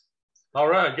All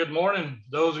right, good morning.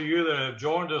 Those of you that have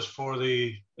joined us for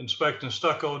the Inspecting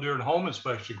Stucco during home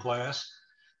inspection class.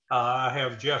 I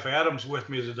have Jeff Adams with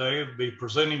me today to be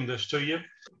presenting this to you.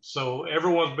 So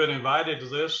everyone's been invited to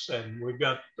this, and we've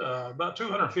got about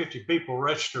 250 people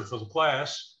registered for the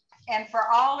class. And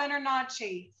for all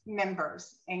InterNACHI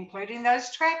members, including those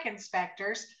track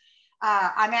inspectors,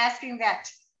 I'm asking that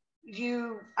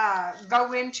you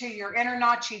go into your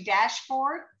InterNACHI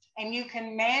dashboard and you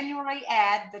can manually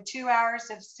add the 2 hours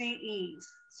of CEs.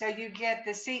 So you get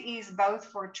the CEs both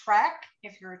for track,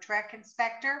 if you're a track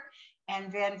inspector,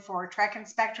 and then for track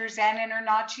inspectors and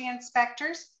InterNACHI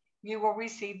inspectors, you will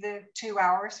receive the 2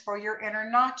 hours for your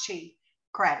InterNACHI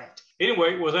credit.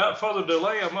 Anyway, without further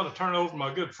delay, I'm going to turn it over to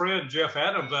my good friend, Jeff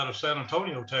Adams out of San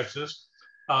Antonio, Texas.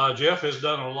 Jeff has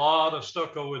done a lot of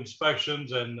stucco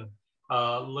inspections and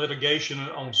litigation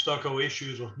on stucco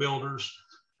issues with builders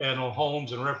and on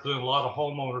homes, and represented a lot of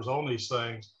homeowners on these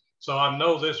things. So I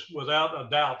know this, without a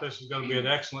doubt, this is going to be an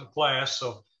excellent class.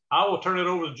 So I will turn it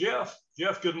over to Jeff.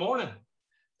 Jeff, good morning.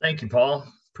 Thank you, Paul.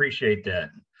 Appreciate that.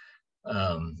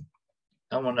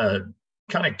 I want to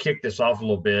kind of kick this off a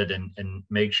little bit and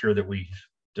make sure that we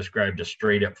described just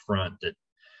straight up front that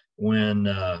when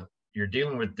you're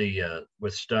dealing with the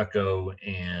with stucco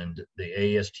and the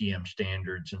ASTM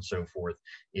standards and so forth,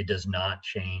 it does not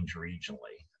change regionally.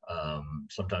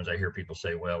 Sometimes I hear people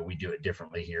say, well, we do it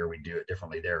differently here, we do it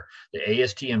differently there. The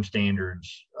ASTM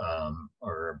standards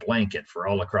are a blanket for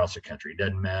all across the country. It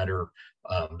doesn't matter.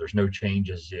 There's no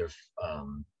changes if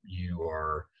you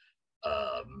are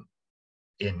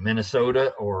in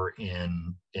Minnesota or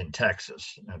in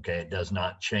Texas. Okay, it does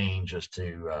not change as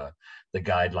to the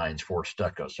guidelines for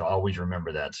stucco. So always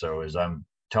remember that. So as I'm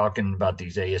talking about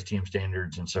these ASTM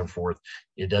standards and so forth,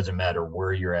 it doesn't matter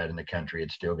where you're at in the country,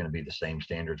 it's still going to be the same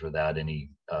standards without any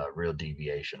real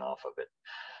deviation off of it.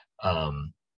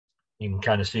 You can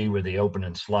kind of see with the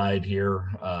opening slide here,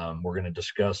 we're going to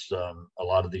discuss a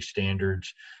lot of these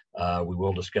standards. We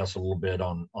will discuss a little bit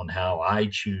on how I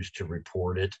choose to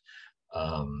report it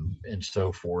and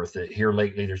so forth. Here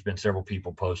lately, there's been several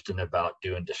people posting about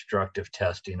doing destructive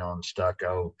testing on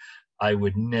stucco. I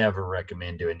would never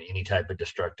recommend doing any type of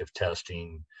destructive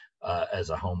testing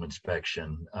as a home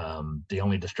inspection. The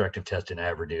only destructive testing I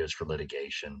ever do is for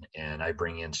litigation, and I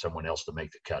bring in someone else to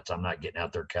make the cuts. I'm not getting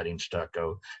out there cutting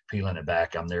stucco, peeling it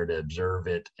back. I'm there to observe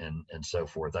it and so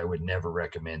forth. I would never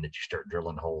recommend that you start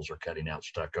drilling holes or cutting out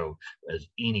stucco as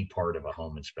any part of a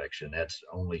home inspection. That's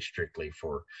only strictly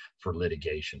for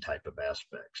litigation type of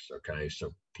aspects. Okay,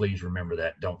 so please remember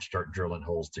that. Don't start drilling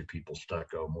holes through people's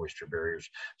stucco, moisture barriers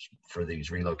for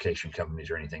these relocation companies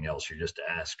or anything else. You're just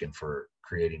asking for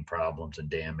creating problems and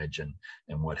damage and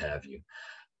what have you.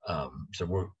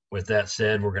 So with that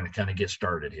said, we're going to kind of get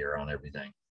started here on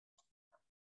everything.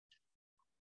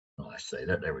 Well, I say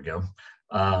that, there we go.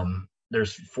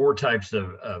 There's 4 types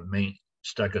of main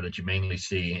stucco that you mainly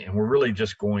see, and we're really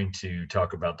just going to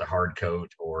talk about the hard coat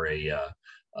or a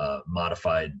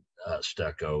modified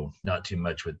stucco, not too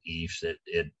much with EIFS.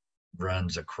 It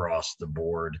runs across the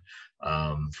board.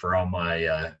 For all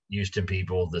my Houston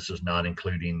people, this is not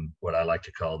including what I like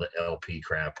to call the LP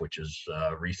crap, which is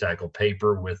recycled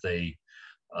paper with a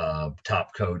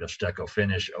top coat of stucco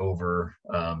finish over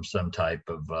some type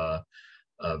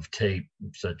of tape,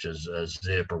 such as a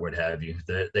zip or what have you.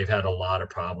 They've had a lot of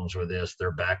problems with this.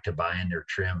 They're back to buying their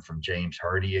trim from James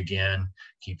Hardie again.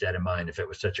 Keep that in mind. If it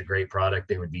was such a great product,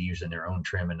 they would be using their own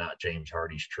trim and not James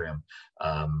Hardie's trim.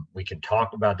 We can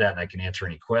talk about that, and I can answer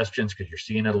any questions because you're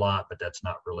seeing it a lot, but that's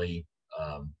not really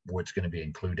what's going to be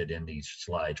included in these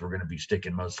slides. We're going to be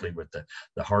sticking mostly with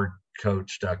the hard coat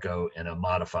stucco and a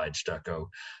modified stucco.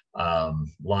 A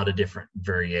lot of different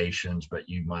variations, but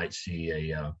you might see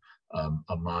a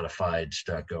modified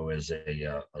stucco as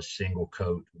a single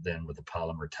coat, then with a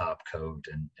polymer top coat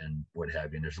and what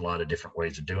have you. And there's a lot of different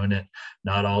ways of doing it.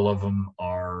 Not all of them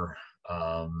are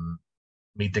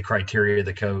meet the criteria of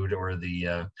the code or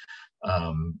the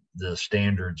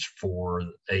standards for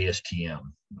ASTM.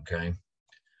 Okay.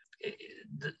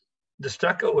 The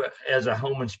stucco as a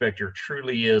home inspector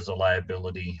truly is a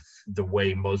liability the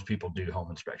way most people do home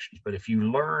inspections. But if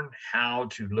you learn how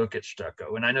to look at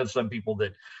stucco, and I know some people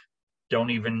that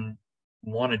don't even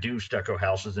want to do stucco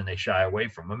houses and they shy away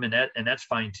from them, and that's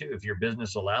fine too. If your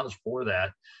business allows for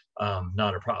that,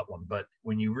 not a problem. But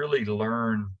when you really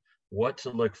learn what to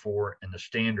look for and the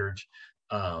standards,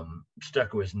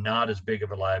 stucco is not as big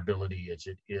of a liability as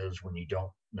it is when you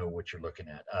don't know what you're looking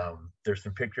at. There's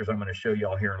some pictures I'm going to show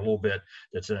y'all here in a little bit.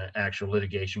 That's an actual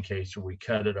litigation case where we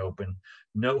cut it open.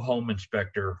 No home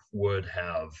inspector would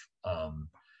have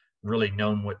really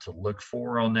known what to look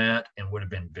for on that and would have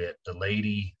been bit. The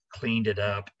lady cleaned it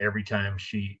up every time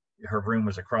her room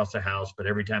was across the house, but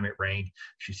every time it rained,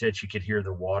 she said she could hear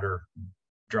the water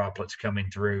droplets coming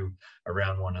through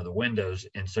around one of the windows.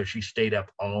 And so she stayed up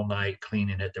all night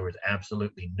cleaning it. There was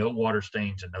absolutely no water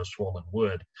stains and no swollen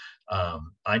wood.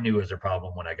 I knew it was a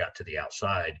problem when I got to the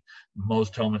outside.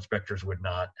 Most home inspectors would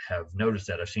not have noticed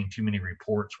that. I've seen too many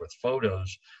reports with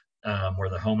photos where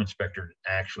the home inspector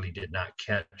actually did not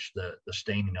catch the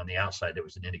staining on the outside. That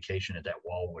was an indication that that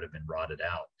wall would have been rotted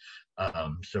out.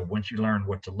 So once you learn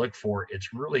what to look for,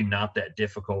 it's really not that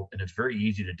difficult, and it's very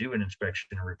easy to do an inspection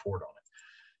and report on it.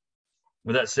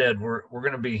 With that said, we're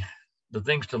going to be the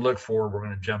things to look for. We're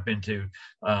going to jump into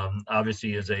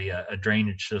obviously is a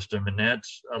drainage system, and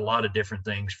that's a lot of different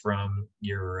things from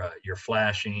your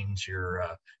flashings, your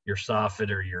soffit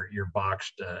or your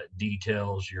boxed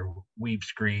details, your weep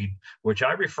screed, which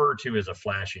I refer to as a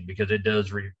flashing because it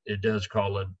does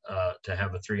call it to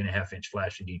have a 3.5-inch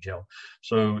flashing detail.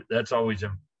 So that's always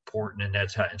important, and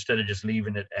that's how, instead of just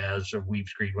leaving it as a weep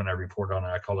screed when I report on it,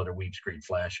 I call it a weep screed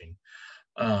flashing.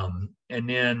 And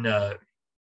then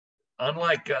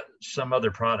unlike some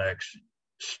other products,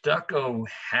 stucco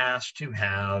has to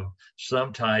have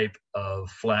some type of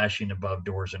flashing above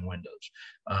doors and windows.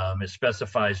 It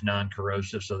specifies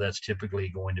non-corrosive, so that's typically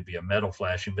going to be a metal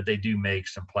flashing, but they do make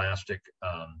some plastic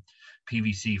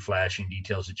PVC flashing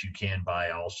details that you can buy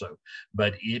also.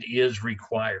 But it is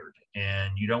required,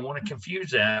 and you don't want to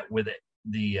confuse that with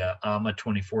the AMA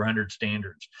 2400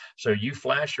 standards. So you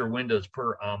flash your windows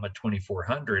per AMA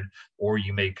 2400, or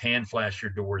you may pan flash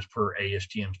your doors per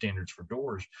ASTM standards for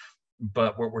doors.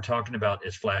 But what we're talking about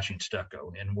is flashing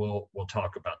stucco, and we'll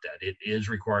talk about that. It is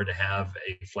required to have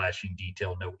a flashing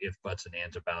detail, no ifs, buts, and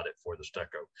ands about it for the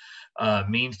stucco.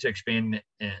 Means to expand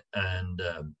and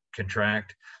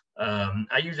contract.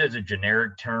 I use it as a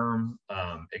generic term,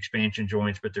 expansion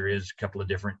joints, but there is a couple of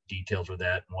different details with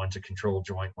that. One's a control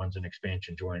joint, one's an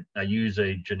expansion joint. I use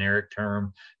a generic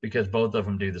term because both of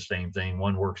them do the same thing.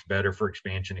 One works better for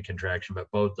expansion and contraction,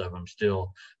 but both of them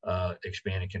still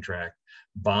expand and contract.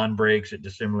 Bond breaks at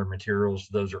dissimilar materials,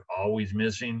 those are always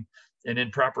missing. And then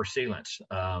proper sealants.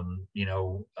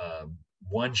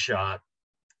 One shot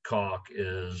caulk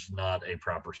is not a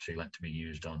proper sealant to be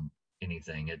used on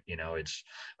anything.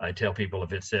 I tell people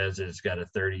if it says it's got a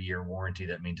 30-year warranty,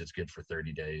 that means it's good for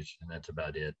 30 days, and that's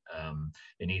about it.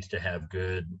 It needs to have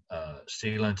good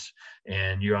sealants,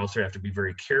 and you also have to be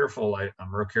very careful.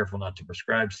 I'm real careful not to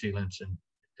prescribe sealants and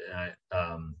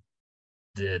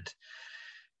that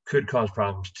could cause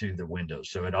problems to the windows.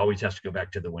 So it always has to go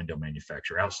back to the window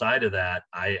manufacturer. Outside of that,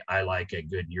 I like a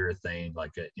good urethane,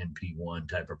 like an NP1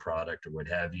 type of product or what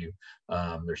have you.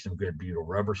 There's some good butyl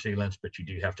rubber sealants, but you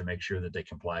do have to make sure that they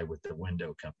comply with the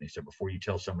window company. So before you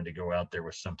tell someone to go out there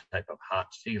with some type of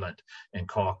hot sealant and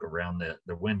caulk around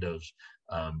the windows,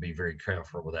 be very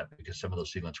careful with that because some of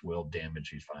those sealants will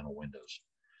damage these final windows.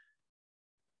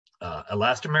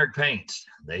 Elastomeric paints,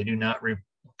 they do not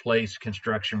replace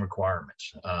construction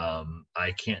requirements.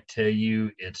 I can't tell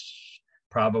you, it's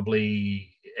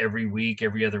probably every week,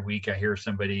 every other week, I hear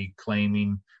somebody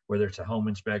claiming, whether it's a home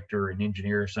inspector or an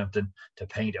engineer or something, to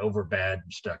paint over bad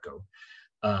stucco.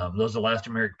 Those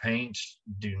elastomeric paints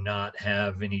do not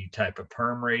have any type of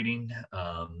perm rating.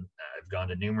 I've gone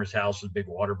to numerous houses, big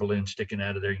water balloon sticking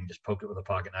out of there. You can just poke it with a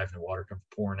pocket knife and the water comes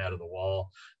pouring out of the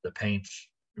wall. The paint's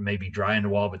maybe dry in the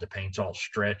wall, but the paint's all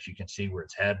stretched. You can see where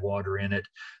it's had water in it.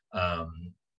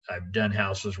 I've done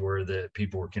houses where the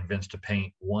people were convinced to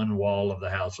paint one wall of the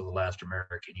house with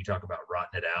elastomeric, and you talk about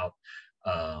rotting it out.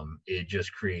 It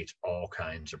just creates all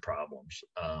kinds of problems.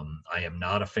 I am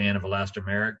not a fan of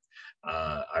elastomeric.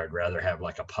 I would rather have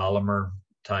like a polymer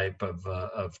type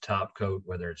of top coat,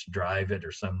 whether it's Dryvit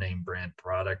or some name brand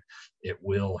product. It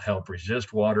will help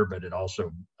resist water, but it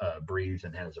also breathes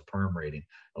and has a perm rating.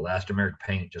 Elastomeric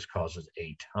paint just causes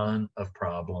a ton of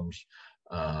problems.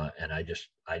 And I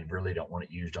really don't want it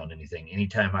used on anything.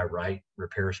 Anytime I write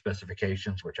repair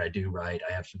specifications, which I do write,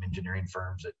 I have some engineering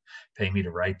firms that pay me to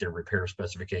write their repair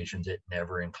specifications. It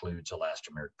never includes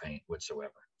elastomeric paint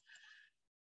whatsoever.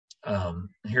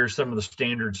 Here's some of the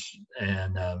standards,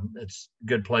 and it's a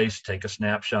good place to take a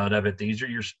snapshot of it. These are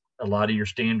a lot of your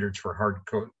standards for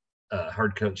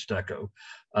hard coat stucco,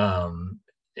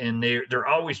 and they're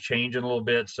always changing a little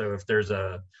bit. So if there's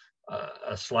a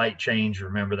slight change,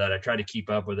 remember that. I try to keep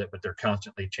up with it, but they're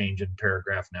constantly changing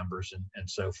paragraph numbers and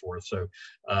so forth. So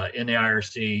in the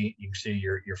IRC, you can see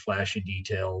your flashing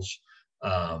details.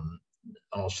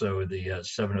 Also the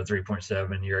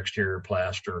 703.7, your exterior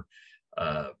plaster.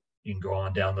 You can go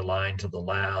on down the line to the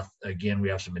lath. Again, we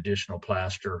have some additional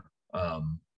plaster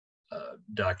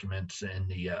documents in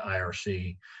the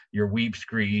IRC, your weep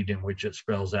screed, in which it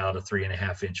spells out a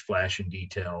 3.5-inch flashing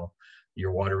detail,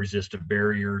 your water resistant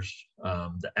barriers,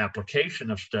 the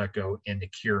application of stucco, and the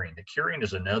curing. The curing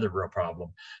is another real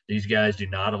problem. These guys do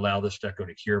not allow the stucco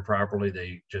to cure properly.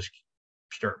 They just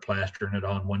start plastering it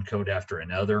on one coat after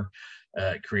another.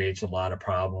 It creates a lot of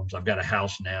problems. I've got a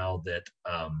house now that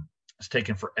it's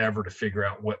taken forever to figure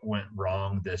out what went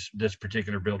wrong. This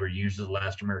particular builder uses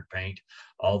elastomeric paint.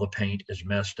 All the paint is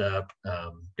messed up.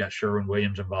 Got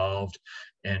Sherwin-Williams involved.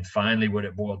 And finally, what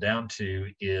it boiled down to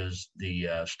is the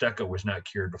stucco was not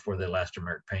cured before the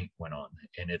elastomeric paint went on.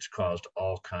 And it's caused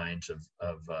all kinds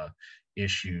of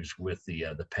issues with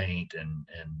the paint and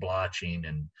blotching,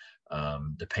 and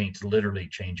the paint's literally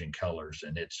changing colors.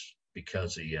 And it's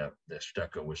because the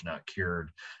stucco was not cured.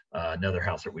 Another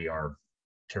house that we are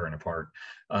tearing apart.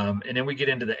 And then we get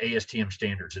into the ASTM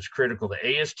standards. It's critical. The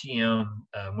ASTM,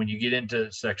 when you get into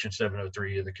section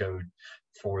 703 of the code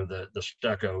for the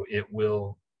stucco, it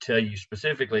will tell you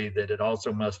specifically that it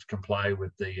also must comply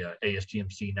with the ASTM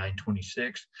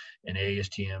C926 and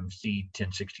ASTM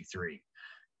C1063.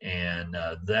 And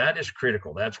that is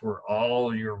critical. That's where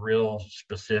all your real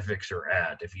specifics are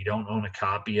at. If you don't own a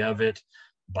copy of it,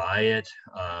 buy it.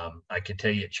 I can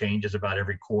tell you it changes about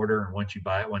every quarter. And once you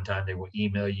buy it one time, they will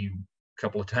email you a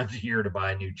couple of times a year to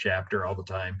buy a new chapter all the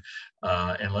time.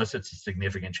 Unless it's a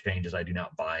significant changes, I do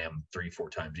not buy them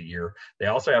 3-4 times a year. They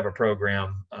also have a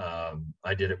program.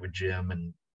 I did it with Jim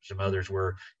and some others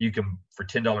where you can, for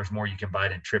 $10 more, you can buy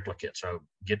it in triplicate. So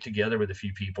get together with a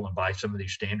few people and buy some of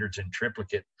these standards in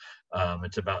triplicate.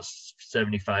 It's about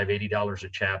 $75, $80 a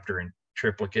chapter in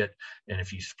triplicate, and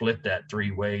if you split that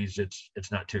 3 ways,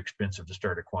 it's not too expensive to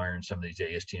start acquiring some of these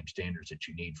ASTM standards that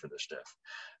you need for this stuff.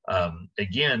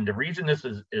 Again, the reason this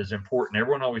is important,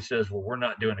 everyone always says, well, we're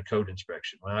not doing a code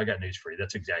inspection. Well, I got news for you.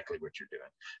 That's exactly what you're doing.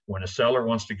 When a seller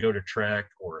wants to go to track,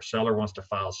 or a seller wants to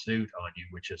file suit on you,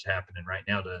 which is happening right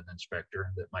now to an inspector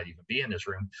that might even be in this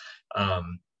room,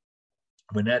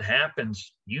 when that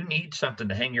happens, you need something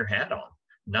to hang your hat on.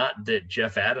 Not that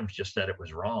Jeff Adams just said it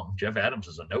was wrong. Jeff Adams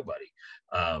is a nobody.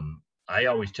 I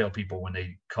always tell people when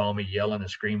they call me yelling and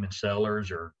screaming,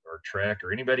 sellers or Trek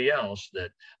or anybody else,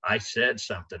 that I said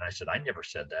something. I said, I never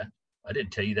said that. I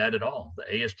didn't tell you that at all. The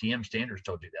ASTM standards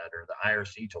told you that, or the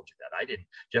IRC told you that. I didn't.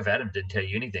 Jeff Adams didn't tell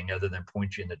you anything other than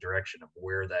point you in the direction of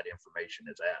where that information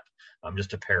is at. I'm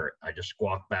just a parrot. I just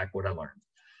squawk back what I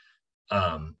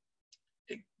learned.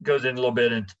 It goes in a little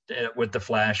bit with the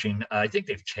flashing. I think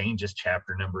they've changed this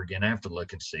chapter number again. I have to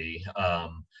look and see,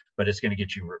 but it's going to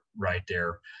get you right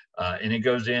there. And it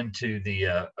goes into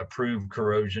the approved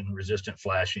corrosion resistant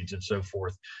flashings and so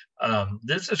forth.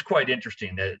 This is quite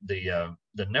interesting. That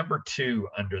the number 2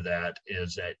 under that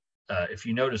is that if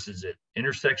you notice, is it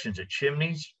intersections of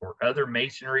chimneys or other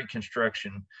masonry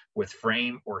construction with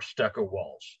frame or stucco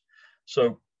walls.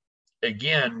 So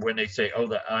again, when they say, oh,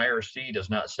 the IRC does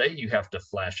not say you have to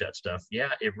flash that stuff.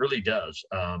 Yeah, it really does.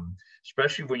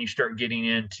 Especially when you start getting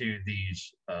into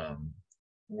these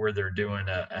where they're doing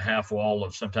a half wall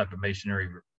of some type of masonry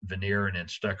veneer and then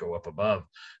stucco up above.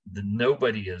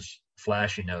 Nobody is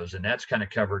flashing those. And that's kind of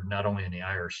covered not only in the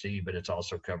IRC, but it's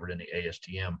also covered in the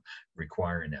ASTM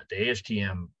requiring that. The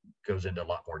ASTM goes into a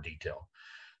lot more detail.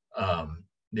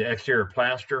 The exterior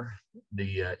plaster,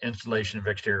 the installation of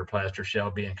exterior plaster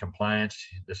shall be in compliance.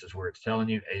 This is where it's telling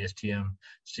you ASTM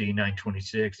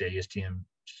C926, ASTM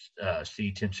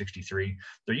C1063.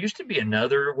 There used to be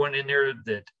another one in there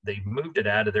that they moved it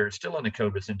out of there. It's still in the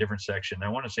code, but it's in a different section. I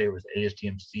want to say it was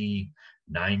ASTM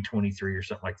C923 or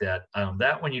something like that.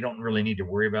 That one you don't really need to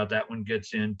worry about. That one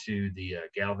gets into the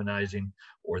galvanizing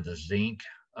or the zinc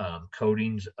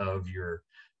coatings of your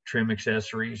trim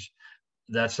accessories.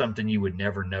 That's something you would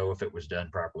never know if it was done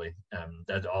properly.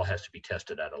 That all has to be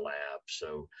tested at a lab.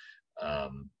 So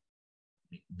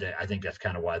I think that's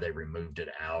kind of why they removed it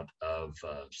out of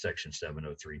section 703.7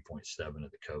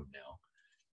 of the code now.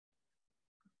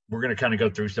 We're going to kind of go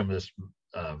through some of this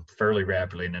fairly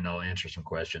rapidly, and then I'll answer some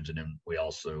questions. And then we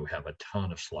also have a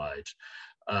ton of slides.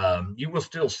 You will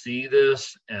still see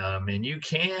this, and you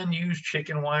can use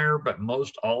chicken wire, but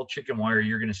most all chicken wire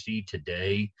you're going to see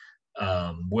today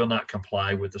will not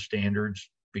comply with the standards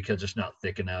because it's not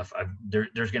thick enough.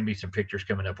 There's going to be some pictures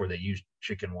coming up where they use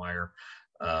chicken wire.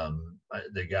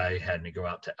 The guy had me go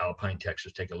out to Alpine,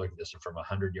 Texas, take a look at this, and from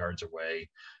 100 yards away,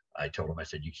 I told him, I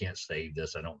said, you can't save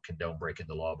this. I don't condone breaking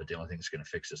the law, but the only thing that's going to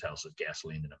fix this house is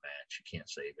gasoline in a match. You can't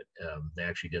save it. They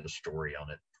actually did a story on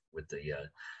it with the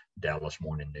Dallas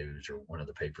Morning News or one of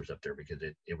the papers up there, because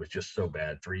it was just so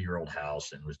bad. 3-year-old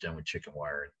house, and was done with chicken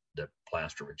wire, and the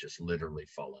plaster was just literally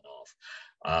falling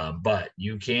off. But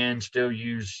you can still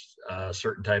use a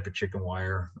certain type of chicken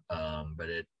wire, but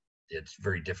it's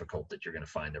very difficult that you're going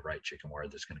to find the right chicken wire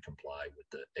that's going to comply with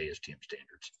the ASTM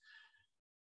standards.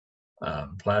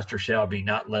 Plaster shall be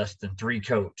not less than 3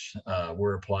 coats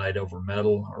were applied over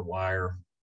metal or wire.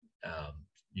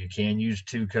 You can use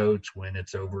 2 coats when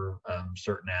it's over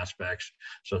certain aspects.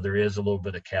 So there is a little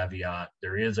bit of caveat.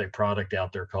 There is a product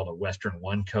out there called a Western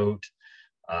 1 coat.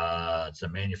 It's a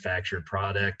manufactured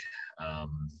product.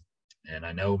 And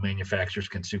I know manufacturers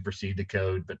can supersede the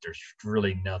code, but there's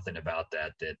really nothing about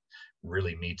that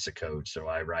really meets the code. So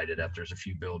I write it up. There's a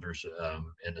few builders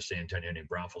in the San Antonio, New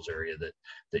Braunfels area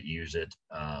that use it.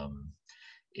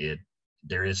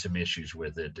 There is some issues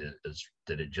with it,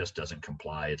 that it just doesn't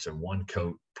comply. It's a 1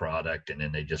 coat product, and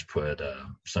then they just put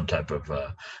some type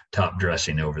of top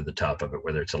dressing over the top of it,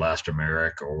 whether it's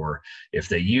elastomeric, or if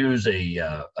they use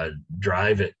a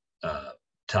drive it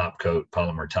top coat,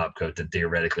 polymer top coat, then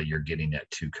theoretically you're getting that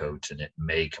 2 coats, and it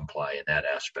may comply in that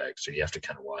aspect. So you have to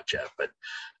kind of watch out. But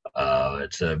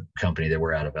it's a company that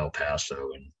we're out of El Paso,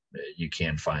 and you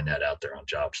can find that out there on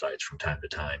job sites from time to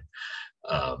time.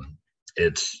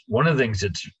 It's one of the things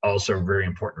that's also very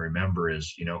important to remember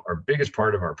is, our biggest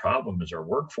part of our problem is our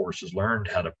workforce has learned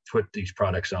how to put these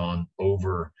products on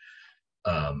over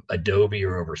Adobe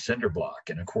or over cinder block.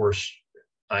 And of course,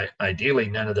 ideally,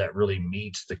 none of that really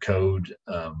meets the code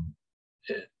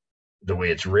the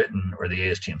way it's written or the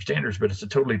ASTM standards, but it's a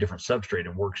totally different substrate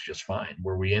and works just fine.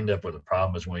 Where we end up with a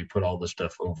problem is when we put all this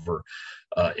stuff over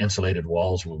insulated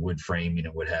walls with wood framing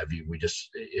and what have you.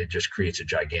 It just creates a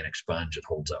gigantic sponge that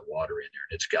holds that water in there,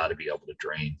 and it's got to be able to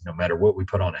drain. No matter what we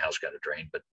put on, a house got to drain,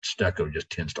 but stucco just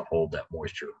tends to hold that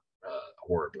moisture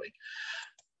horribly.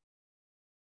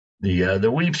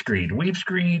 The weep screed,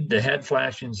 the head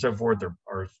flashing and so forth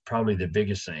are probably the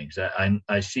biggest things.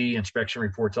 I see inspection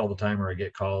reports all the time, or I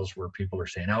get calls where people are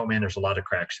saying, oh man, there's a lot of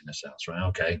cracks in this house. Well,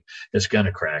 okay, it's going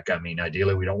to crack. I mean,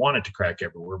 ideally we don't want it to crack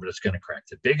everywhere, but it's going to crack.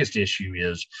 The biggest issue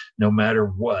is no matter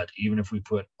what, even if we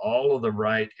put all of the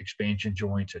right expansion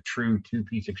joints, a true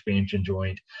 2-piece expansion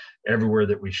joint everywhere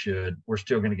that we should, we're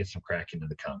still going to get some cracking in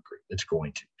the concrete. It's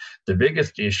going to. The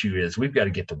biggest issue is we've got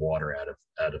to get the water out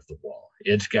of the wall.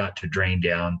 It's got to drain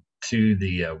down to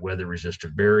the weather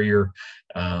resistant barrier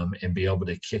and be able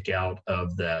to kick out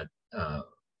of that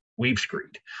weep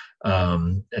screed.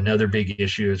 Another big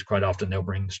issue is quite often they'll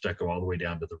bring the stucco all the way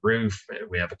down to the roof.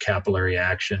 We have a capillary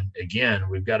action. Again,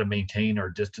 we've got to maintain our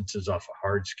distances off of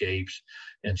hardscapes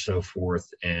and so forth.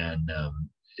 And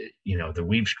the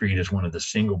weep screed is one of the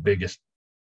single biggest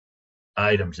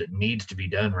items that needs to be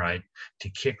done right to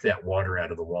kick that water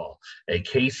out of the wall. A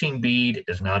casing bead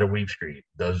is not a weep screed.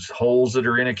 Those holes that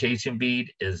are in a casing bead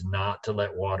is not to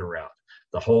let water out.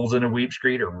 The holes in a weep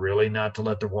screed are really not to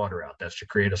let the water out. That's to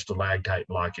create a stalactite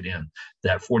and lock it in.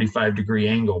 That 45-degree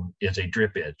angle is a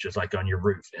drip edge, just like on your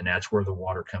roof, and that's where the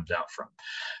water comes out from.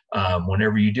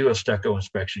 Whenever you do a stucco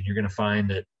inspection, you're going to find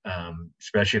that,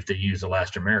 especially if they use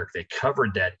elastomeric, they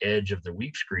covered that edge of the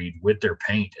weep screed with their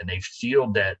paint, and they've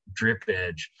sealed that drip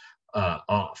edge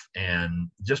off. And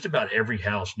just about every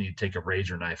house needs to take a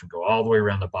razor knife and go all the way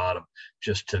around the bottom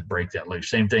just to break that loose.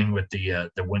 Same thing with the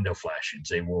window flashings.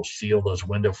 They will seal those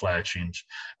window flashings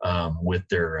with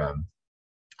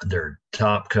their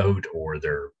top coat or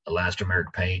their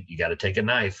elastomeric paint. You got to take a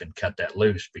knife and cut that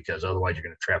loose, because otherwise you're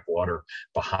going to trap water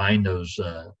behind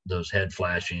those head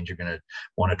flashings. You're going to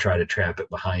want to try to trap it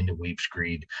behind the weep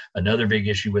screed. Another big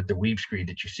issue with the weep screed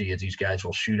that you see is these guys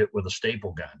will shoot it with a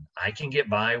staple gun. I can get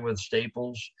by with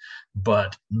staples,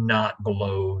 but not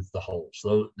below the holes.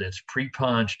 That's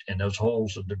pre-punched, and those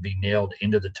holes are to be nailed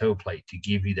into the toe plate to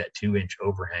give you that 2-inch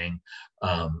overhang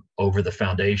over the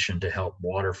foundation to help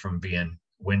water from being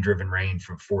wind-driven rain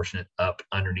from forcing it up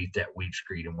underneath that weep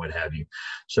screed and what have you.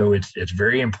 So it's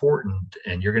very important,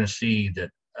 and you're going to see that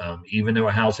even though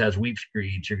a house has weep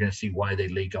screeds, you're going to see why they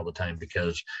leak all the time,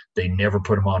 because they never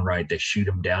put them on right. They shoot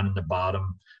them down in the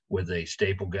bottom with a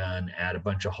staple gun, add a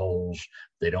bunch of holes.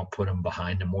 They don't put them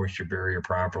behind the moisture barrier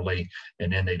properly,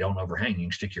 and then they don't overhang. You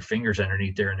can stick your fingers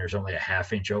underneath there, and there's only a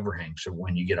 1/2-inch overhang. So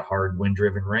when you get a hard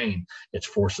wind-driven rain, it's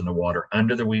forcing the water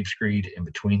under the weep screed in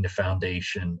between the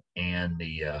foundation and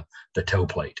the toe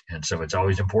plate. And so it's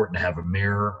always important to have a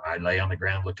mirror. I lay on the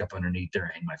ground, look up underneath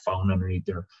there, hang my phone underneath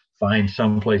there, find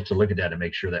some place to look at that and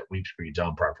make sure that weep screed's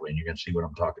on properly. And you're going to see what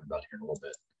I'm talking about here in a little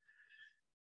bit.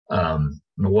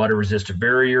 The water resistant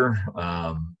barrier,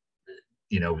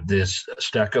 this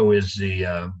stucco is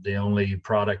the only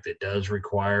product that does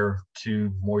require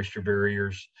 2 moisture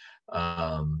barriers.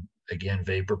 Again,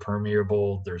 vapor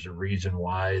permeable. There's a reason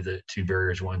why the two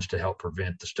barriers, one's to help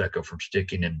prevent the stucco from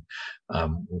sticking, and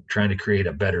trying to create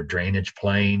a better drainage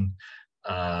plane.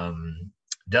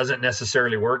 Doesn't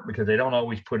necessarily work because they don't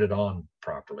always put it on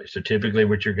properly. So typically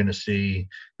what you're going to see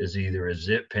is either a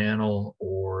zip panel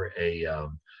or a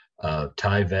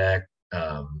Tyvek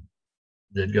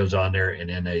that goes on there, and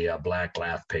then a black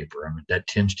lath paper. I mean, that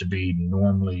tends to be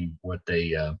normally what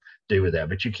they do with that.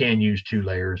 But you can use 2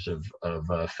 layers of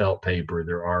felt paper.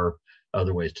 There are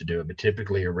other ways to do it, but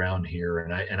typically around here,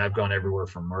 and I've gone everywhere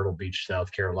from Myrtle Beach,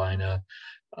 South Carolina,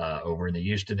 over in the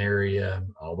Houston area,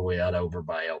 all the way out over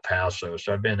by El Paso.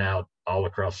 So I've been out all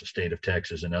across the state of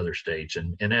Texas and other states,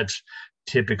 and that's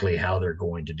typically how they're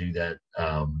going to do that.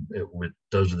 With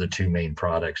those are the 2 main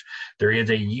products. There is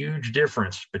a huge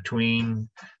difference between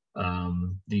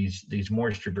these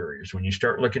moisture barriers. When you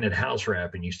start looking at house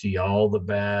wrap and you see all the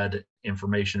bad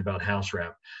information about house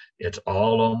wrap, it's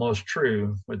all almost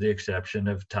true with the exception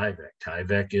of Tyvek.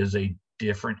 Tyvek is a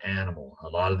different animal. A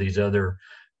lot of these other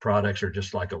products are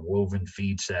just like a woven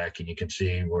feed sack, and you can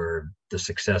see where the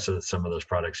success of some of those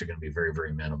products are going to be very,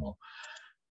 very minimal.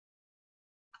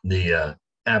 The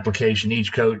application,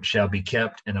 each coat shall be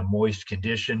kept in a moist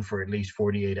condition for at least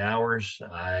 48 hours.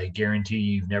 I guarantee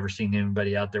you've never seen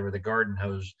anybody out there with a garden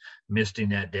hose misting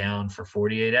that down for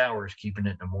 48 hours, keeping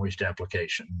it in a moist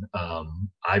application.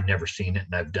 I've never seen it,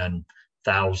 and I've done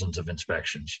thousands of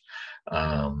inspections.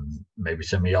 Maybe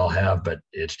some of y'all have, but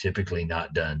it's typically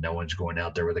not done. No one's going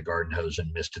out there with a garden hose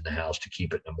and misting the house to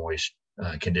keep it in a moist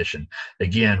condition.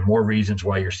 Again, more reasons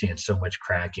why you're seeing so much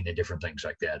cracking and different things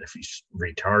like that. If you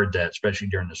retard that, especially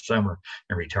during the summer,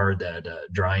 and retard that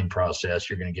drying process,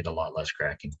 you're going to get a lot less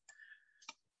cracking.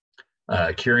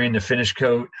 Curing the finish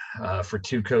coat for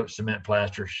 2-coat cement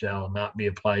plaster shall not be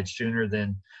applied sooner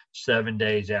than 7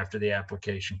 days after the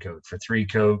application coat. For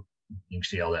 3-coat, you can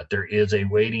see all that. There is a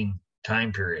waiting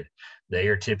time period. They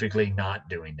are typically not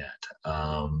doing that.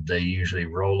 They usually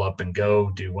roll up and go,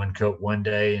 do 1 coat one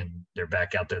day, and they're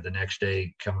back out there the next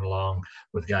day, coming along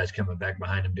with guys coming back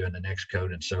behind them doing the next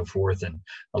coat and so forth. And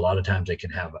a lot of times they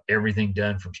can have everything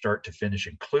done from start to finish,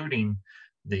 including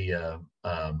the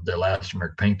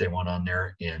elastomeric paint they want on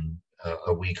there, in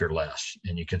a week or less.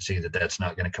 And you can see that that's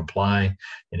not going to comply,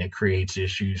 and it creates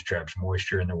issues, traps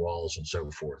moisture in the walls and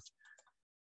so forth.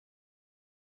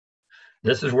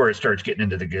 This is where it starts getting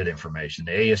into the good information,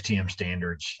 the ASTM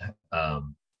standards.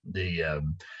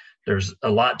 There's a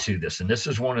lot to this, and this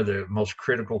is one of the most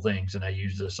critical things, and I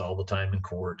use this all the time in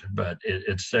court, but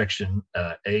it's section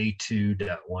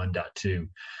A2.1.2.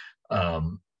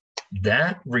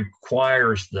 That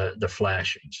requires the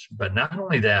flashings, but not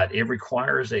only that, it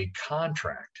requires a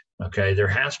contract. Okay, there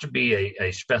has to be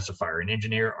a specifier, an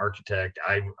engineer, architect.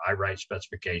 I write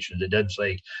specifications. It doesn't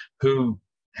say who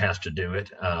has to do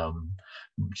it.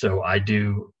 So I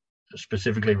do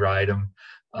specifically write them,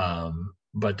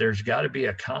 but there's got to be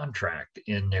a contract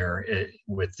in there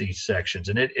with these sections,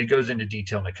 and it goes into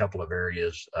detail in a couple of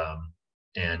areas,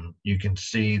 and you can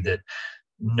see that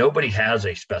nobody has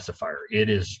a specifier. It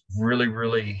is really,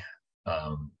 really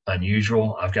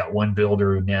unusual. I've got one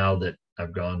builder now that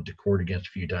I've gone to court against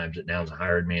a few times that now has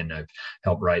hired me, and I've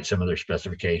helped write some of their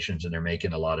specifications, and they're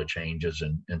making a lot of changes.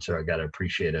 And so I got to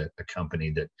appreciate a company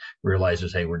that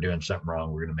realizes, hey, we're doing something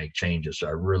wrong. We're going to make changes. So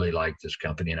I really like this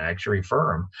company, and I actually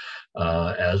refer them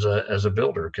as a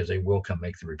builder, because they will come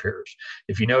make the repairs.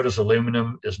 If you notice,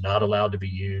 aluminum is not allowed to be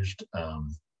used.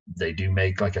 They do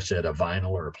make, like I said, a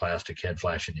vinyl or a plastic head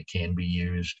flashing that can be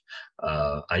used.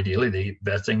 Ideally, the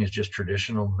best thing is just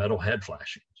traditional metal head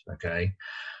flashings. Okay.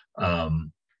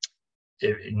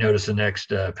 Notice the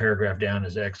next paragraph down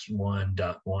is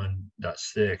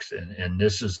X1.1.6, and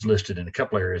this is listed in a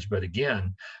couple areas, but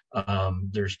again,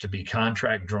 there's to be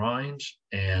contract drawings,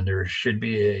 and there should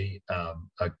be a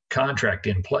contract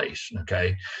in place.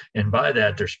 Okay, and by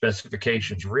that, there's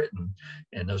specifications written,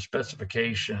 and those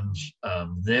specifications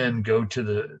then go to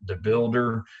the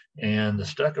builder and the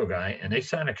stucco guy, and they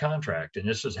sign a contract, and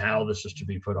this is how this is to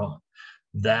be put on.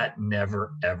 That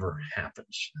never, ever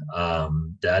happens.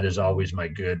 That is always my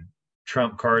good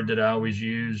trump card that I always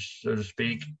use, so to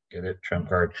speak. Get it? Trump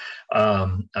card.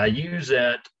 I use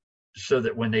that so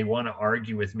that when they want to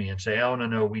argue with me and say, oh,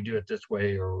 no, we do it this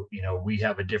way, or, we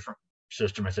have a different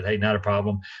system, I said, hey, not a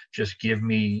problem. Just give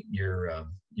me your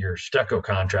stucco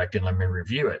contract and let me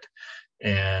review it.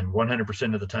 And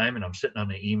 100% of the time, and I'm sitting on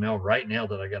the email right now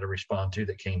that I got to respond to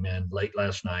that came in late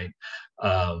last night,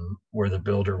 where the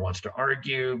builder wants to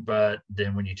argue, but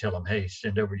then when you tell them, hey,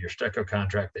 send over your stucco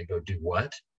contract, they go, do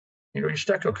what? Your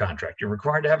stucco contract. You're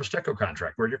required to have a stucco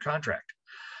contract. Where's your contract?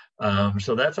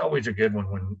 So that's always a good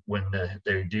one when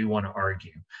they do want to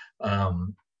argue.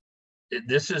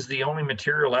 This is the only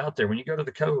material out there. When you go to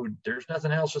the code, there's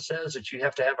nothing else that says that you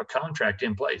have to have a contract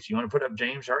in place. You want to put up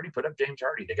James Hardy, put up James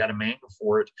Hardy. They got a manual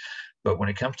for it. But when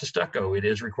it comes to stucco, it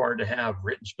is required to have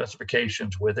written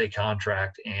specifications with a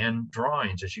contract and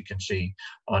drawings, as you can see,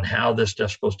 on how this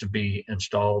stuff's supposed to be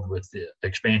installed with the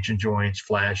expansion joints,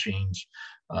 flashings,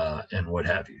 and what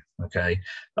have you. Okay.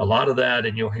 A lot of that,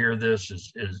 and you'll hear this,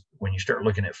 is when you start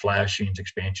looking at flashings,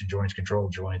 expansion joints, control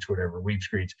joints, whatever, weave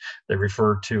screeds, they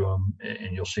refer to them,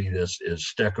 and you'll see this is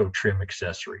stucco trim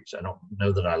accessories. I don't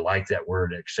know that I like that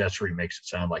word. Accessory makes it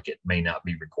sound like it may not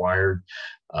be required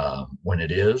when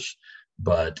it is,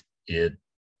 but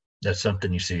that's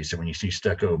something you see. So when you see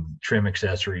stucco trim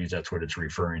accessories, that's what it's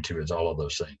referring to, is all of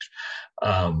those things.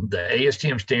 The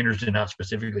ASTM standards do not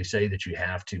specifically say that you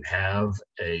have to have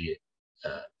a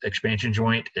expansion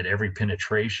joint at every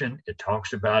penetration. It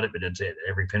talks about it, but it doesn't say at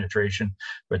every penetration.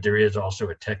 But there is also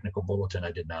a technical bulletin.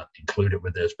 I did not include it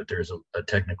with this, but there's a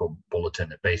technical bulletin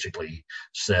that basically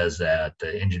says that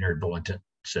the engineered bulletin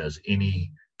says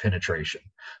any penetration.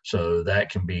 So that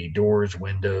can be doors,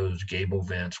 windows, gable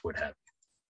vents, what have you.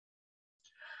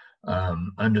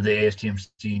 Under the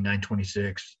ASTM-C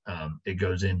 926, it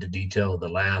goes into detail of the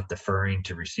lath, the furring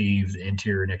to receive the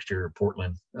interior and exterior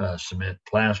Portland cement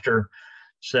plaster.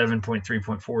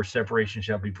 7.3.4, separation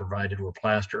shall be provided where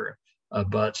plaster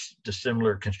abuts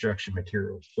dissimilar construction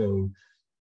materials. So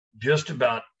just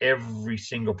about every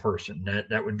single person,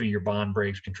 that would be your bond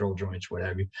breaks, control joints, what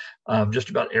have you, just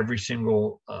about every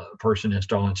single person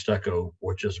installing stucco,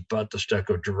 which is butt the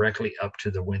stucco directly up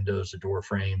to the windows, the door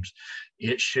frames,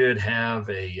 it should have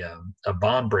a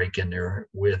bond break in there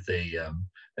with a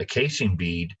casing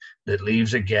bead that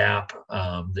leaves a gap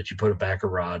that you put a backer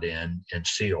rod in and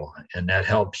seal. And that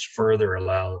helps further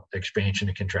allow expansion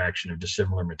and contraction of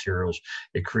dissimilar materials.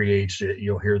 It creates,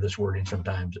 you'll hear this wording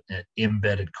sometimes, an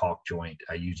embedded caulk joint.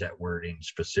 I use that wording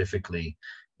specifically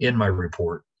in my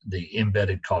report, the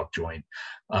embedded caulk joint.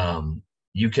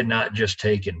 You cannot just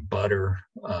take and butter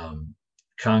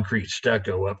concrete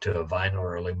stucco up to a vinyl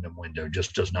or aluminum window.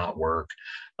 Just does not work.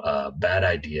 Bad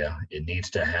idea. It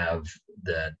needs to have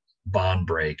that bond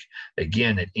break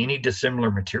again at any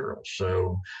dissimilar material.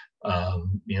 So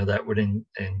that would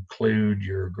include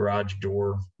your garage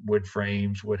door, wood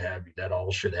frames, what have you. That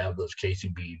all should have those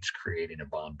casing beads creating a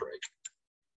bond break.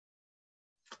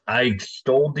 I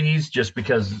stole these just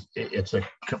because it's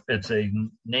a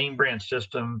name brand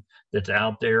system that's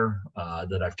out there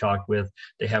that I've talked with.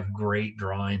 They have great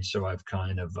drawings, so I've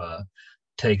kind of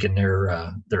taken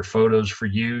their photos for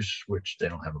use, which they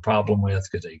don't have a problem with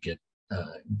because they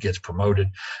gets promoted.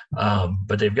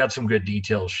 But they've got some good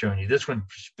details showing you. This one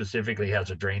specifically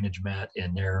has a drainage mat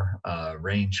in there,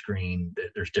 rain screen.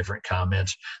 There's different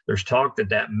comments. There's talk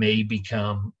that may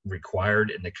become required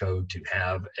in the code to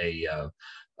have a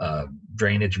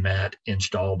drainage mat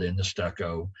installed in the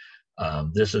stucco.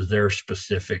 This is their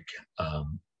specific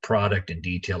product and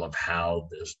detail of how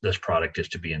this product is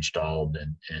to be installed,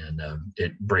 and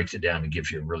it breaks it down and gives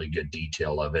you a really good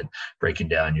detail of it, breaking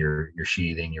down your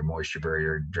sheathing, your moisture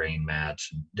barrier, drain mats,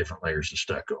 and different layers of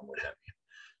stucco and what have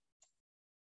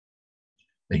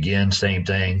you. Again, same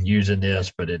thing, using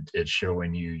this, but it's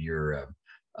showing you your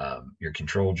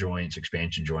control joints,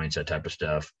 expansion joints, that type of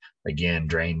stuff. Again,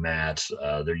 drain mats,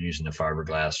 they're using the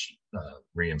fiberglass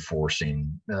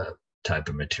reinforcing type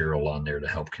of material on there to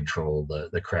help control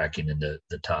the cracking in the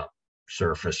top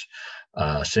surface.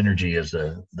 Synergy is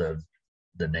the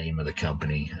name of the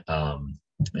company,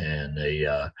 and they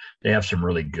have some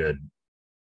really good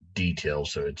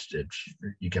details. So it's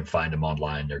you can find them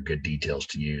online. They're good details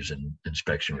to use in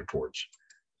inspection reports.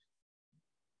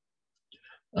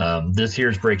 This here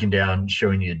is breaking down,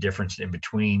 showing you a difference in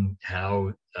between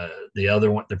how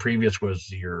the previous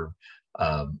was your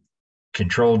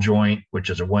control joint, which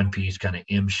is a one piece, kind of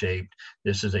M-shaped.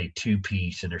 This is a two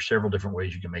piece, and there's several different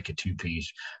ways you can make a two piece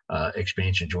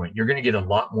expansion joint. You're going to get a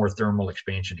lot more thermal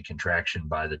expansion and contraction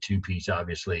by the two piece,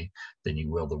 obviously, than you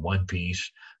will the one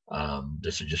piece.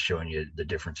 This is just showing you the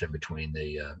difference in between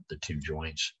the two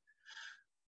joints.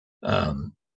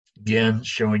 Again,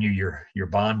 showing you your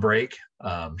bond break,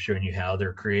 showing you how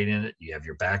they're creating it. You have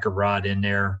your backer rod in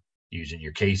there using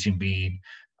your casing bead.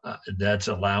 That's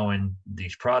allowing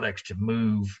these products to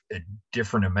move at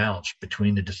different amounts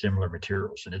between the dissimilar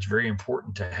materials. And it's very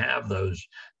important to have those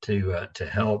to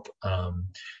help.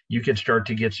 You can start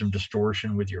to get some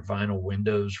distortion with your vinyl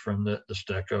windows from the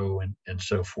stucco and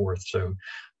so forth. So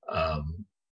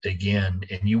again,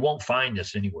 and you won't find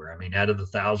this anywhere. I mean, out of the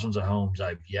thousands of homes,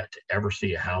 I've yet to ever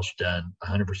see a house done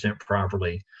 100%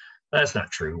 properly That's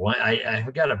not true.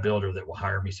 I've got a builder that will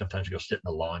hire me sometimes to go sit in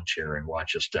the lawn chair and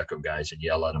watch the stucco guys and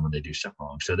yell at them when they do something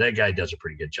wrong. So that guy does a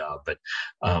pretty good job. But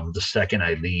the second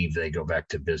I leave, they go back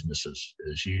to business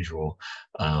as usual.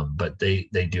 But they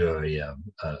do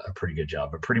a pretty good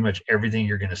job. But pretty much everything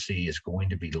you're going to see is going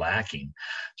to be lacking.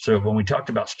 So when we talked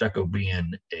about stucco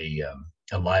being a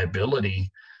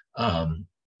liability,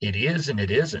 it is and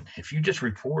it isn't. If you just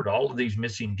report all of these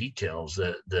missing details,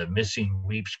 the missing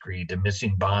weep screed, the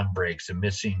missing bond breaks, the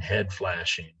missing head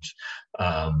flashings,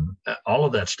 all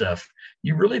of that stuff,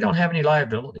 you really don't have any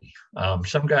liability.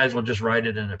 Some guys will just write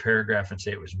it in a paragraph and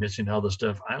say it was missing all the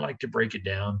stuff. I like to break it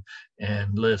down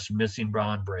and list missing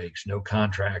bond breaks. No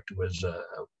contract was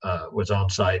on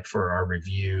site for our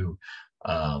review.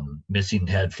 Missing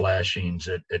head flashings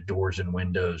at doors and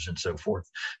windows and so forth.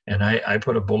 And I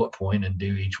put a bullet point and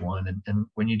do each one. And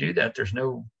when you do that, there's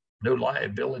no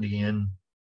liability in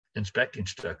inspecting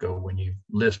stucco when you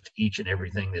list each and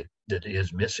everything that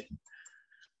is missing.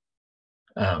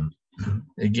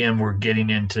 Again, we're getting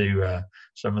into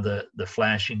some of the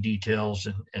flashing details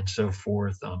and so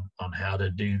forth on how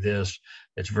to do this.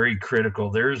 It's very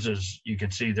critical. Theirs is, you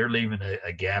can see they're leaving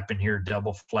a gap in here,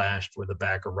 double flashed with a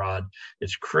backer rod.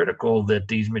 It's critical that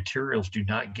these materials do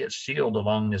not get sealed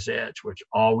along this edge, which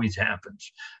always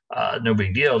happens. No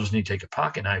big deal. Just need to take a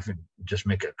pocket knife and just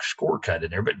make a score cut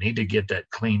in there, but need to get that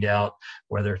cleaned out,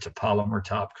 whether it's a polymer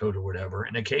top coat or whatever.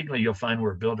 And occasionally you'll find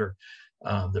where a builder,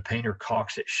 the painter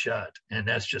caulks it shut, and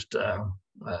that's just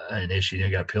an issue. You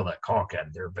got to peel that caulk out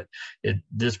of there. But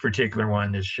this particular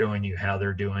one is showing you how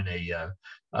they're doing a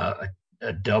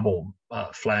double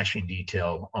flashing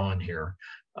detail on here.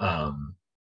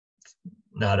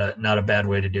 Not a bad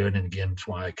way to do it. And again, it's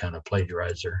why I kind of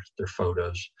plagiarize their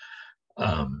photos.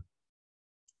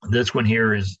 This one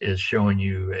here is showing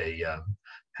you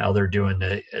how they're doing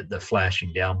the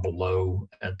flashing down below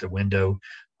at the window.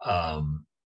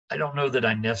 I don't know that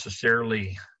I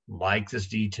necessarily like this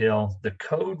detail. The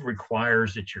code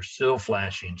requires that your sill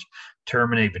flashings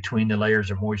terminate between the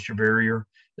layers of moisture barrier.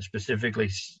 It specifically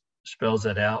spells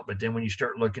that out. But then when you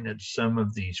start looking at some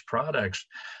of these products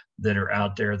that are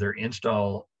out there, their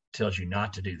install tells you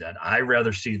not to do that. I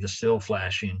rather see the sill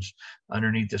flashings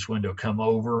underneath this window come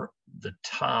over the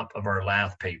top of our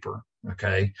lath paper,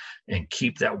 okay, and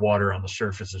keep that water on the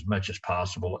surface as much as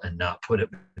possible and not put it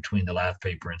between the lath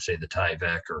paper and say the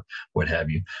Tyvek or what have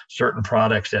you. Certain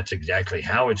products, that's exactly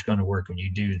how it's going to work. When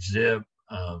you do zip,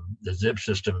 the zip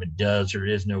system, it does. There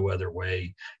is no other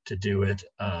way to do it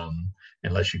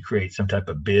unless you create some type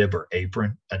of bib or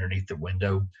apron underneath the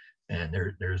window. And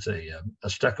there's a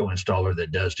stucco installer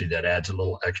that does do that, adds a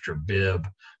little extra bib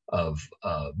of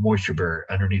moisture barrier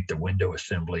underneath the window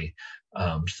assembly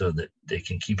so that they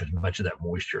can keep as much of that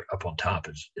moisture up on top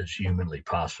as humanly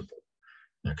possible.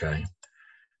 Okay.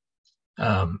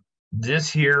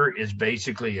 This here is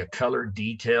basically a colored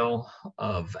detail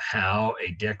of how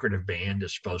a decorative band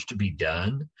is supposed to be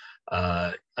done.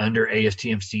 Under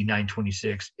ASTM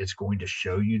C926, it's going to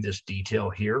show you this detail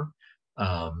here.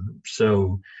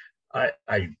 So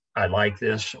I like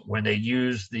this. When they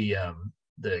use the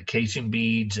casing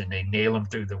beads and they nail them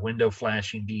through the window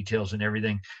flashing details and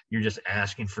everything, you're just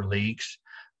asking for leaks.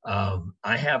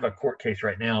 I have a court case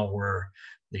right now where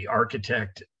the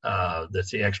architect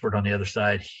that's the expert on the other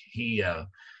side, he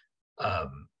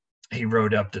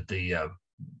wrote up that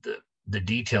the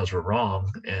details were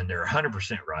wrong and they're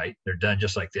 100% right. They're done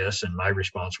just like this. And my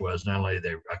response was, not only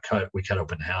we cut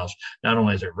open the house, not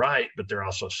only is it right, but they're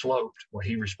also sloped. Well,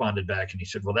 he responded back and he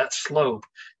said, well, that slope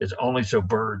is only so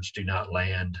birds do not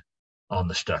land on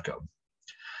the stucco.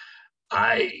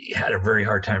 I had a very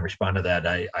hard time responding to that.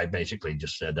 I basically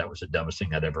just said that was the dumbest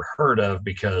thing I'd ever heard of,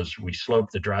 because we slope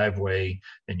the driveway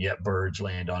and yet birds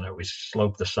land on it. We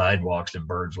slope the sidewalks and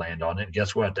birds land on it. And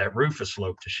guess what? That roof is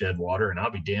sloped to shed water, and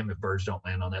I'll be damned if birds don't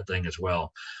land on that thing as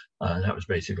well. That was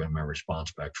basically my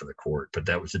response back for the court, but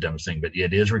that was the dumbest thing. But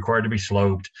it is required to be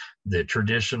sloped. The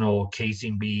traditional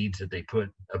casing beads that they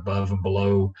put above and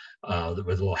below with a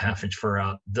little half-inch fur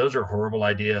out, those are a horrible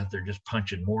idea. They're just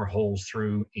punching more holes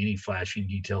through any flashing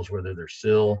details, whether they're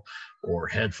sill or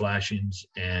head flashings,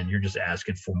 and you're just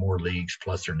asking for more leaks.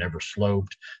 Plus, they're never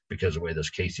sloped because of the way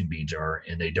those casing beads are,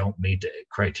 and they don't meet the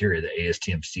criteria, the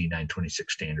ASTM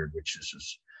C926 standard, which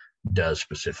this does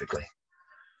specifically.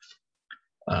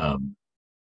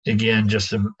 Again, just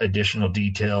some additional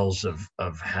details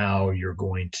of how you're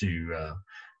going to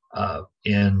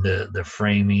in the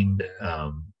framing.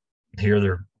 Here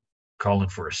they're calling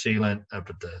for a sealant up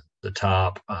at the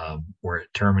top where it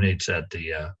terminates at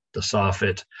the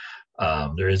soffit.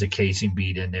 There is a casing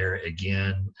bead in there.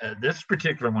 Again, this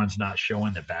particular one's not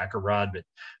showing the backer rod, but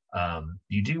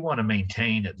You do want to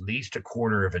maintain at least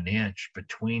 1/4 of an inch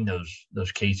between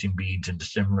those casing beads and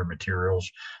dissimilar materials.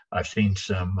 I've seen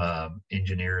some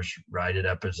engineers write it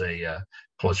up as a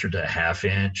closer to 1/2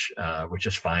 inch, which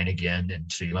is fine again,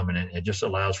 and seal them, and it just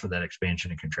allows for that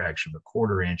expansion and contraction. But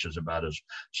 1/4 inch is about as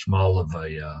small of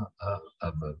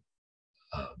a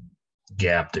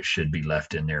gap that should be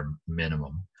left in there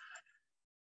minimum.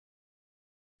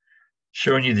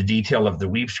 Showing you the detail of the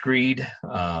weep screed.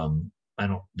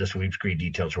 This weep screed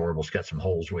detail is horrible. It's got some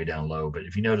holes way down low, but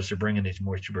if you notice, they're bringing these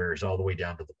moisture barriers all the way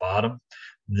down to the bottom.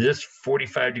 This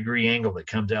 45-degree angle that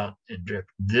comes out and drip,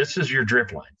 this is your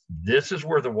drip line. This is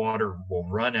where the water will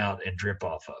run out and drip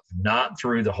off of, not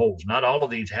through the holes. Not all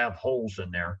of these have holes in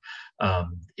there.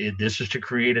 This is to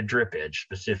create a drip edge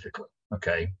specifically,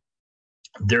 okay?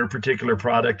 Their particular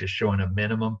product is showing a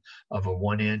minimum of a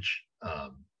 1-inch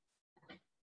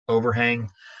overhang.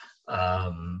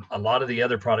 A lot of the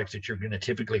other products that you're going to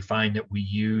typically find that we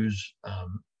use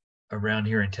around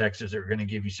here in Texas are going to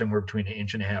give you somewhere between 1.5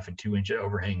 inch and 2-inch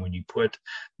overhang when you put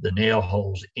the nail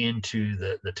holes into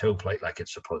the toe plate like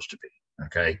it's supposed to be.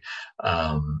 Okay.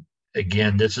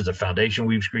 Again, this is a foundation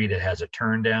weave screed. It has a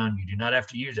turn down. You do not have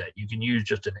to use that. You can use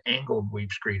just an angled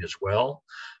weave screed as well.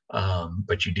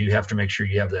 But you do have to make sure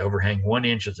you have the overhang. 1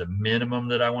 inch is a minimum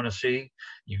that I want to see.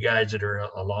 You guys that are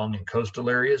along in coastal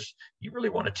areas, you really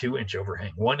want a 2-inch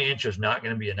overhang. 1 inch is not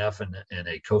going to be enough in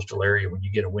a coastal area. When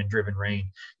you get a wind-driven rain,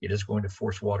 it is going to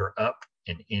force water up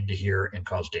and into here and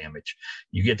cause damage.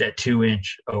 You get that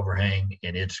 2-inch overhang,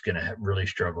 and it's going to really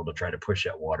struggle to try to push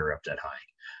that water up that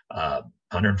high.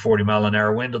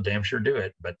 140-mile-an-hour wind will damn sure do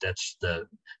it, but that's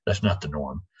not the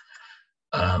norm.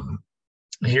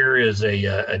 Here is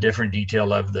a different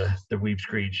detail of the weave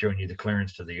screed showing you the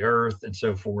clearance to the earth and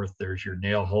so forth. There's your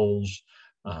nail holes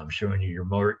showing you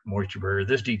your moisture barrier.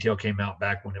 This detail came out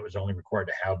back when it was only required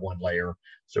to have 1 layer,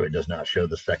 so it does not show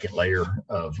the second layer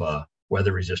of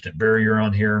weather-resistant barrier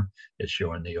on here. It's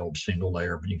showing the old single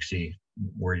layer, but you can see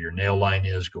where your nail line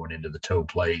is going into the toe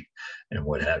plate and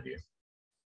what have you.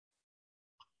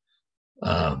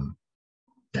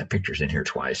 That picture's in here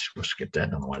twice. We'll skip that.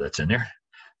 I don't know why that's in there.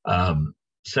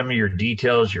 Some of your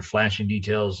details, your flashing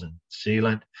details and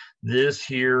sealant. This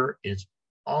here is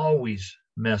always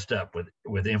messed up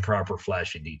with improper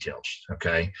flashing details,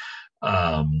 okay?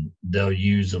 They'll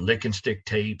use the lick and stick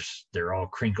tapes. They're all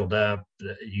crinkled up.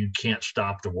 You can't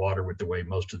stop the water with the way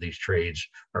most of these trades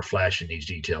are flashing these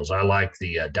details. I like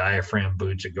the diaphragm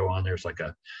boots that go on. There's like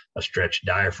a stretched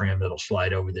diaphragm that'll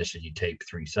slide over this, and you tape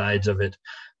 3 sides of it.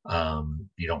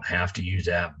 You don't have to use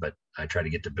that, but I try to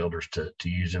get the builders to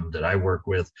use them that I work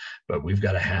with. But we've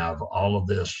got to have all of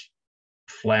this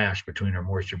flash between our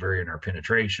moisture barrier and our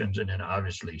penetrations, and then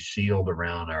obviously sealed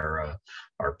around our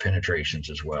penetrations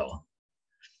as well.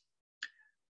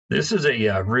 This is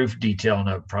a roof detail in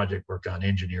a project worked on.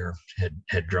 Engineer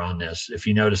had drawn this. If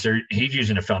you notice there, he's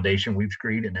using a foundation weave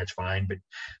screed, and that's fine.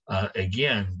 But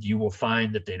again, you will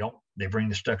find that they bring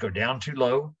the stucco down too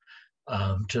low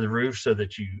to the roof so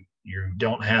that you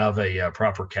don't have a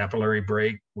proper capillary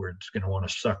break where it's going to want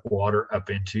to suck water up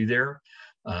into there.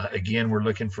 Again, we're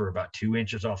looking for about 2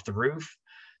 inches off the roof.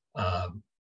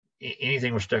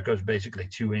 Anything with stucco is basically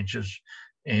 2 inches.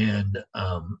 And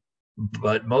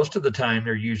but most of the time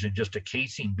they're using just a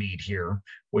casing bead here,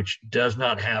 which does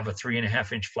not have a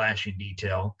 3.5-inch flashing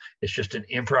detail. It's just an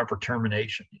improper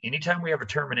termination. Anytime we have a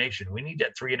termination, we need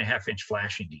that 3.5-inch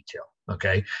flashing detail.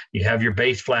 Okay, you have your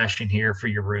base flashing here for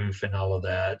your roof and all of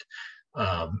that.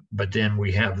 But then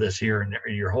we have this here, and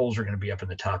your holes are going to be up in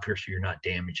the top here, so you're not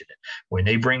damaging it. When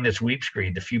they bring this weep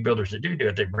screed, the few builders that do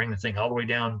it, they bring the thing all the way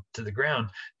down to the ground.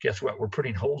 Guess what? We're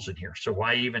putting holes in here. So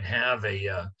why even have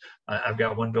I've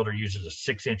got one builder uses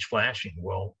a 6-inch flashing.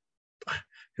 Well,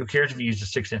 who cares if you use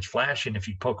a 6-inch flashing? If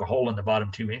you poke a hole in the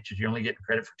bottom 2 inches, you're only getting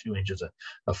credit for 2 inches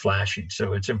of flashing.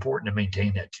 So it's important to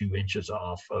maintain that 2 inches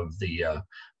off of the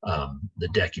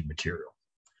decking material.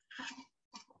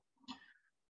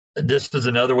 This is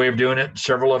another way of doing it.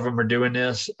 Several of them are doing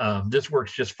this. This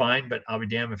works just fine, but I'll be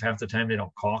damned if half the time they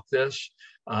don't caulk this.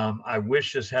 I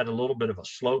wish this had a little bit of a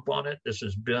slope on it. This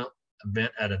is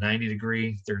bent at a 90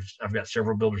 degree. I've got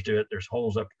several builders do it. There's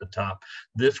holes up at the top.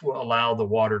 This will allow the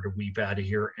water to weep out of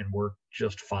here and work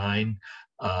just fine.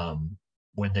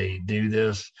 When they do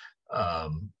this,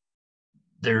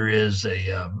 there is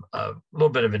a little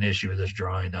bit of an issue with this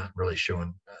drawing, not really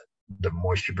showing the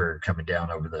moisture barrier coming down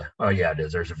over oh yeah, it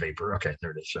is. There's a vapor. Okay,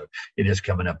 there it is. So it is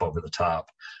coming up over the top.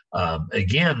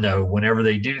 Again, though, whenever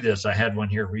they do this, I had one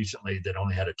here recently that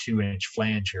only had a 2-inch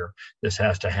flange here. This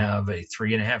has to have a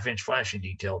 3.5-inch flashing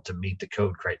detail to meet the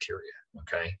code criteria.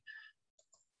 Okay.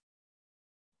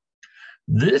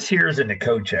 This here is in the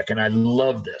code check, and I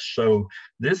love this. So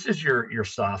this is your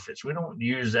soffits. We don't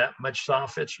use that much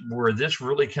soffits. Where this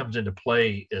really comes into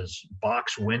play is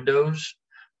box windows,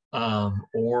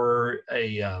 or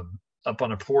up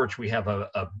on a porch, we have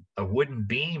a wooden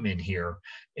beam in here,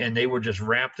 and they would just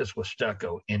wrap this with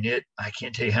stucco. And I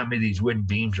can't tell you how many of these wooden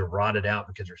beams are rotted out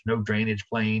because there's no drainage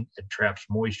plane. It traps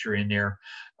moisture in there.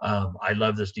 I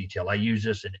love this detail. I use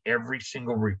this in every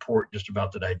single report just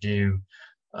about that I do,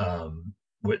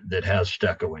 that has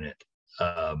stucco in it.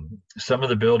 Some of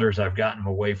the builders I've gotten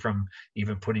away from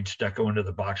even putting stucco into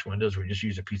the box windows. We just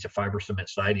use a piece of fiber cement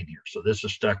siding here. So this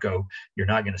is stucco. You're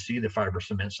not going to see the fiber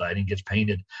cement siding gets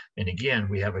painted. And again,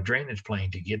 we have a drainage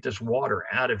plane to get this water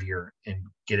out of here and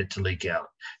get it to leak out.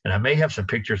 And I may have some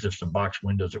pictures of some box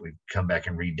windows that we've come back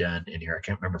and redone in here. I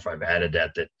can't remember if I've added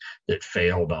that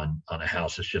failed on a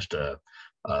house that's just a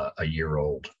year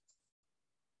old.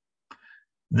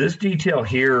 This detail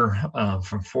here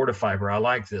from Fortifiber, I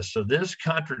like this. So this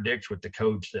contradicts what the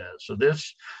code says. So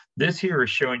this here is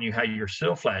showing you how your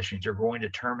sill flashings are going to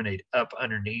terminate up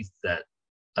underneath that.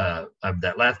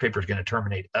 That lath paper is going to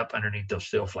terminate up underneath those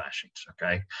sill flashings.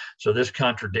 Okay, so this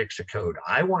contradicts the code.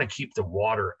 I want to keep the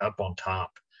water up on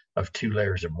top of 2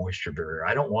 layers of moisture barrier.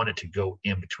 I don't want it to go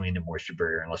in between the moisture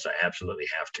barrier unless I absolutely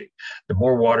have to. The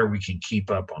more water we can keep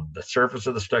up on the surface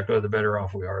of the stucco, the better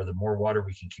off we are. The more water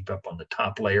we can keep up on the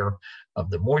top layer of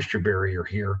the moisture barrier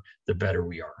here, the better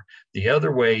we are. The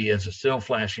other way is the sill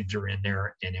flashings are in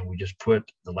there, and then we just put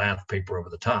the lath paper over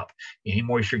the top. Any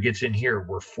moisture gets in here,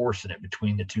 we're forcing it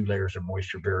between the 2 layers of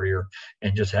moisture barrier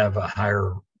and just have a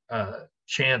higher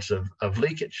chance of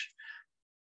leakage.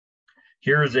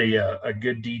 Here's a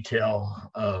good detail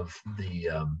of the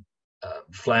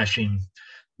flashing.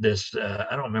 This, I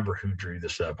don't remember who drew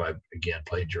this up. I, again,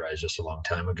 plagiarized this a long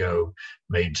time ago,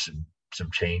 made some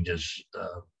changes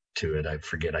to it. I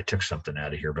forget, I took something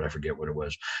out of here, but I forget what it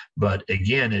was. But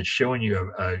again, it's showing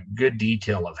you a good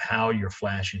detail of how your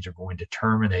flashings are going to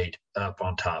terminate up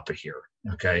on top of here.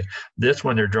 Okay, this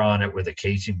one they're drawing it with a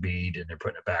casing bead and they're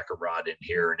putting a backer rod in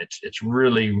here, and it's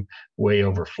really way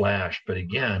over flashed. But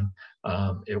again,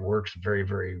 it works very,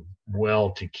 very well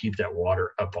to keep that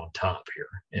water up on top here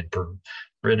and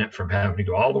prevent it from having to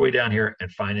go all the way down here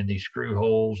and finding these screw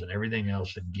holes and everything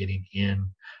else and getting in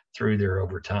through there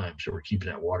over time. So we're keeping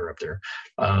that water up there.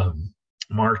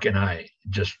 Mark and I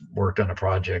just worked on a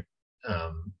project,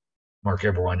 Mark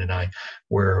Everwine and I,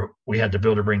 where we had the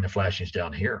builder bring the flashings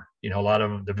down here. You know, a lot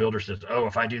of them, the builder says, oh,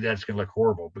 if I do that, it's going to look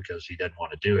horrible because he doesn't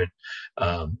want to do it.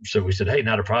 So we said, hey,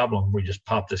 not a problem. We just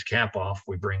pop this cap off.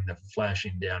 We bring the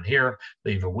flashing down here,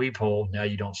 leave a weep hole. Now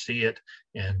you don't see it.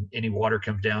 And any water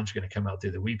comes down, it's going to come out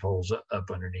through the weep holes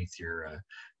up underneath your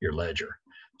ledger.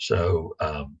 So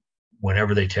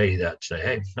whenever they tell you that, say,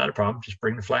 hey, not a problem, just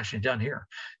bring the flashing down here.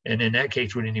 And in that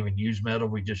case, we didn't even use metal.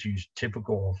 We just used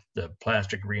the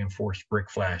plastic reinforced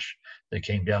brick flash that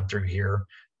came down through here,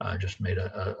 just made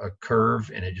a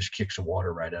curve, and it just kicks the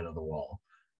water right out of the wall.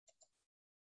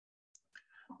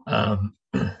 A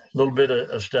little bit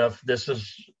of stuff. This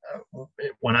is,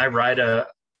 when I write a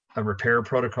repair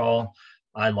protocol,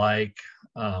 I like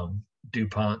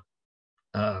DuPont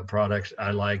products.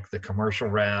 I like the commercial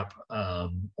wrap,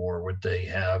 or what they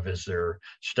have is their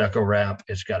stucco wrap.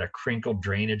 It's got a crinkled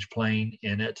drainage plane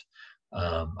in it.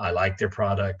 I like their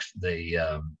products. They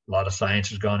a lot of science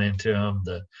has gone into them.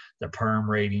 The perm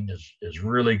rating is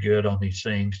really good on these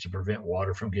things to prevent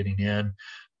water from getting in.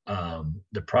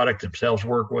 The product themselves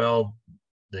work well.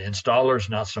 The installers,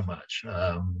 not so much.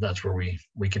 That's where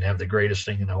we can have the greatest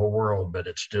thing in the whole world, but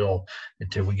it's still,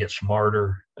 until we get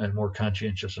smarter and more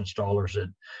conscientious installers,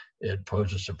 it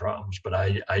poses some problems. But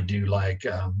I do like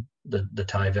the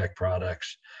Tyvek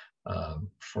products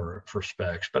for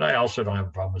specs. But I also don't have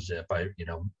a problem with Zip.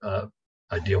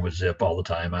 I deal with Zip all the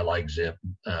time. I like Zip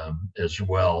as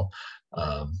well.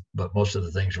 But most of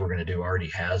the things we're going to do already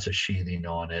has a sheathing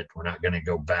on it. We're not going to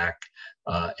go back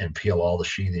and peel all the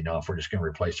sheathing off. We're just going to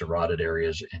replace the rotted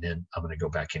areas, and then I'm going to go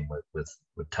back in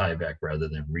with Tyvek rather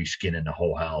than reskinning the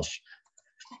whole house.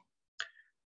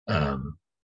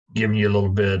 Giving you a little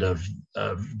bit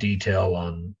of detail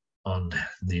on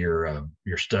your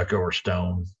stucco or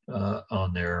stone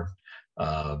on there.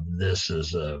 This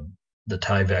is the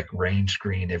Tyvek rain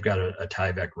screen. They've got a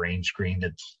Tyvek rain screen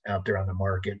that's out there on the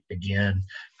market. Again,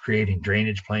 creating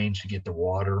drainage planes to get the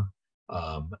water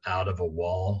out of a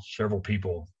wall. Several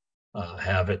people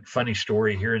have it. Funny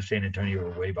story, here in San Antonio,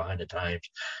 we're way behind the times.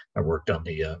 I worked on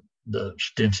the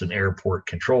Stinson Airport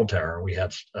control tower. We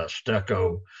had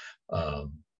stucco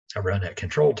around that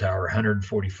control tower,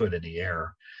 140 foot in the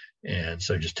air. And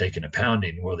so just taking a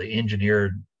pounding. Well, the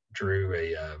engineer drew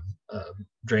a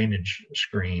drainage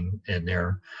screen in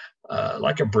there,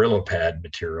 like a Brillo pad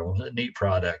material, a neat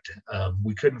product.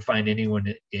 We couldn't find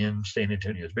anyone in San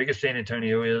Antonio. As big as San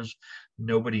Antonio is,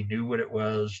 nobody knew what it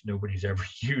was. Nobody's ever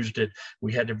used it.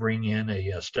 We had to bring in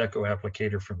a Stucco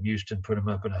applicator from Houston, put them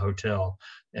up in a hotel,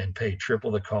 and pay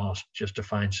triple the cost just to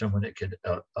find someone that could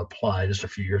apply this a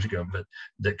few years ago, but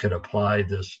that could apply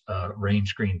this rain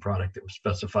screen product that was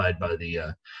specified by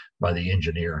the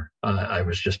engineer. I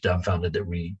was just dumbfounded that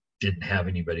we didn't have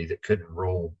anybody that couldn't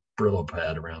roll Brillo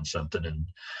pad around something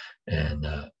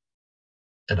and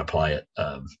apply it.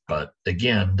 But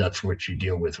again, that's what you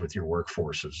deal with your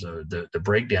workforces. The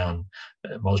breakdown,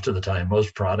 most of the time,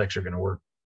 most products are going to work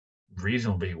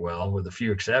reasonably well with a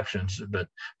few exceptions, but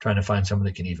trying to find someone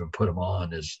that can even put them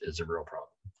on is a real problem.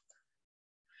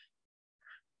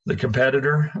 The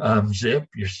competitor, Zip,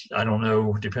 I don't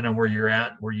know, depending on where you're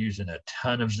at, we're using a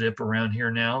ton of Zip around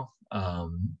here now.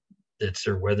 It's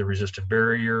their weather resistant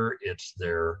barrier. It's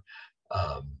their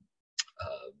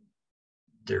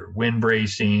wind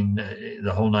bracing,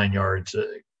 the whole 9 yards,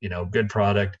 good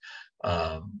product.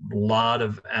 Lot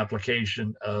of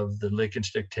application of the lick and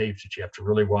stick tapes that you have to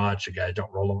really watch. The guys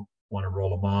don't want to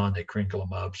roll them on, they crinkle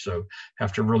them up, so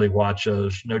have to really watch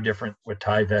those. No different with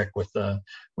Tyvek with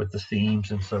the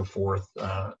seams and so forth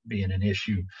being an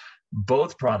issue.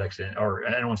 Both products, or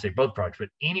I don't want to say both products, but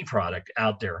any product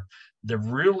out there, the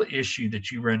real issue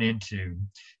that you run into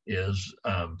is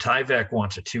Tyvek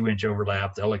wants a 2-inch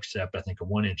overlap. They'll accept, I think, a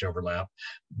 1-inch overlap,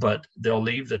 but they'll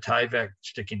leave the Tyvek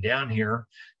sticking down here,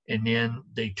 and then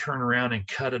they turn around and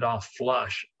cut it off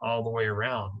flush all the way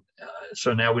around.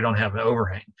 So now we don't have an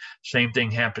overhang. Same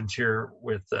thing happens here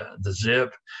with the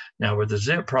Zip. Now with the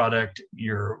Zip product,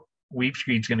 your weep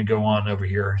screen's going to go on over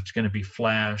here. It's going to be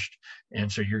flashed, and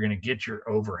so you're going to get your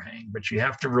overhang, but you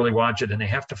have to really watch it, and they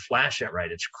have to flash that right.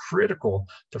 It's critical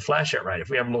to flash that right. If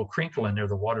we have a little crinkle in there,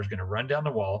 the water's going to run down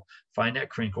the wall, find that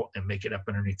crinkle, and make it up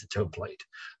underneath the toe plate.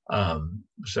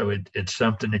 So it's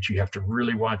something that you have to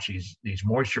really watch, these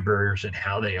moisture barriers and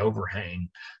how they overhang.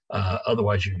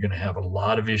 Otherwise, you're going to have a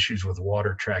lot of issues with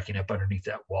water tracking up underneath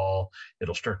that wall.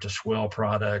 It'll start to swell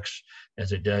products.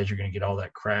 As it does, you're going to get all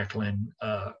that crackling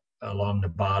along the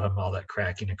bottom, all that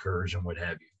cracking occurs and what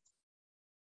have you.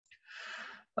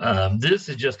 This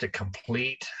is just a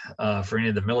complete, for any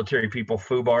of the military people,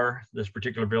 FUBAR, this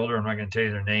particular builder, I'm not going to tell you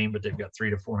their name, but they've got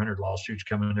 300 to 400 lawsuits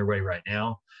coming their way right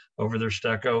now over their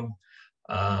stucco.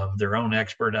 Their own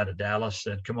expert out of Dallas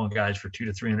said, come on guys, for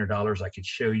 $200 to $300, I could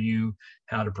show you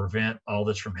how to prevent all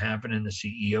this from happening. The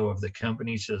CEO of the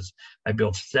company says, I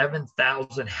build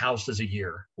 7,000 houses a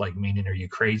year. Like, meaning, are you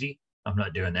crazy? I'm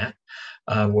not doing that.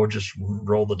 We'll just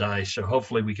roll the dice. So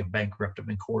hopefully we can bankrupt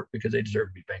them in court, because they deserve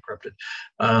to be bankrupted.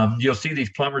 You'll see these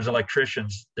plumbers,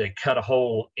 electricians, they cut a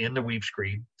hole in the weep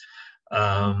screed.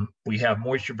 We have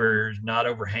moisture barriers not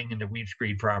overhanging the weep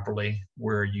screed properly,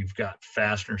 where you've got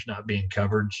fasteners not being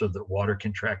covered so that water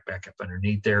can track back up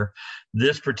underneath there.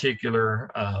 This particular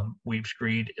weep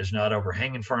screed is not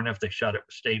overhanging far enough. They shot it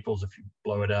with staples if you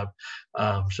blow it up.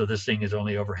 So this thing is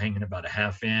only overhanging about a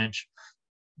 1/2 inch.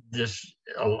 This,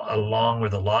 along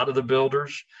with a lot of the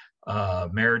builders,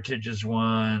 Meritage is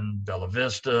one, Bella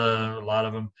Vista, a lot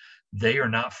of them, they are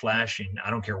not flashing.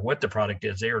 I don't care what the product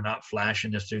is, they are not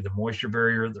flashing this through the moisture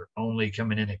barrier. They're only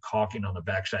coming in and caulking on the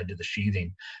backside to the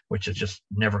sheathing, which is just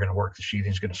never going to work. The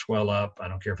sheathing is going to swell up. I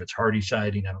don't care if it's hardy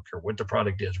siding, I don't care what the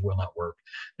product is, will not work.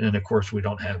 And then of course we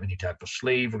don't have any type of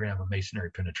sleeve. We're going to have a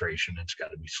masonry penetration. It's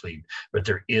got to be sleeved, but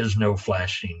there is no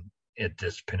flashing at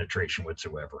this penetration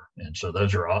whatsoever. And so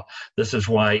those are all, this is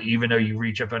why, even though you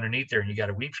reach up underneath there and you got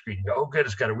a weep screen, you go, oh good,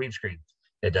 it's got a weep screen,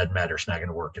 it doesn't matter, it's not going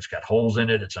to work. It's got holes in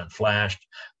it, it's unflashed.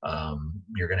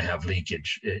 You're going to have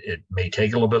leakage. It may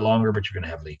take a little bit longer, but you're going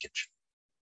to have leakage.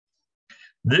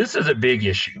 This is a big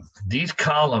issue. These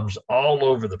columns all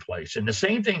over the place. And the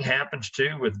same thing happens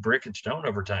too with brick and stone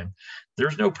over time.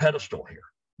 There's no pedestal here.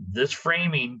 This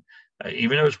framing,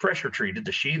 even though it's pressure treated,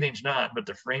 the sheathing's not, but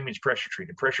the framing's pressure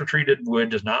treated. Pressure treated wood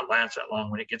does not last that long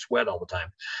when it gets wet all the time.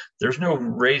 There's no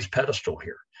raised pedestal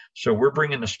here. So we're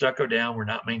bringing the stucco down. We're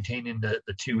not maintaining the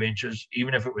 2 inches.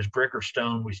 Even if it was brick or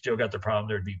stone, we still got the problem.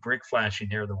 There'd be brick flashing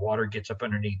there. The water gets up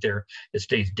underneath there. It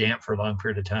stays damp for a long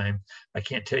period of time. I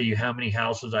can't tell you how many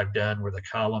houses I've done where the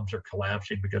columns are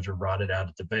collapsing because they're rotted out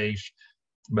at the base.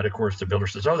 But of course, the builder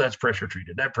says, oh, that's pressure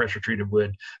treated. That pressure treated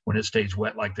wood, when it stays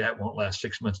wet like that, won't last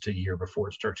 6 months to a year before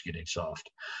it starts getting soft.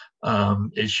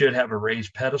 It should have a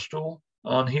raised pedestal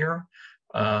on here.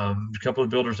 A couple of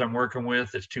builders I'm working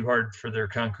with, it's too hard for their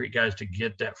concrete guys to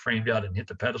get that framed out and hit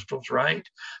the pedestals right.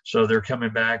 So they're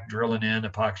coming back, drilling in,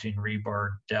 epoxying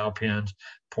rebar, dowel pins,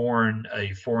 pouring a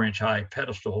 4-inch high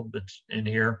pedestal that's in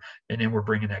here. And then we're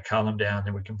bringing that column down.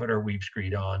 Then we can put our weep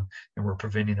screed on, and we're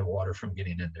preventing the water from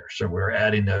getting in there. So we're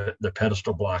adding the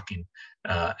pedestal blocking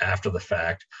after the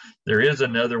fact. There is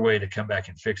another way to come back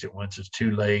and fix it once it's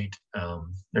too late.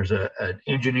 There's an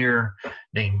engineer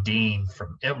named Dean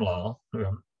from MLaw, who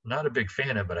I'm not a big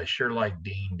fan of, but I sure like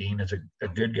Dean. Dean is a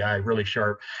good guy, really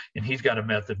sharp, and he's got a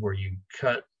method where you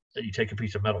take a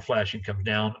piece of metal flashing, comes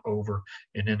down over,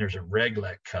 and then there's a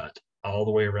reglet cut all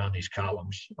the way around these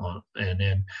columns and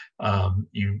then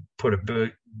you put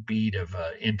a bead of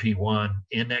NP1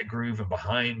 in that groove and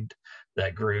behind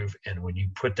that groove, and when you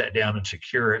put that down and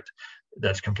secure it,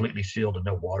 that's completely sealed and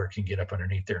no water can get up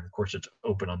underneath there. And of course, it's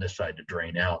open on this side to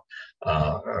drain out.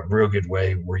 A real good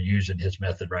way. We're using his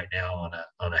method right now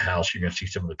on a house. You're going to see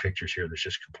some of the pictures here that's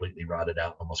just completely rotted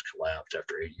out, almost collapsed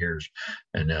after 8 years.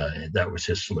 And that was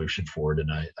his solution for it.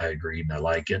 And I agreed, and I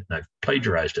like it, and I've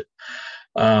plagiarized it.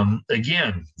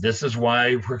 Again, this is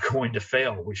why we're going to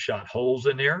fail. We shot holes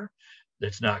in there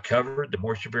that's not covered. The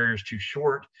moisture barrier is too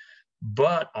short.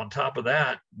 But on top of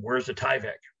that, where's the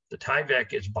Tyvek? The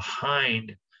Tyvek is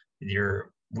behind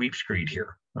your weep screed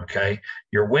here, okay?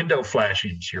 Your window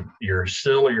flashings, your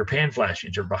sill or your pan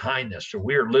flashings are behind this. So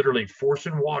we are literally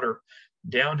forcing water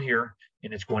down here,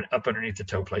 and it's going up underneath the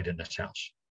toe plate in this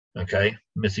house, okay?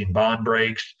 Missing bond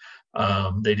breaks.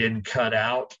 They didn't cut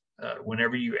out.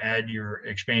 Whenever you add your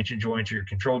expansion joints or your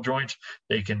control joints,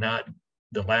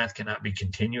 the lath cannot be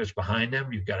continuous behind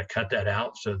them. You've got to cut that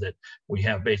out so that we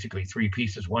have basically 3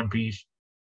 pieces, 1 piece,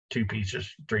 2 pieces,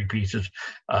 3 pieces,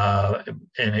 and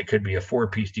it could be a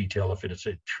 4-piece detail if it is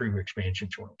a true expansion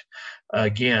joint.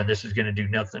 Again, this is going to do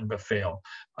nothing but fail.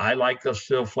 I like those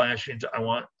sill flashings. I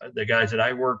want the guys that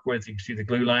I work with, you can see the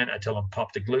glue line, I tell them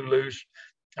pop the glue loose.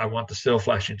 I want the sill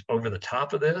flashings over the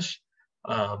top of this.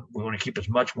 We want to keep as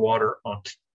much water on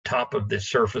top of the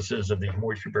surfaces of these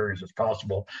moisture barriers as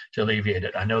possible to alleviate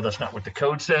it. I know that's not what the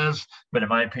code says, but in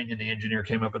my opinion, the engineer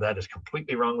came up with that is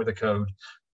completely wrong with the code.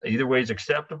 Either way is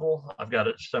acceptable. I've got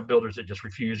some builders that just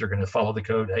refuse. Are going to follow the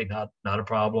code. Hey, not a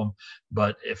problem.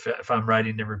 But if I'm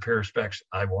writing the repair specs,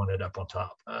 I want it up on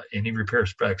top. Any repair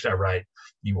specs I write,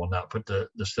 you will not put the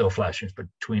sill flashings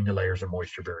between the layers of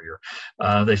moisture barrier.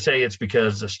 They say it's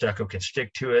because the stucco can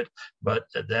stick to it, but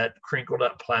that crinkled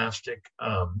up plastic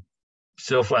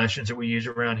sill flashings that we use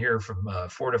around here from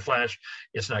Fortiflash,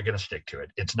 it's not going to stick to it.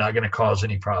 It's not going to cause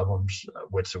any problems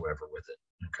whatsoever with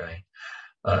it. Okay.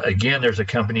 Again, there's a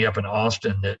company up in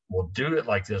Austin that will do it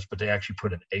like this, but they actually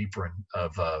put an apron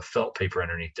of felt paper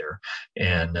underneath there.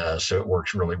 And so it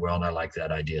works really well. And I like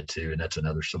that idea too. And that's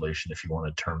another solution if you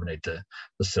want to terminate the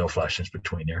sill flashings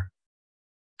between there.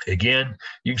 Again,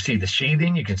 you can see the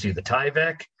sheathing. You can see the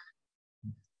Tyvek.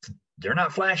 They're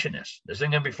not flashing this. This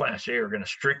ain't going to be flashed. They are going to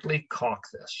strictly caulk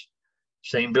this.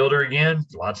 Same builder again,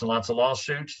 lots and lots of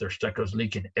lawsuits. Their stucco's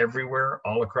leaking everywhere,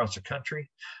 all across the country.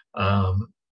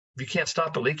 You can't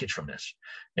stop the leakage from this.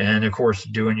 And of course,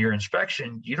 doing your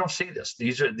inspection, you don't see this.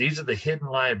 These are the hidden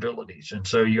liabilities. And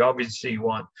so you obviously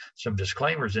want some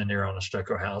disclaimers in there on a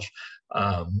stucco house.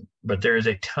 But there is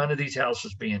a ton of these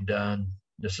houses being done.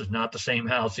 This is not the same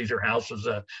house. These are houses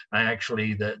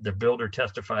the builder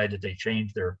testified that they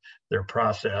changed their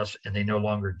process and they no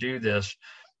longer do this.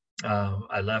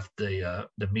 I left the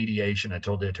mediation. I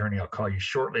told the attorney, I'll call you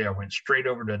shortly. I went straight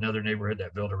over to another neighborhood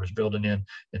that builder was building in,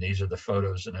 and these are the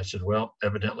photos. And I said, well,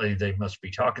 evidently they must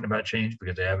be talking about change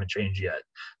because they haven't changed yet.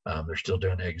 They're still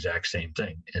doing the exact same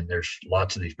thing. And there's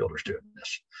lots of these builders doing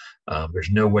this. There's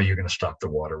no way you're going to stop the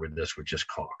water with this with just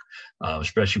caulk,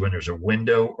 especially when there's a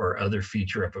window or other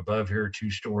feature up above here, 2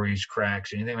 stories,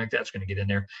 cracks, anything like that's going to get in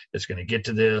there. It's going to get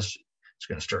to this. It's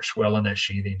going to start swelling that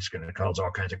sheathing. It's going to cause all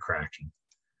kinds of cracking.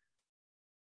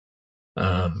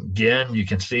 Again, you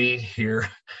can see here,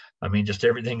 I mean, just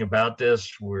everything about this,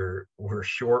 we're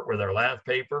short with our lath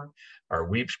paper. Our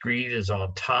weep screed is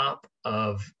on top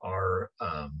of our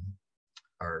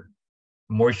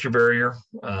moisture barrier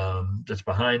that's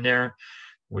behind there.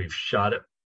 We've shot it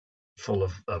full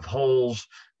of holes.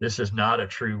 This is not a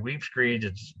true weep screed.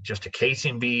 It's just a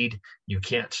casing bead. You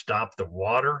can't stop the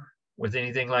water with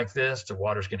anything like this. The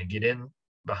water's going to get in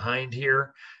behind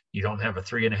here. You don't have a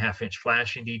 3.5-inch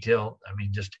flashing detail. I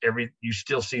mean, you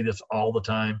still see this all the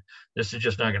time. This is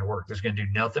just not going to work. This is going to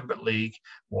do nothing but leak.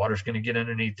 Water's going to get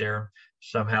underneath there.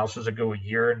 Some houses will go a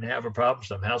year and have a problem.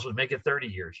 Some houses make it 30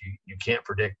 years. You can't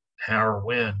predict how or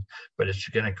when, but it's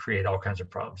going to create all kinds of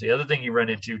problems. The other thing you run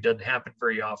into doesn't happen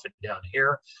very often down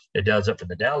here. It does up in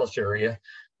the Dallas area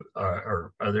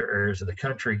or other areas of the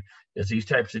country, is these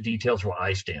types of details will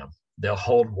ice dam. They'll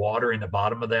hold water in the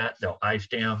bottom of that. They'll ice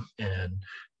dam, and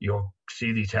you'll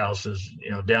see these houses,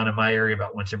 down in my area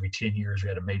about once every 10 years, we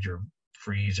had a major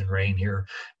freeze and rain here.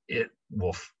 It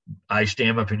will ice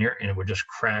dam up in here, and it would just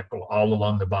crackle all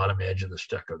along the bottom edge of the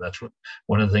stucco. That's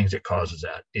one of the things that causes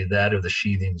that. That or the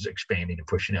sheathings expanding and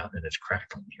pushing out, and it's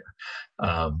crackling here.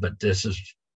 But this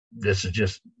is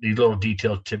just, these little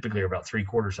details typically are about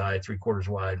 3/4 high, 3/4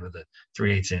 wide with a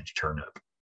 3/8 inch turn up.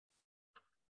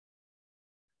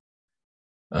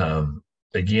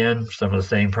 Again, some of the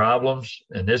same problems.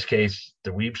 In this case,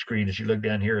 the weep screen, as you look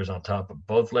down here, is on top of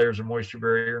both layers of moisture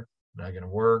barrier. Not going to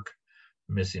work.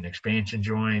 Missing expansion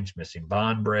joints, missing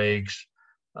bond breaks,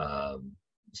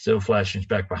 sill flashings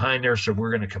back behind there. So we're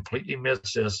going to completely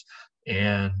miss this.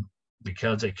 And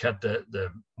because they cut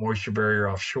the moisture barrier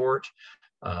off short,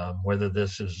 whether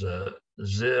this is a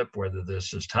zip, whether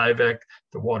this is Tyvek,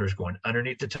 the water's going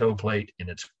underneath the toe plate, and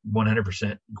it's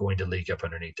 100% going to leak up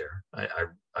underneath there.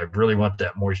 I really want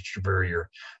that moisture barrier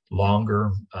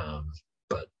longer,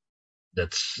 but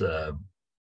that's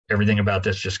everything about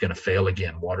this just going to fail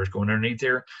again. Water's going underneath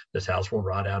there. This house will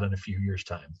rot out in a few years'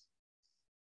 time.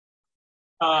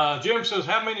 Jim says,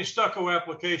 how many stucco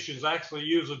applications actually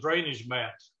use a drainage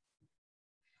mat?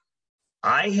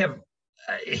 I have,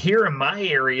 here in my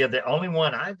area, the only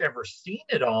one I've ever seen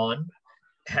it on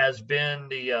has been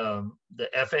the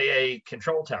FAA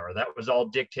control tower. That was all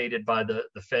dictated by the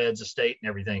feds, the state, and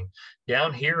everything.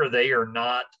 Down here, they are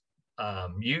not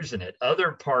using it.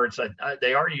 Other parts,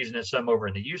 they are using it some over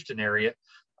in the Houston area.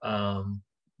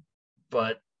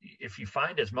 But if you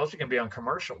find it's mostly going to be on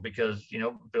commercial, because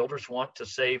builders want to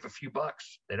save a few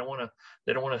bucks. They don't want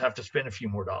to have to spend a few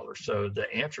more dollars. So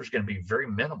the answer is going to be very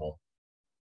minimal.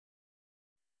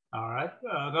 All right.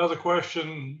 Another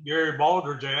question Gary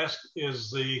Baldridge asked,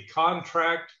 is the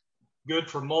contract good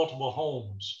for multiple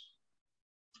homes?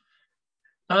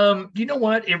 You know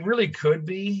what? It really could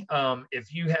be.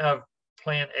 If you have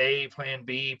plan A, plan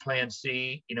B, plan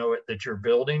C, that you're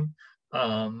building,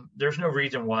 there's no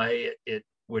reason why it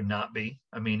would not be.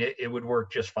 I mean, it would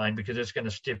work just fine, because it's going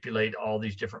to stipulate all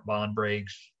these different bond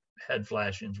breaks, head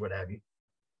flashings, what have you.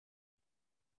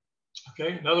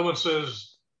 Okay. Another one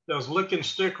says, does lick and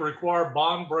stick require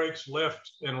bond breaks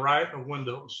left and right of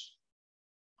windows?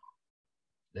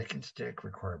 Lick and stick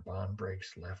require bond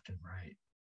breaks left and right.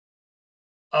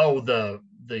 Oh, the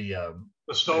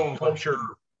stone sculpture.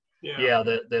 Yeah,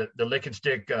 the lick and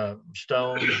stick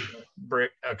stone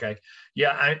brick. Okay.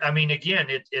 Yeah, I mean, again,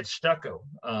 it's stucco.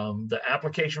 The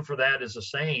application for that is the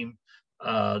same.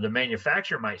 The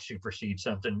manufacturer might supersede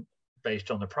something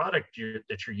based on the product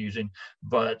that you're using,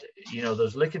 but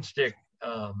those lick and stick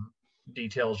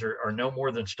details are no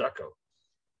more than stucco.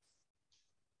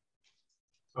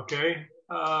 Okay.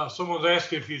 Someone's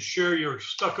asking if you share your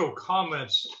stucco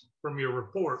comments from your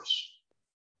reports.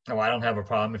 Oh, I don't have a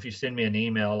problem. If you send me an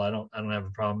email, I don't have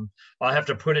a problem. I'll have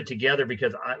to put it together,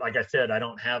 because like I said, I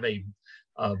don't have a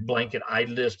blanket. I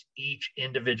list each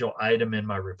individual item in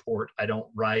my report. I don't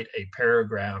write a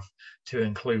paragraph to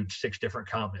include 6 different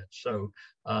comments. So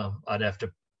I'd have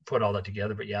to put all that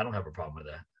together, but yeah, I don't have a problem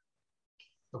with that.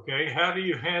 Okay, how do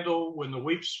you handle when the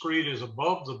weep screed is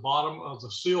above the bottom of the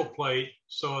seal plate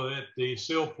so that the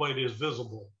seal plate is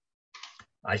visible?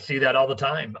 I see that all the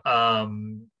time.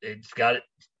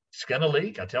 It's going to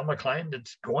leak. I tell my client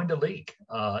it's going to leak,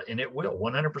 and it will.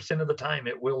 100% of the time,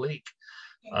 it will leak.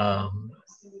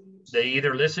 They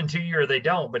either listen to you or they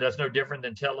don't, but that's no different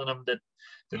than telling them that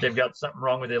they've got something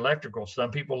wrong with the electrical.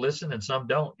 Some people listen and some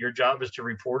don't. Your job is to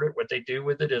report it. What they do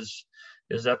with it is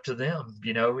up to them.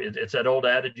 It's that old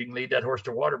adage, you can lead that horse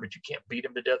to water, but you can't beat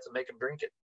him to death and make him drink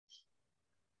it.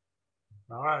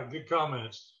 All right, good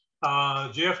comments.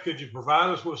 Jeff, could you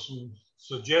provide us with some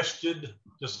suggested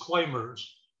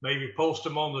disclaimers? Maybe post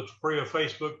them on the Tupria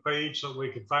Facebook page so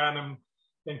we can find them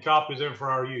and copy them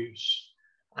for our use.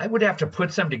 I would have to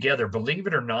put some together. Believe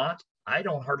it or not, I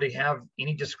don't hardly have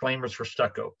any disclaimers for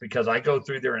stucco, because I go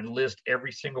through there and list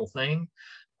every single thing.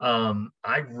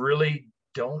 I really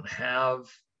don't have,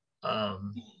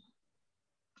 I'm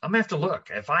gonna have to look.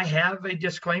 If I have a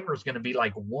disclaimer, it's going to be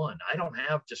like 1. I don't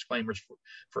have disclaimers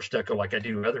for stucco like I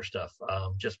do other stuff,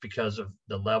 just because of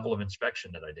the level of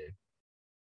inspection that I do.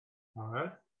 All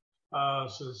right.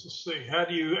 So let's see. How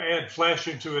do you add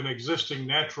flashing to an existing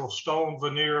natural stone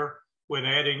veneer when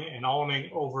adding an awning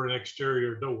over an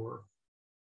exterior door?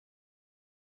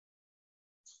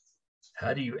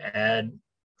 How do you add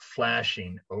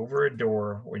flashing over a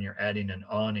door when you're adding an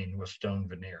awning with stone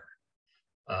veneer?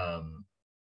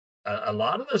 A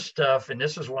lot of the stuff, and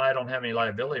this is why I don't have any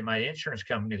liability. My insurance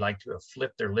company liked to have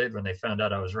flipped their lid when they found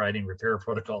out I was writing repair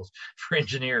protocols for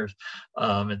engineers,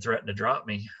 and threatened to drop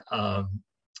me. But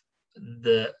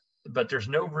there's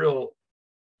no real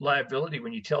liability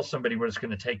when you tell somebody what it's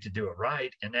going to take to do it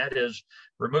right, and that is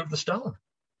remove the stone.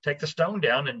 Take the stone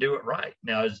down and do it right.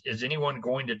 Now, is anyone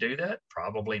going to do that?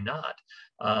 Probably not.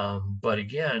 But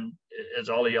again, as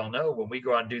all of y'all know, when we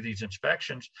go out and do these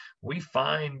inspections, we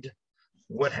find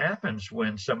what happens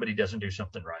when somebody doesn't do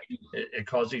something right. It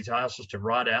causes these houses to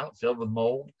rot out, filled with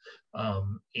mold.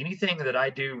 Anything that I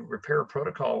do repair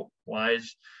protocol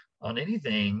wise on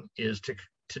anything is to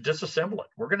disassemble it.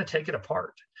 We're going to take it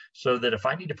apart, so that if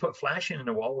I need to put flashing in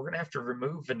the wall, we're going to have to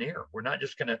remove veneer. We're not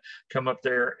just going to come up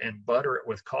there and butter it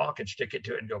with caulk and stick it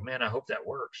to it and go, man, I hope that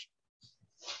works.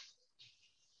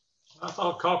 I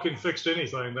thought caulking fixed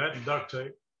anything, that and duct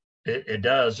tape. It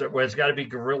does. Well, it's got to be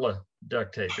Gorilla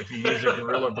duct tape. If you use a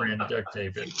Gorilla brand duct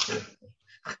tape,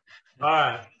 All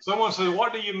right. Someone says,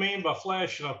 what do you mean by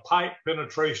flashing a pipe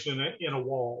penetration in a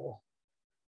wall?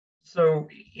 So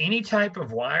any type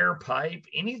of wire, pipe,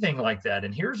 anything like that.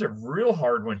 And here's a real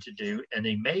hard one to do. And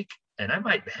they make, and I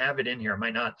might have it in here, I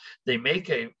might not. They make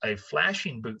a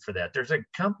flashing boot for that. There's a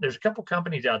couple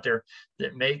companies out there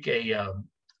that make a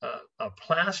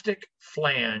plastic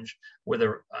flange with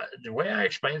the way I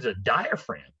explain it is a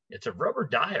diaphragm. It's a rubber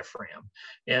diaphragm.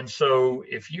 And so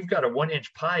if you've got a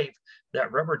 1-inch pipe,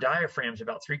 that rubber diaphragm is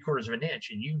about 3/4 of an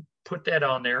inch, and you put that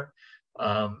on there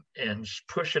and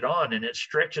push it on, and it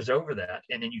stretches over that,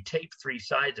 and then you tape 3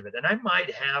 sides of it. And I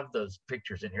might have those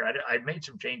pictures in here. I've made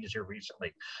some changes here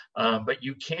recently, but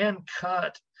you can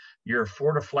cut your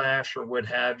FortiFlash or what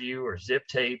have you, or zip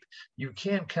tape. You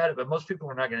can cut it, but most people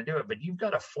are not going to do it. But you've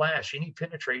got to flash any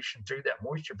penetration through that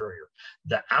moisture barrier.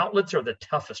 The outlets are the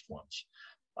toughest ones,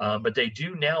 but they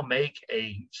do now make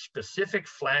a specific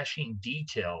flashing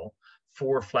detail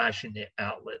for flashing the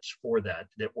outlets for that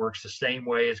works the same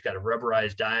way. It's got a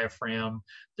rubberized diaphragm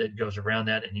that goes around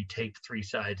that, and you tape 3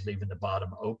 sides, leaving the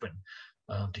bottom open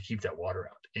to keep that water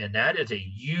out. And that is a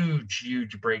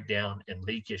huge breakdown in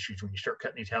leak issues. When you start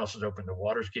cutting these houses open, the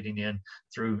water's getting in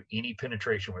through any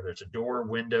penetration, whether it's a door,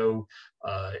 window,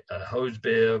 a hose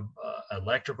bib,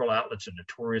 electrical outlets are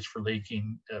notorious for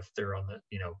leaking if they're on the,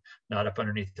 not up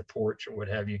underneath the porch or what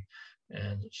have you.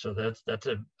 And so that's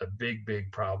a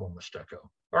big problem with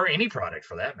stucco, or any product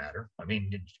for that matter. I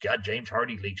mean, God, James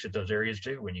Hardy leaks at those areas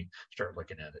too when you start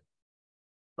looking at it.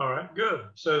 All right, good.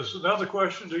 Says another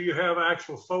question, do you have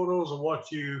actual photos of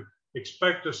what you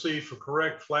expect to see for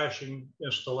correct flashing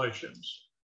installations?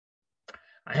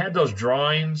 I had those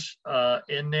drawings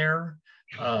in there.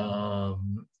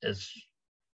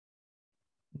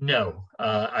 No,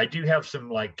 I do have some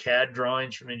like CAD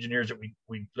drawings from engineers that we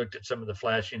looked at some of the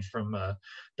flashings from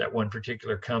that one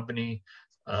particular company.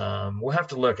 We'll have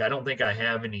to look. I don't think I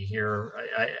have any here.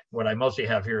 What I mostly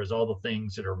have here is all the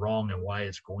things that are wrong and why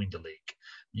it's going to leak.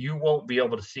 You won't be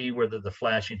able to see whether the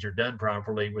flashings are done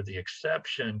properly, with the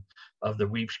exception of the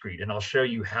weep screed. And I'll show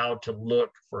you how to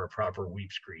look for a proper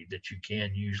weep screed that you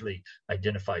can usually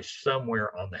identify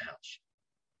somewhere on the house.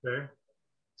 Okay.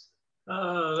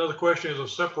 Another question, is a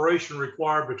separation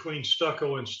required between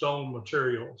stucco and stone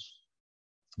materials?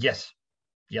 Yes.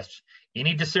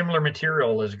 Any dissimilar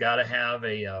material has got to have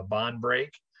a bond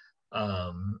break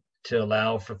to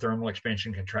allow for thermal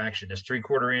expansion contraction. This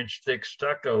 3/4 inch thick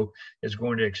stucco is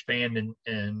going to expand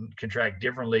and contract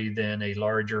differently than a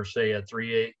larger, say a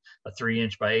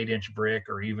 3-inch by 8-inch brick,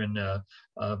 or even a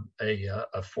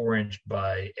 4-inch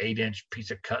by 8-inch piece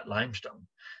of cut limestone.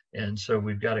 And so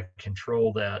we've got to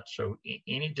control that. So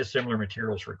any dissimilar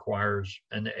materials requires,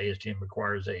 and the ASTM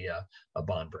requires a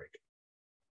bond break.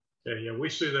 Yeah, we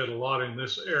see that a lot in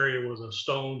this area with the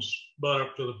stones butt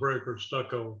up to the brick or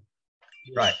stucco.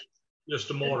 Right.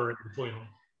 Just a mortar in between them.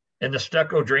 And the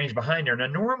stucco drains behind there. Now,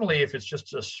 normally, if it's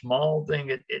just a small thing,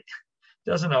 it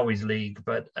doesn't always leak.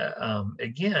 But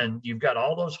again, you've got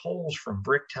all those holes from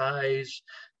brick ties,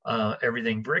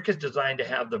 everything. Brick is designed to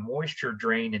have the moisture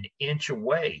drain an inch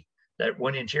away, that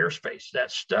 1-inch airspace.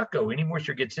 That stucco, any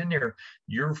moisture gets in there,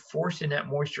 you're forcing that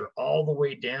moisture all the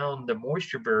way down the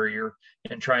moisture barrier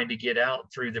and trying to get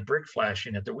out through the brick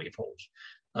flashing at the weep holes.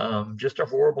 Just a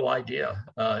horrible idea.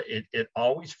 It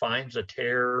always finds a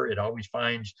tear. It always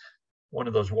finds one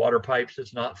of those water pipes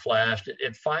that's not flashed.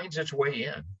 It finds its way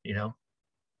in,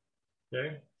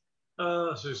 Okay.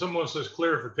 So someone says,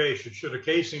 clarification, should a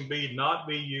casing bead not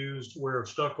be used where a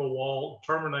stucco wall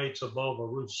terminates above a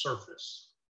roof surface?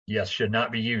 Yes, should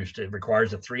not be used. It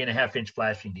requires a 3.5-inch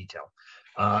flashing detail.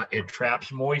 It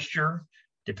traps moisture,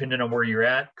 depending on where you're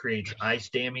at, creates ice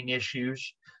damming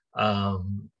issues.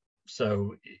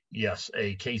 So yes,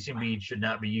 a casing bead should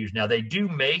not be used. Now they do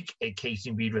make a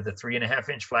casing bead with a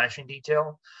 3.5-inch flashing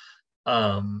detail.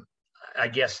 I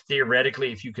guess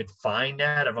theoretically, if you could find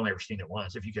that, I've only ever seen it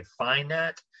once. If you could find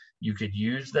that, you could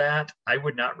use that. I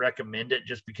would not recommend it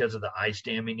just because of the ice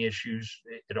damming issues.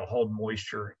 It'll hold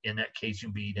moisture in that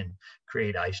casing bead and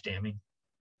create ice damming.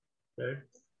 Okay.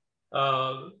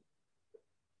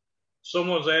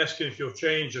 Someone's asking if you'll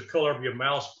change the color of your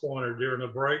mouse pointer during a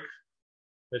break.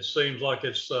 It seems like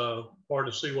it's hard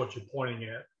to see what you're pointing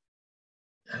at.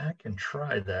 I can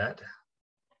try that.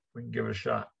 We can give it a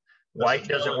shot. White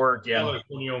doesn't work, yeah.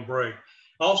 When you're on break.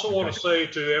 I also want to say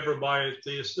to everybody,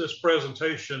 this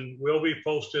presentation will be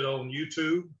posted on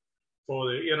YouTube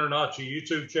for the InterNACHI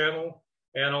YouTube channel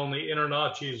and on the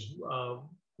InterNACHI's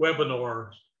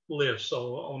webinar list,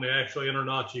 so on the actual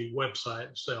InterNACHI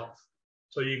website itself.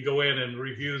 So you can go in and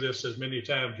review this as many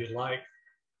times you like.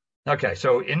 Okay,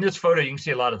 so in this photo, you can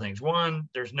see a lot of things. One,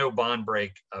 there's no bond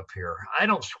break up here. I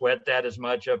don't sweat that as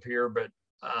much up here, but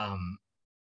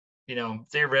you know,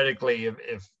 theoretically,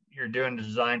 if you're doing the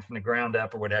design from the ground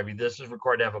up or what have you, this is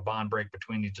required to have a bond break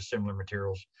between these dissimilar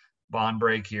materials. Bond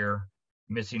break here,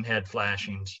 missing head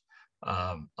flashings,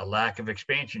 a lack of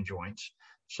expansion joints.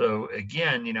 So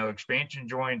again, you know, expansion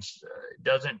joints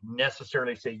doesn't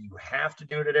necessarily say you have to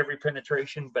do it at every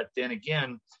penetration, but then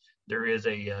again, there is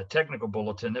a technical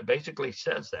bulletin that basically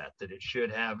says that it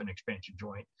should have an expansion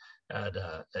joint at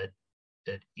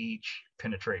each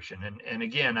penetration. And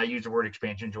again, I use the word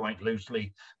expansion joint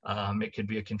loosely. It could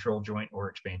be a control joint or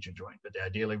expansion joint, but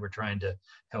ideally we're trying to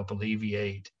help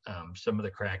alleviate some of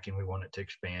the cracking. We want it to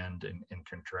expand and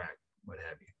contract, what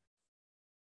have you.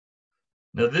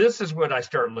 Now, this is what I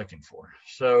start looking for.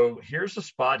 So here's a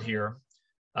spot here.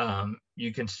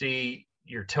 You can see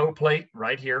your toe plate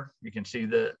right here. You can see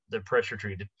the pressure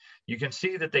treated. You can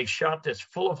see that they shot this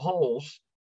full of holes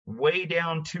way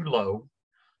down too low.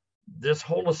 This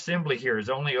whole assembly here is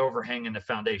only overhanging the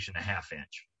foundation 1/2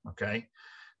 inch. Okay.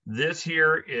 This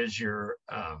here is your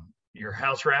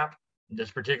house wrap.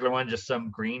 This particular one, just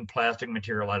some green plastic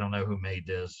material. I don't know who made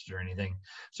this or anything.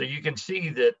 So you can see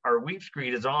that our weep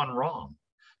screed is on wrong,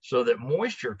 so that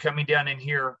moisture coming down in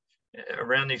here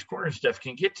around these corners and stuff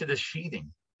can get to this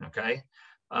sheathing. Okay.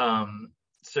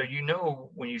 So you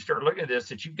know when you start looking at this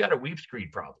that you've got a weep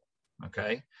screed problem.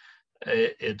 Okay.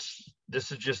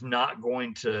 This is just not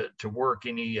going to work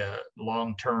any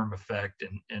long-term effect,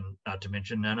 and not to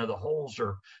mention none of the holes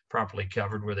are properly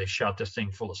covered where they shot this thing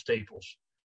full of staples.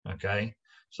 Okay,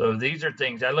 so these are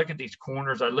things I look at these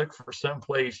corners. I look for some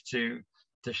place to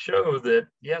show that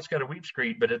yeah, it's got a weep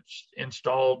screed, but it's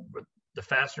installed with the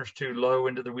fasteners too low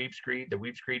into the weep screed. The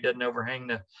weep screed doesn't overhang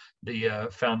the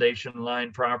foundation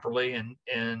line properly, and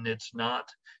it's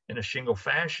not in a shingle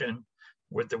fashion,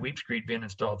 with the weep screed being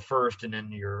installed first and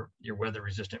then your weather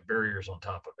resistant barriers on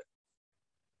top of it.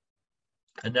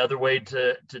 Another way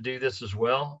to do this as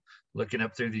well, looking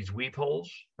up through these weep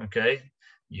holes, okay,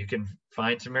 you can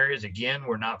find some areas, again,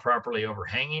 we're not properly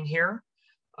overhanging here.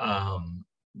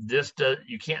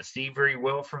 You can't see very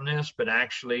well from this, but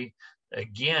actually,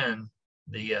 again,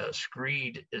 the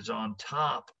screed is on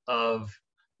top of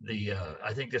the,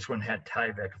 I think this one had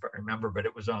Tyvek if I remember, but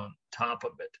it was on top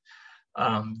of it.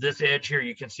 This edge here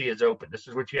you can see is open. This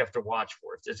is what you have to watch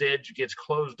for. If this edge gets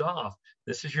closed off,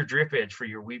 this is your drip edge for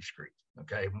your weep screed.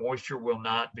 Okay, moisture will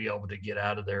not be able to get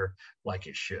out of there like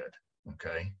it should.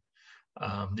 Okay,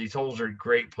 these holes are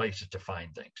great places to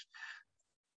find things.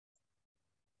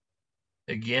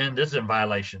 Again, this is in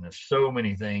violation of so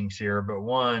many things here, but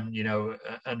one, you know,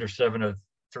 under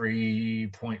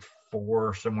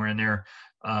 703.4, somewhere in there,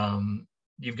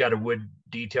 you've got a wood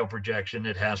detail projection.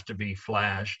 It has to be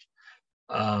flashed.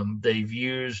 They've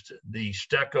used the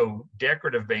stucco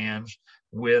decorative bands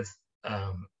with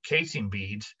casing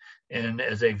beads, and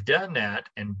as they've done that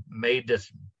and made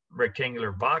this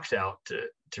rectangular box out to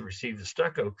receive the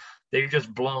stucco, they've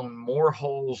just blown more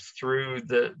holes through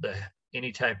the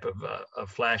any type of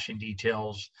flashing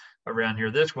details around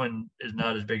here. This one is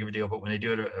not as big of a deal, but when they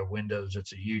do it at windows,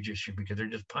 it's a huge issue because they're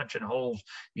just punching holes.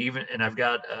 Even, and I've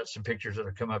got some pictures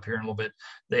that'll come up here in a little bit.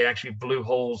 They actually blew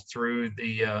holes through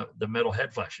the metal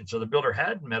head flashing. So the builder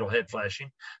had metal head flashing,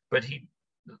 but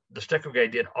the stucco guy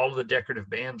did all of the decorative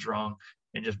bands wrong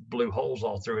and just blew holes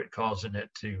all through it, causing it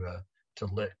to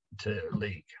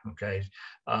leak. Okay.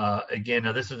 Again,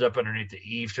 now this is up underneath the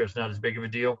eave, so it's not as big of a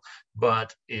deal,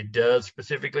 but it does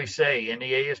specifically say in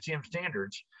the ASTM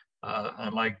standards,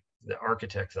 unlike the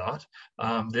architect thought,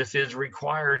 this is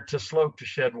required to slope to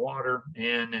shed water,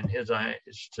 and in his eye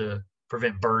is to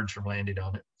prevent birds from landing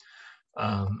on it.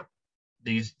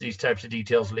 These types of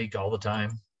details leak all the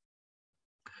time.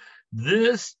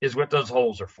 This is what those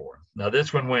holes are for. Now,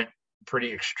 this one went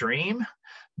pretty extreme,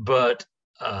 but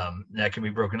that can be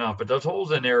broken off. But those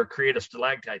holes in there create a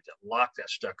stalactite that lock that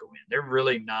stucco in. They're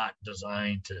really not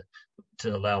designed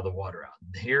to allow the water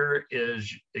out. Here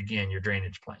is, again, your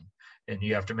drainage plane. And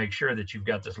you have to make sure that you've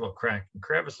got this little crack and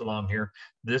crevice along here.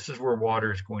 This is where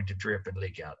water is going to drip and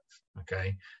leak out of,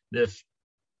 okay?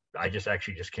 I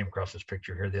actually just came across this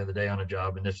picture here the other day on a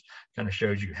job, and this kind of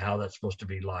shows you how that's supposed to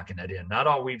be locking that in. Not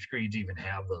all weave screeds even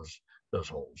have those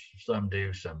holes. Some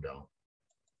do, some don't.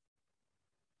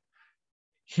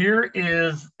 Here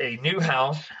is a new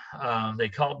house. They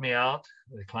called me out.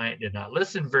 The client did not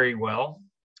listen very well.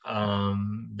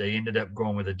 They ended up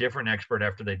going with a different expert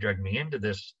after they dragged me into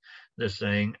this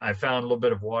thing. I found a little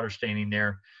bit of water staining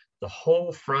there. The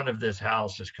whole front of this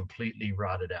house is completely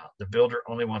rotted out. The builder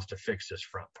only wants to fix this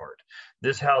front part.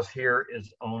 This house here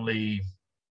is only,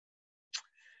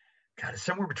 God, it's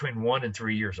somewhere between 1 and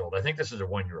 3 years old. I think this is a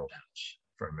 1-year-old house,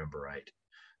 if I remember right.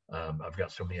 I've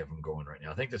got so many of them going right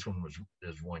now. I think this one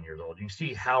is 1 year old. You can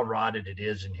see how rotted it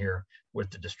is in here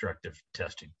with the destructive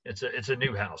testing. It's a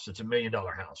new house. It's $1 million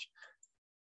house.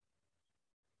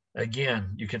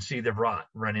 Again, you can see the rot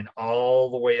running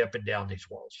all the way up and down these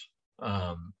walls.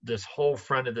 This whole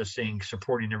front of this thing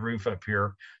supporting the roof up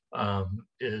here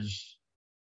is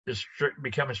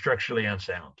becoming structurally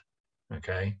unsound.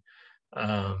 Okay.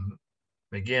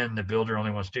 Again, the builder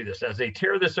only wants to do this. As they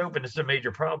tear this open, this is a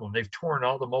major problem. They've torn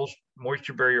all the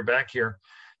moisture barrier back here.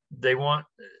 They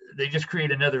just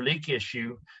create another leak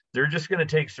issue. They're just going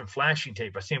to take some flashing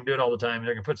tape. I see them do it all the time.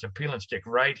 They're going to put some peel and stick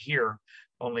right here,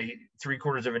 only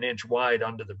 3/4 of an inch wide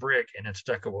onto the brick, and then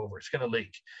stucco over. It's going to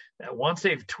leak. Now, once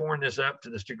they've torn this up to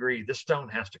this degree, this stone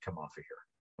has to come off of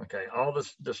here. Okay, all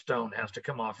the stone has to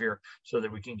come off here so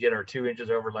that we can get our 2 inches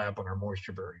overlap on our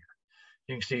moisture barrier.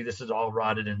 You can see this is all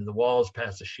rotted into the walls,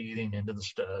 past the sheathing, into the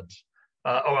studs.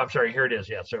 I'm sorry, here it is.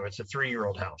 Yeah, so it's a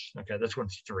 3-year-old house. Okay, this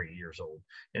one's 3 years old.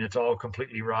 And it's all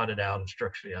completely rotted out and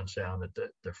structurally unsound at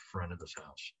the front of this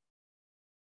house.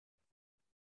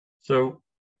 So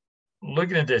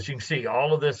looking at this, you can see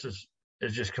all of this is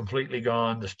just completely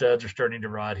gone. The studs are starting to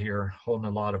rot here, holding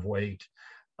a lot of weight.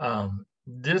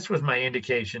 This was my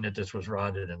indication that this was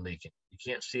rotted and leaking. You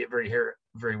can't see it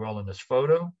very well in this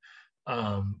photo,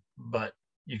 but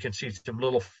you can see some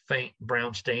little faint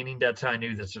brown staining. That's how I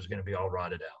knew this was going to be all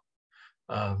rotted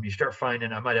out. You start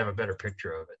finding, I might have a better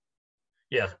picture of it.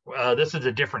 Yeah, this is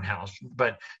a different house.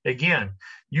 But again,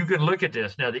 you can look at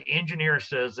this. Now, the engineer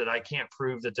says that I can't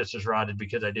prove that this is rotted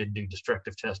because I didn't do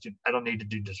destructive testing. I don't need to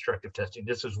do destructive testing.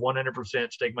 This is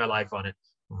 100%, stake my life on it,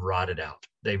 rotted out.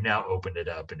 They've now opened it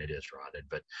up and it is rotted.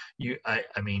 But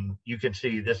I mean, you can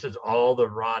see this is all the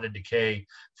rot and decay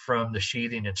from the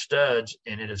sheathing and studs,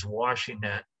 and it is washing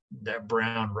that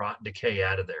brown rot and decay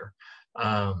out of there.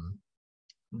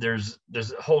 There's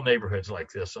whole neighborhoods like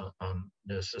this on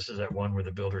this. This is that one where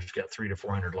the builders got 300 to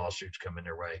 400 lawsuits coming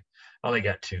their way. I only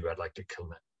got 2. I'd like to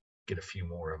get a few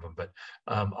more of them, but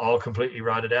all completely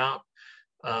rotted out.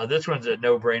 This one's a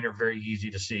no-brainer, very easy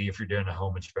to see if you're doing a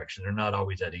home inspection. They're not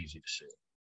always that easy to see.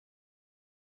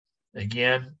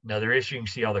 Again, another issue, you can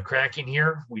see all the cracking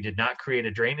here. We did not create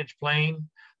a drainage plane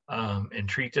and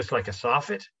treat this like a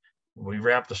soffit. We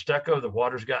wrapped the stucco, the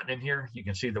water's gotten in here. You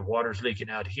can see the water's leaking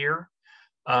out here.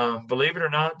 Believe it or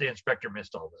not, the inspector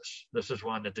missed all this. This is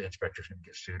one that the inspector's going to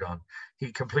get sued on.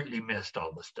 He completely missed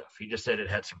all this stuff. He just said it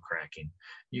had some cracking.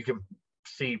 You can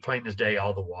see plain as day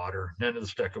all the water. None of the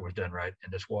stucco was done right,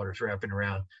 and this water's wrapping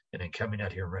around and then coming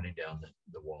out here, running down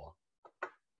the wall.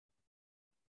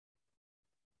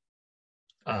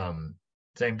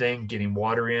 Same thing, getting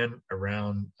water in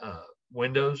around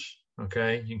windows.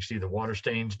 Okay, you can see the water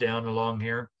stains down along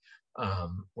here.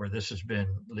 Where this has been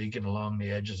leaking along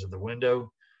the edges of the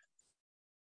window.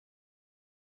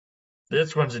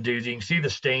 This one's a doozy. You can see the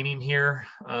staining here.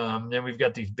 Then we've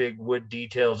got these big wood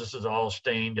details. This is all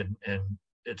stained and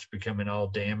it's becoming all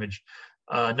damaged.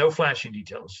 No flashing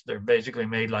details. They're basically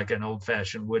made like an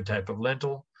old-fashioned wood type of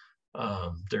lintel.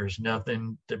 There's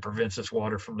nothing that prevents this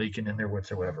water from leaking in there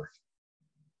whatsoever.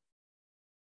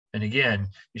 And again,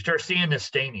 you start seeing this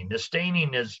staining. This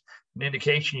staining is an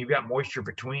indication you've got moisture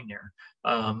between there.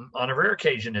 On a rare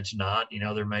occasion, it's not. You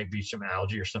know, there might be some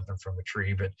algae or something from a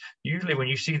tree, but usually when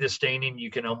you see this staining,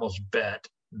 you can almost bet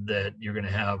that you're going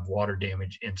to have water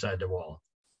damage inside the wall.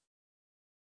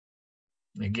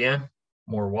 And again,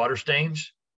 more water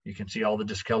stains. You can see all the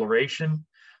discoloration.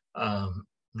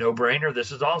 No brainer.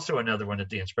 This is also another one that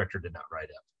the inspector did not write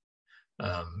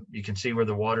up. You can see where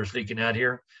the water's leaking out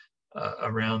here.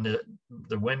 Around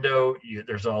the window,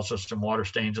 there's also some water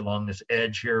stains along this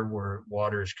edge here where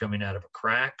water is coming out of a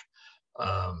crack.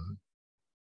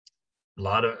 A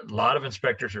lot of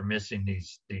inspectors are missing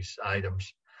these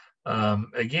items.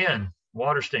 Again,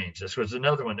 water stains. This was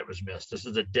another one that was missed. This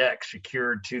is a deck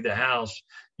secured to the house,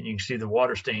 and you can see the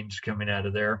water stains coming out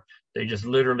of there. They just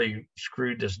literally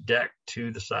screwed this deck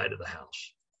to the side of the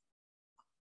house.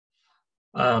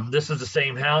 This is the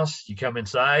same house. You come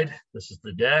inside. This is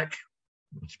the deck.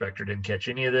 The inspector didn't catch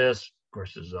any of this. Of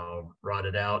course, this is all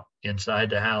rotted out inside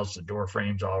the house. The door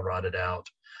frame's all rotted out.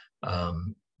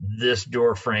 This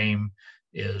door frame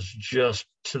is just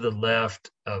to the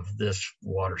left of this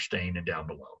water stain and down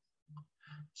below.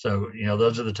 So,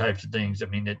 those are the types of things, I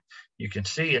mean, that you can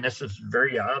see, and this is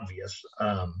very obvious.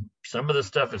 Some of the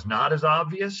stuff is not as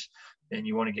obvious, and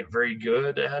you want to get very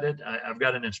good at it. I've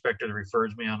got an inspector that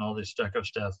refers me on all this stucco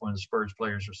stuff when the Spurs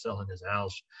players were selling his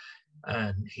house,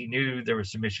 and he knew there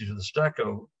was some issues with the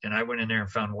stucco, and I went in there and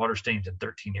found water stains in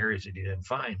 13 areas that he didn't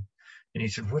find. And he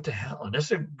said, what the hell? And this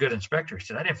is a good inspector. He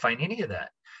said, I didn't find any of that.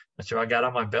 And so I got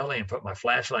on my belly and put my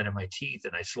flashlight in my teeth,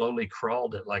 and I slowly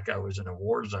crawled it like I was in a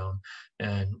war zone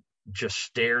and just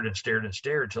stared and stared and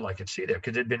stared till I could see that,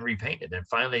 because it had been repainted. And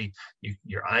finally,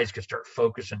 your eyes could start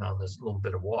focusing on this little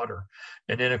bit of water.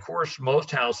 And then, of course,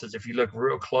 most houses, if you look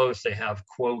real close, they have,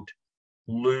 quote,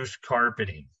 loose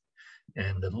carpeting.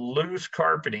 And the loose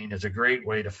carpeting is a great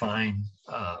way to find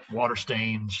water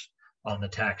stains on the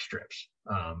tack strips.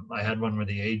 I had one where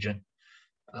the agent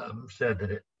said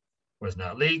that it was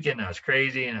not leaking. I was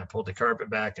crazy, and I pulled the carpet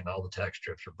back, and all the tack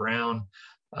strips were brown.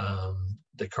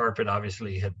 The carpet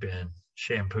obviously had been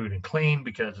shampooed and cleaned,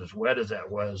 because as wet as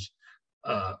that was,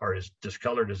 or as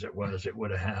discolored as it was, it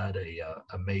would have had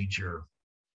a major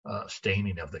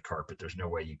staining of the carpet. There's no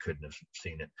way you couldn't have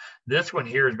seen it. This one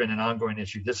here has been an ongoing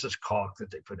issue. This is caulk that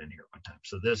they put in here one time.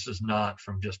 So this is not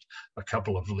from just a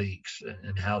couple of leaks,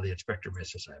 and how the inspector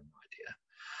misses, I have no idea.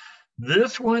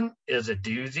 This one is a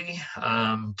doozy.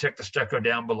 Took the stucco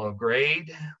down below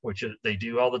grade, which they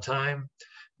do all the time.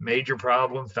 Major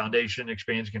problem, foundation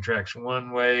expands, contracts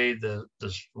one way, the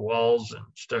walls and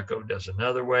stucco does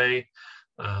another way.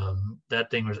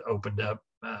 That thing was opened up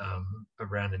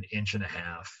around 1.5 inches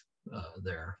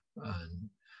there.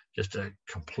 Just a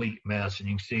complete mess. And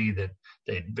you can see that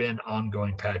they'd been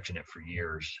ongoing patching it for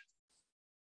years.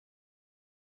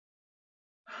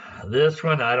 This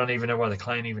one, I don't even know why the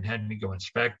client even had me go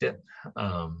inspect it.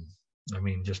 I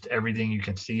mean, just everything you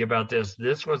can see about this.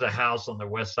 This was a house on the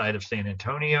west side of San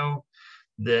Antonio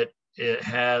that it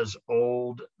has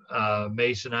old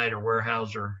masonite or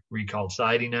Weyerhaeuser recalled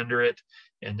siding under it.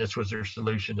 And this was their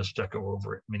solution to stucco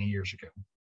over it many years ago.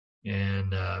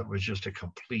 And it was just a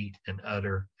complete and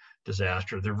utter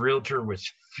disaster. The realtor was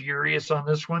furious on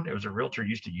this one. It was a realtor who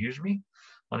used to use me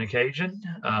on occasion.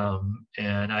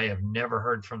 And I have never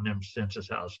heard from them since this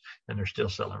house, and they're still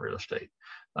selling real estate.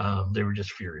 They were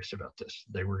just furious about this.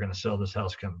 They were going to sell this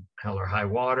house come hell or high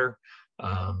water.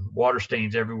 Water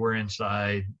stains everywhere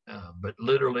inside, but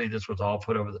literally this was all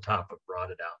put over the top of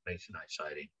rotted out masonite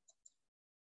siding.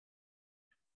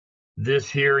 This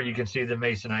here, you can see the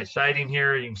masonite siding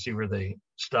here. You can see where they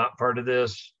stopped part of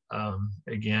this.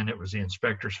 Again, it was the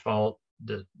inspector's fault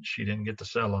that she didn't get the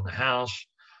sell on the house.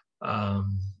 I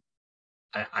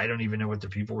don't even know what the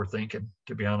people were thinking,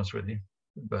 to be honest with you,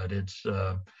 but it's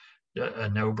a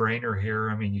no-brainer here.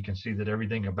 I mean, you can see that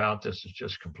everything about this is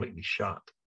just completely shot.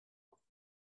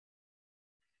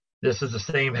 This is the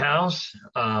same house.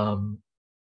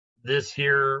 This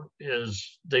here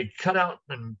is, they cut out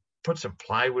and put some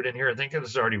plywood in here. I think this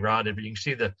is already rotted, but you can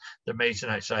see the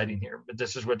masonite siding here. But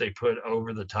this is what they put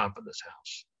over the top of this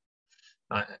house.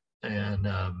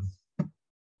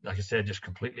 Like I said, just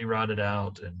completely rotted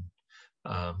out. And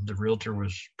the realtor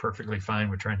was perfectly fine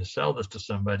with trying to sell this to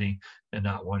somebody and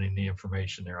not wanting the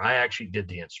information there. I actually did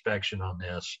the inspection on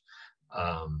this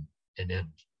and then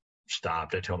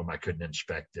stopped. I told him I couldn't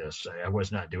inspect this. I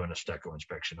was not doing a stucco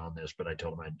inspection on this, but I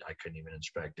told him I couldn't even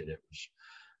inspect it.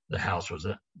 The house was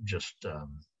just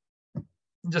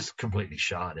completely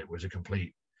shot. It was a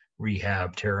complete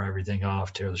rehab, tear everything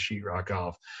off, tear the sheetrock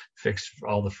off, fix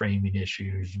all the framing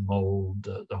issues, mold,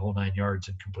 the whole 9 yards,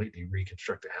 and completely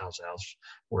reconstruct the house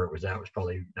where it was at was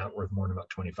probably not worth more than about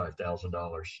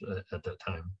 $25,000 at that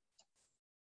time.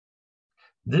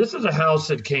 This is a house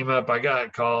that came up. I got a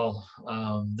call.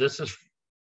 This is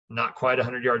not quite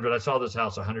 100 yards, but I saw this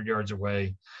house 100 yards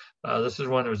away. This is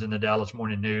one that was in the Dallas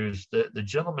Morning News. The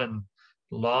gentleman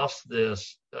lost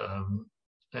this.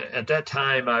 At that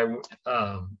time, I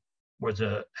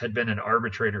had been an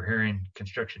arbitrator hearing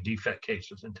construction defect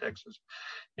cases in Texas,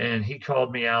 and he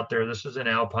called me out there. This is in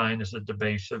Alpine. This is at the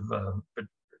base of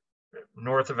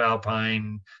north of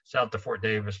Alpine, south of Fort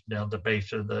Davis, down the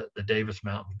base of the Davis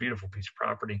Mountains. Beautiful piece of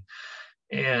property.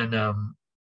 And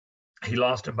He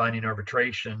lost in binding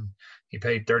arbitration. He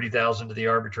paid $30,000 to the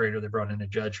arbitrator. They brought in a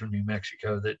judge from New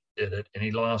Mexico that did it, and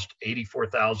he lost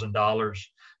 $84,000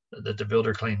 that the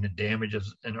builder claimed in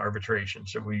damages in arbitration.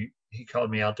 So he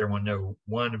called me out there one know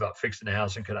one about fixing the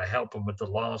house and could I help him with the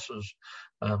losses,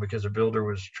 because the builder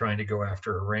was trying to go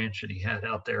after a ranch that he had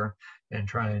out there and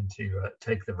trying to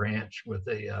take the ranch with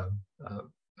a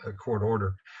court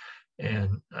order.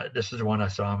 And this is the one I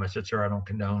saw him. I said, sir, I don't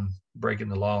condone breaking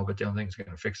the law, but the only thing that's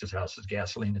going to fix this house is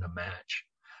gasoline and a match.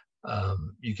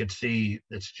 You can see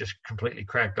it's just completely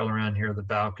cracked all around here. The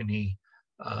balcony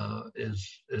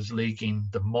is leaking.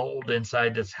 The mold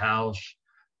inside this house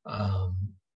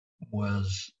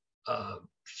was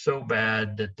so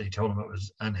bad that they told him it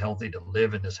was unhealthy to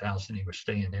live in this house, and he was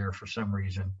staying there for some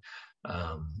reason.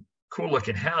 Cool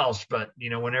looking house, but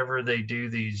whenever they do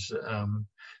these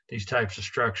types of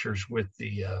structures with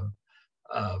the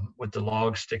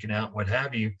logs sticking out, what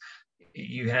have you,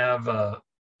 you have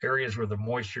areas where the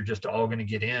moisture just all going to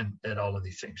get in at all of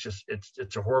these things. Just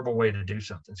it's a horrible way to do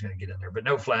something. It's going to get in there, but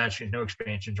no flashing, no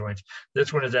expansion joints.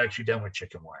 This one is actually done with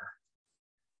chicken wire.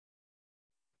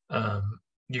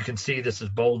 You can see this is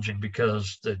bulging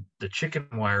because the chicken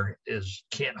wire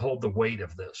can't hold the weight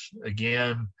of this.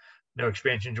 Again, no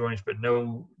expansion joints, but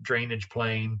no drainage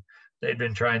plane. They'd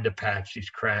been trying to patch these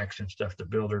cracks and stuff. The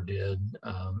builder did,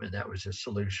 and that was his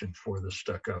solution for the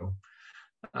stucco.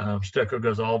 Stucco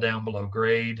goes all down below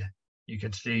grade. You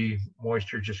can see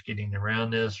moisture just getting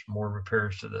around this, more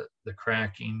repairs to the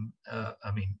cracking.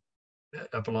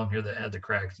 Up along here that had the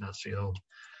cracks not sealed.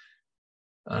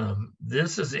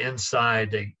 This is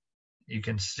inside. You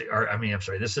can see,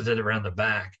 this is it around the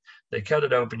back. They cut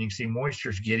it open. You can see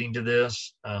moisture's getting to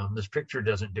this. This picture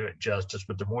doesn't do it justice,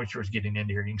 but the moisture is getting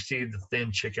into here. You can see the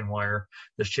thin chicken wire.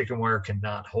 This chicken wire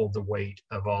cannot hold the weight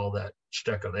of all that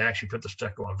stucco. They actually put the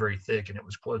stucco on very thick, and it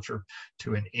was closer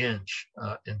to an inch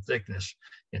in thickness,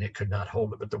 and it could not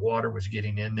hold it, but the water was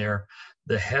getting in there.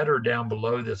 The header down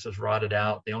below this is rotted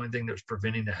out. The only thing that was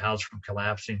preventing the house from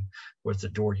collapsing was the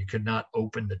door. You could not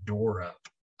open the door up.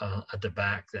 At the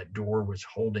back, that door was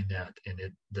holding that, and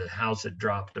the house had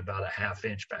dropped about a ½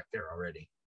 inch back there already.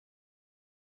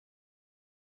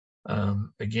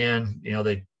 Again,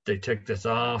 they took this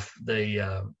off. They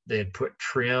had put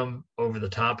trim over the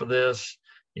top of this.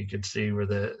 You could see where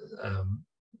the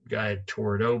guy had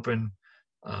tore it open.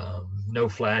 No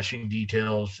flashing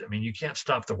details. You can't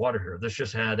stop the water here. This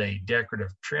just had a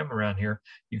decorative trim around here.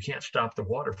 You can't stop the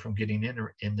water from getting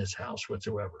in this house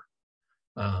whatsoever.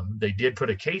 They did put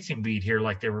a casing bead here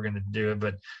like they were going to do it,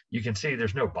 but you can see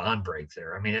there's no bond break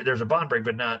there. There's a bond break,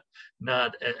 but not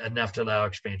enough to allow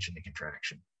expansion to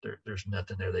contraction. There's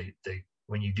nothing there. They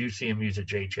when you do see them use a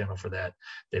J channel for that,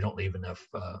 they don't leave enough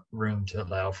room to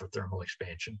allow for thermal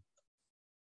expansion.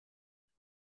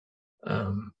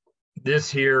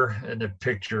 This here in the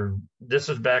picture, this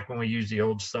is back when we used the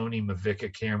old Sony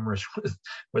Mavica cameras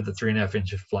with the 3.5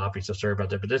 inch floppy. So sorry about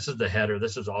that, but this is the header.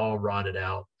 This is all rotted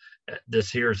out.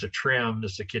 This here is a trim.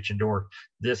 This is a kitchen door.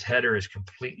 This header is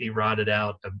completely rotted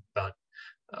out. About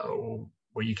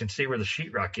where you can see where the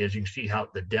sheetrock is. You can see how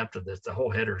the depth of this. The whole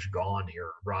header is gone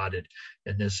here, rotted,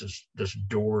 and this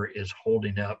door is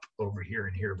holding up over here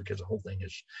and here because the whole thing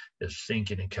is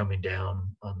sinking and coming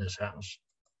down on this house.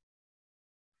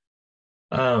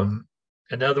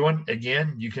 Another one,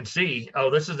 again, you can see,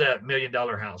 this is that $1 million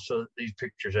house. So these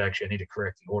pictures, actually, I need to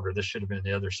correct the order. This should have been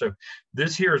the other. So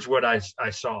this here is what I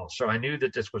saw. So I knew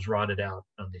that this was rotted out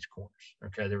on these corners.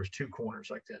 Okay, there was 2 corners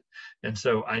like that. And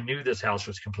so I knew this house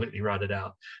was completely rotted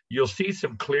out. You'll see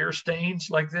some clear stains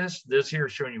like this. This here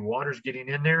is showing you water's getting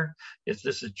in there. This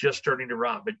is just starting to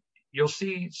rot. But you'll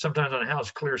see sometimes on a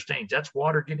house clear stains. That's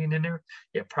water getting in there.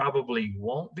 It probably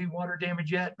won't be water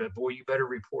damage yet, but boy, you better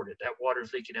report it. That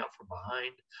water's leaking out from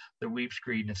behind the weep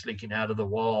screen. It's leaking out of the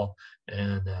wall,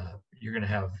 and you're going to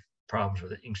have problems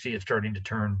with it. You can see it's starting to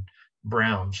turn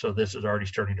brown, so this is already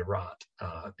starting to rot.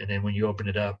 And then when you open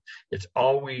it up, it's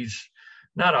always,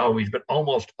 not always, but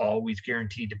almost always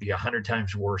guaranteed to be 100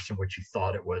 times worse than what you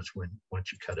thought it was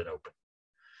once you cut it open.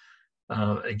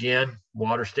 Again,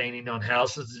 water staining on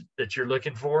houses that you're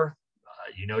looking for,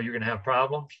 you're going to have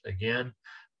problems. Again,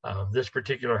 this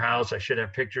particular house, I should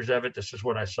have pictures of it. This is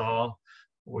what I saw.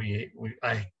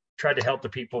 I tried to help the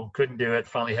people, couldn't do it.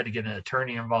 Finally had to get an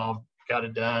attorney involved, got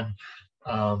it done.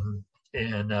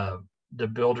 And the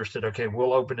builder said, okay,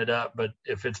 we'll open it up, but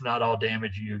if it's not all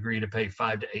damaged, you agree to pay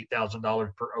 $5,000 to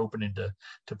 $8,000 per opening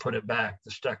to put it back,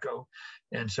 the stucco.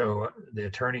 And so the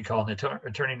attorney called, and the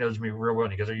attorney knows me real well.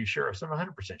 And he goes, are you sure? I said, I'm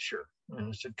 100% sure. And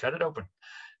I said, cut it open.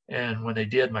 And when they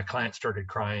did, my client started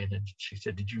crying, and she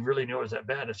said, "Did you really know it was that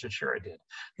bad?" I said, "Sure, I did."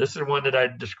 This is the one that I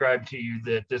described to you,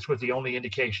 that this was the only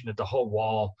indication that the whole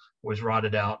wall was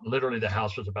rotted out. Literally, the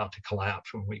house was about to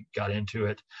collapse when we got into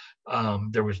it.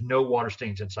 There was no water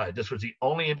stains inside. This was the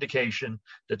only indication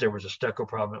that there was a stucco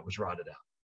problem that was rotted out.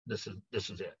 This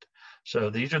is it. So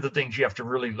these are the things you have to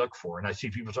really look for. And I see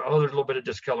people say, "Oh, there's a little bit of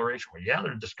discoloration." Well, yeah,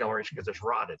 there's discoloration because it's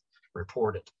rotted.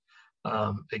 Report it.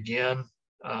 Again,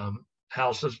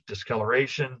 houses,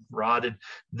 discoloration, rotted.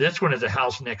 This one is a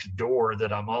house next door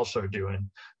that I'm also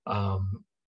doing.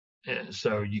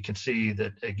 So you can see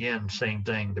that, again, same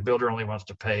thing. The builder only wants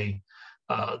to pay.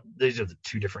 These are the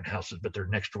two different houses, but they're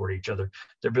next door to each other.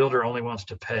 The builder only wants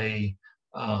to pay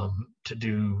to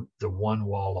do the one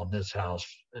wall on this house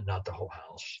and not the whole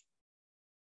house.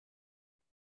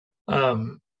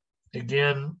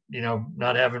 Again,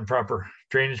 not having proper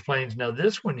drainage planes. Now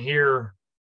this one here,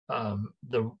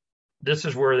 this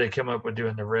is where they come up with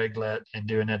doing the reglet and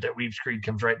doing that. That weave screed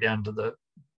comes right down to the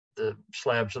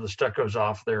slab. So the stucco's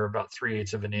off there about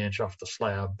 3/8 of an inch off the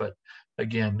slab. But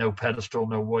again, no pedestal,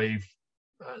 no wave.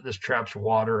 This traps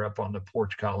water up on the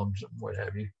porch columns and what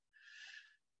have you.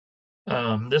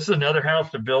 This is another house.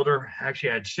 The builder,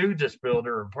 actually, I'd sued this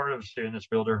builder, or part of suing this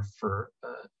builder, for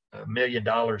 $1 million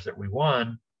that we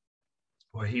won.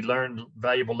 Well, he learned a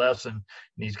valuable lesson, and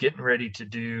he's getting ready to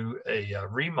do a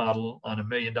remodel on $1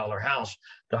 million house.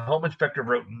 The home inspector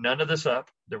wrote none of this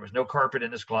up. There was no carpet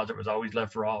in this closet. It was always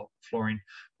left raw flooring.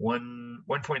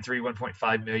 1.3,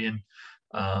 1.5 million.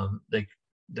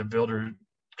 The builder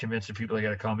convinced the people they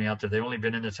got to call me out there. They've only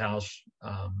been in this house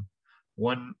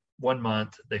one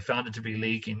month. They found it to be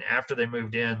leaking. After they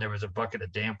moved in, there was a bucket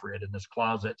of damp red in this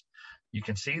closet. You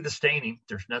can see the staining.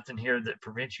 There's nothing here that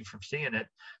prevents you from seeing it.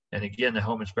 And again, the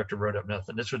home inspector wrote up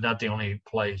nothing. This was not the only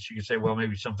place. You could say, well,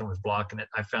 maybe something was blocking it.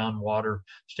 I found water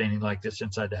staining like this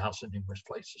inside the house in numerous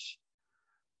places.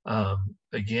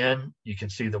 Again, you can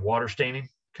see the water staining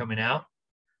coming out.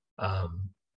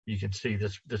 You can see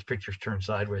this picture's turned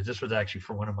sideways. This was actually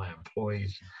for one of my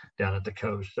employees down at the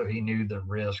coast, so he knew the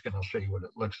risk, and I'll show you what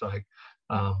it looks like.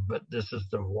 But this is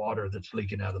the water that's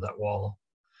leaking out of that wall.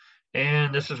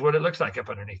 And this is what it looks like up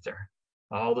underneath there.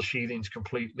 All the sheathing's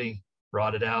completely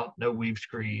rotted out, no weave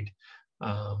screed.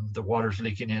 The water's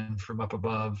leaking in from up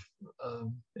above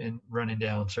and running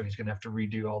down, so he's gonna have to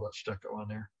redo all that stucco on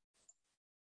there.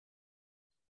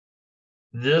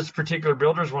 This particular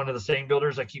builder is one of the same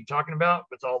builders I keep talking about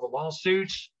with all the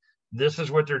lawsuits. This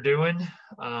is what they're doing.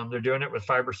 They're doing it with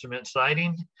fiber cement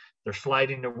siding. They're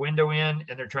sliding the window in,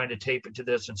 and they're trying to tape it to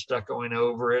this and stuccoing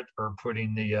over it, or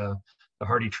putting the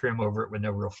hardy trim over it with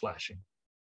no real flashing.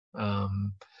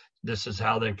 This is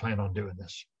how they plan on doing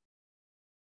this.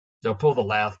 They'll pull the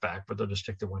lath back, but they'll just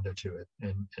stick the window to it,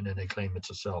 and then they claim it's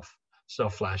a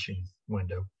self-flashing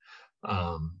window.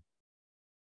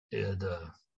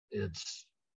 It's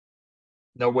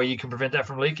no way you can prevent that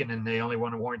from leaking, and they only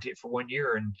want to warranty it for 1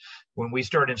 year. And when we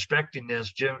start inspecting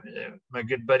this, Jim, my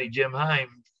good buddy Jim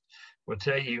Heim, will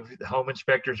tell you, the home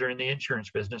inspectors are in the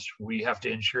insurance business. We have to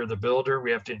insure the builder,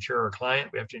 we have to insure our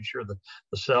client, we have to insure the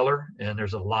seller, and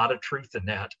there's a lot of truth in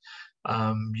that.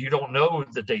 You don't know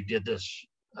that they did this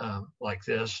like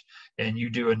this, and you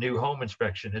do a new home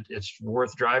inspection. It's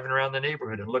worth driving around the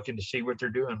neighborhood and looking to see what they're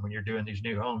doing when you're doing these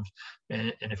new homes.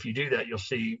 And if you do that, you'll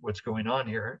see what's going on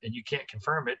here. And you can't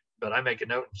confirm it, but I make a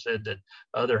note and said that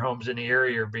other homes in the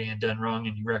area are being done wrong,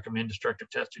 and you recommend destructive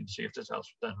testing to see if this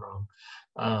house was done wrong.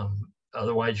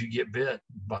 Otherwise, you get bit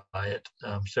by it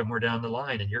somewhere down the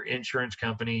line, and your insurance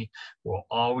company will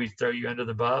always throw you under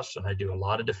the bus. And I do a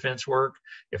lot of defense work.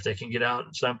 If they can get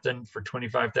out something for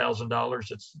 $25,000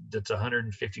 that's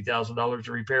 $150,000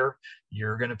 to repair,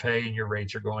 you're going to pay, and your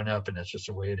rates are going up, and that's just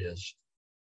the way it is.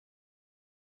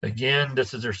 Again,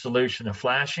 this is their solution of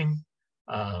flashing.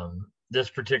 This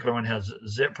particular one has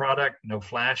zip product, no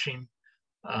flashing.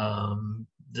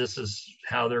 This is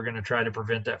how they're going to try to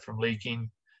prevent that from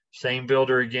leaking. Same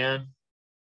builder again.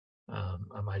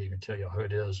 I might even tell you who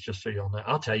it is, just so you'll know.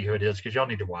 I'll tell you who it is, because y'all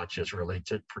need to watch this really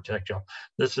to protect y'all.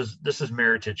 This is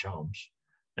Meritage Homes,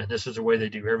 and this is the way they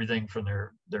do everything from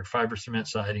their fiber cement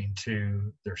siding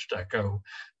to their stucco,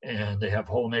 and they have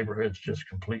whole neighborhoods just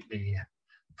completely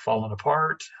falling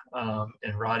apart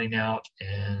and rotting out.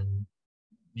 And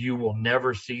you will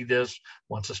never see this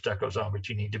once the stucco's on, but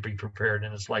you need to be prepared.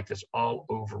 And it's like this all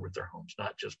over with their homes,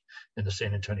 not just in the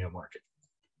San Antonio market.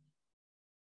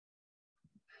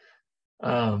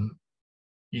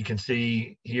 You can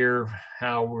see here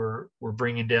how we're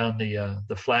bringing down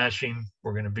the flashing.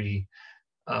 We're going to be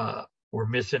we're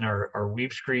missing our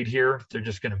weave screed here. They're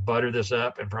just going to butter this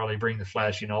up and probably bring the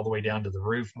flashing all the way down to the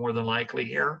roof, more than likely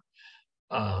here.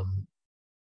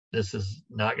 This is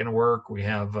not going to work. We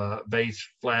have base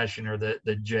flashing, or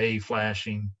the J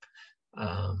flashing.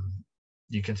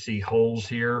 You can see holes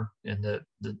here in the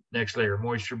next layer of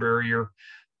moisture barrier.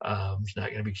 It's not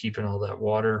going to be keeping all that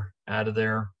water out of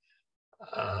there.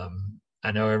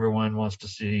 I know everyone wants to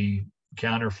see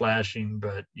counter flashing,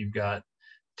 but you've got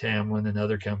Tamlin and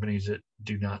other companies that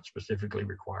do not specifically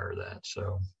require that.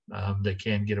 So they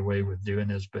can get away with doing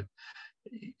this, but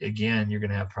again, you're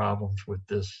going to have problems with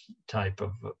this type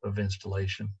of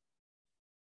installation.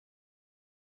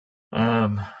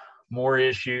 More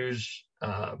issues.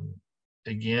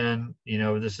 Again, you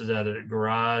know, this is at a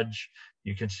garage.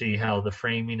 You can see how the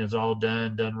framing is all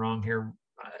done wrong here.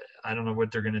 I don't know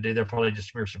what they're going to do. They'll probably just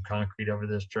smear some concrete over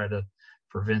this, try to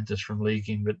prevent this from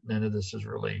leaking, but none of this is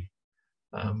really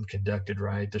conducted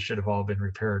right. This should have all been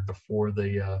repaired before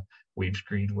the weep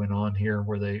screed went on here,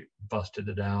 where they busted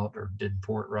it out or didn't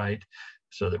pour it right,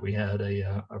 so that we had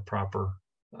a proper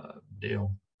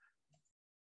deal.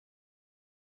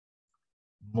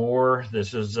 More,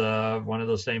 this is one of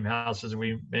those same houses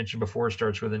we mentioned before,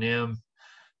 starts with an M.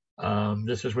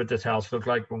 This is what this house looked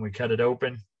like when we cut it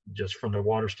open, just from the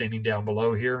water staining down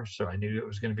below here. So I knew it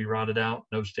was going to be rotted out.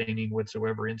 No staining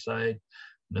whatsoever inside,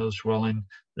 no swelling.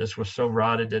 This was so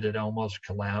rotted that it almost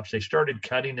collapsed. They started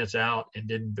cutting this out and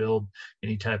didn't build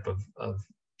any type of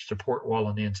support wall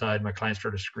on the inside. My client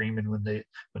started screaming when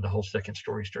the whole second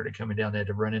story started coming down. They had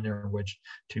to run in there and wedge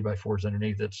 2x4s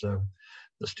underneath it. So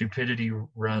the stupidity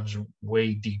runs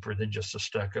way deeper than just the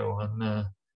stucco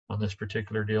on this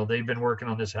particular deal. They've been working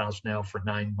on this house now for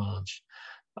 9 months.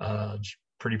 It's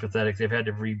pretty pathetic. They've had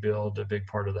to rebuild a big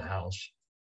part of the house.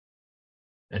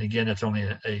 And again, it's only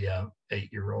a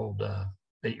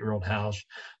 8-year-old house.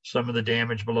 Some of the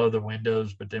damage below the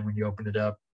windows, but then when you open it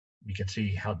up, you can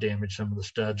see how damaged some of the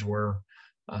studs were.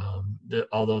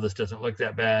 Although this doesn't look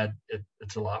that bad,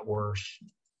 it's a lot worse.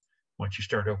 Once you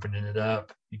start opening it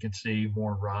up, you can see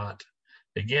more rot.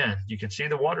 Again, you can see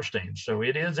the water stains, so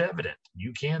it is evident.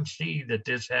 You can see that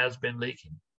this has been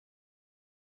leaking.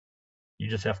 You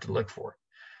just have to look for it.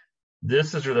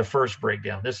 This is the first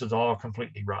breakdown. This is all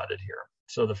completely rotted here.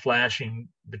 So the flashing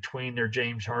between their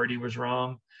James Hardy was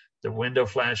wrong. The window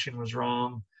flashing was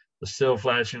wrong. The sill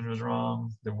flashing was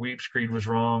wrong. The weep screed was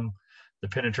wrong. The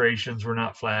penetrations were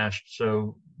not flashed.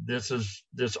 So this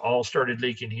all started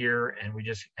leaking here, and we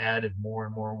just added more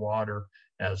and more water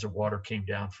as the water came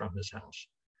down from this house.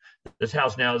 This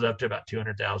house now is up to about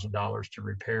 $200,000 to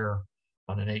repair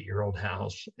on an 8-year-old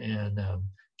house. And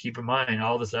keep in mind,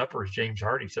 all this upper is James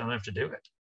Hardy, so I don't have to do it.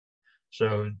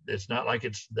 So it's not like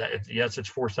it's that. Yes,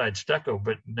 it's 4-side stucco,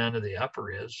 but none of the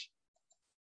upper is.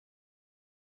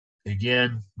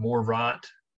 Again, more rot,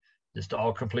 just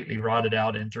all completely rotted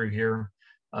out in through here.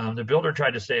 The builder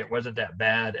tried to say it wasn't that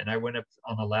bad, and I went up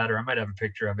on the ladder. I might have a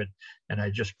picture of it, and I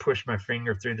just pushed my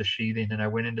finger through the sheathing, and I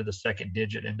went into the second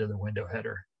digit into the window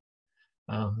header.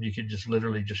 You can just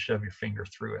literally just shove your finger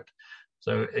through it.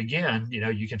 So again, you know,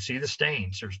 you can see the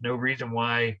stains. There's no reason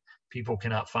why people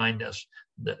cannot find this.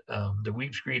 The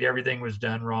weep screed, everything was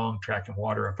done wrong, tracking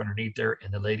water up underneath there,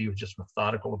 and the lady was just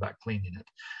methodical about cleaning it.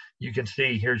 You can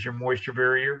see here's your moisture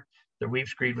barrier. The weep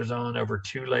screed was on over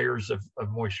 2 layers of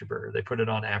moisture barrier. They put it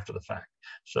on after the fact.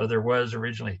 So there was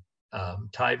originally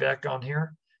Tyvek on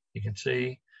here, you can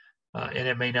see. And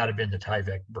it may not have been the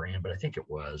Tyvek brand, but I think it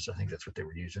was. I think that's what they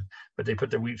were using. But they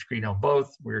put the weep screed on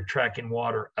both. We were tracking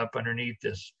water up underneath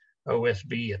this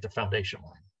OSB at the foundation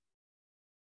line.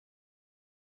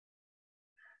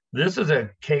 This is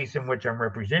a case in which I'm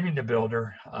representing the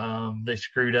builder. They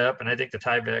screwed up, and I think the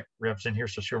Tyvek rep's in here,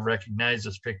 so she'll recognize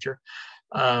this picture.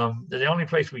 The only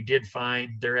place we did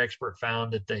find, their expert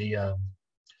found that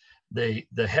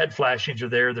the head flashings are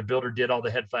there. The builder did all the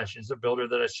head flashings. The builder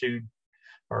that I sued,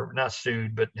 or not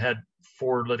sued, but had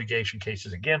 4 litigation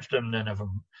cases against them. None of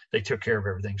them, they took care of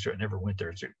everything, so it never went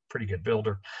there. It's a pretty good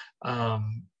builder.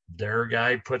 Their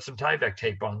guy put some Tyvek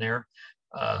tape on there,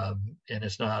 and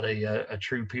it's not a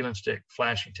true peel and stick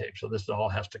flashing tape. So this all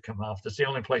has to come off. That's the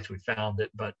only place we found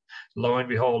it, but lo and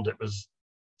behold, it was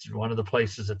one of the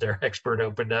places that their expert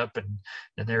opened up,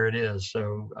 and there it is.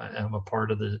 So I'm a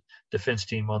part of the defense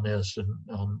team on this and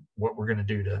on what we're going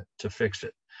to do to fix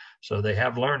it. So they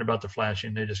have learned about the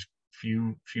flashing. They just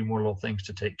few more little things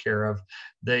to take care of.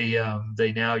 They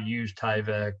now use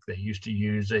Tyvek. They used to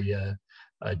use a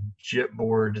jip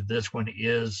board. This one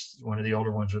is one of the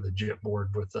older ones with a jip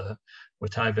board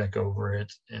with Tyvek over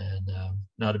it, and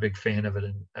not a big fan of it.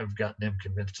 And I've gotten them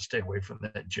convinced to stay away from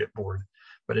that jip board,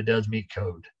 but it does meet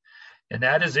code. And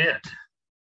that is it.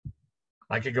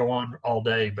 I could go on all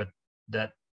day, but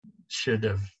that should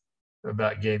have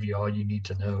about gave you all you need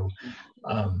to know.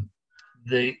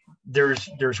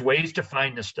 There's ways to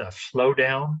find this stuff. Slow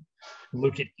down,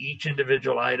 look at each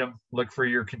individual item, look for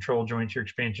your control joints, your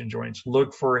expansion joints,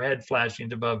 look for head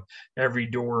flashings above every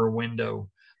door or window,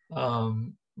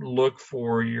 look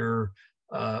for your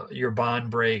bond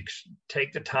breaks.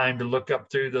 Take the time to look up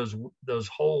through those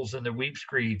holes in the weep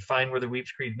screed, find where the weep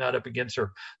screed's not up against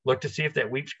her. Look to see if that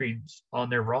weep screed's on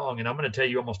there wrong. And I'm going to tell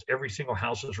you, almost every single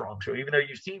house is wrong. So even though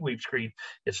you see weep screed,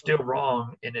 it's still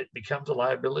wrong, and it becomes a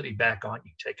liability back on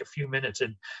you. Take a few minutes,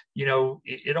 and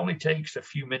it only takes a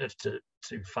few minutes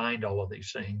to find all of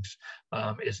these things.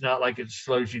 It's not like it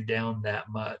slows you down that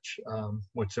much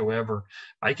whatsoever.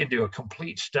 I can do a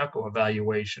complete stucco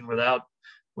evaluation without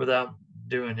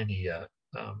doing any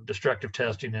destructive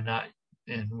testing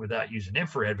and without using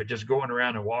infrared, but just going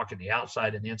around and walking the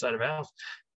outside and the inside of a house.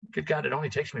 Good God, it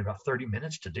only takes me about 30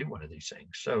 minutes to do one of these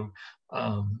things. So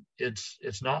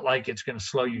it's not like it's going to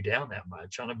slow you down that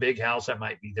much. On a big house, I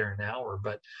might be there an hour,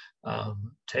 but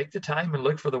take the time and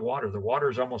look for the water. The water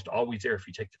is almost always there if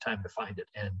you take the time to find it.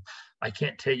 And I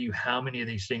can't tell you how many of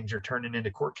these things are turning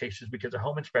into court cases because a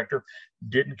home inspector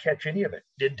didn't catch any of it,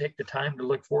 didn't take the time to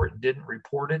look for it, didn't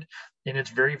report it. And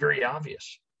it's very, very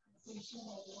obvious.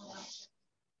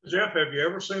 Jeff, have you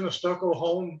ever seen a stucco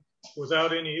home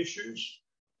without any issues?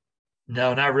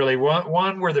 No, not really.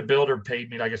 One where the builder paid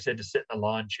me, like I said, to sit in a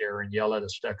lawn chair and yell at a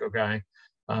stucco guy.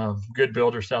 Good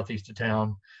builder southeast of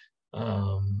town.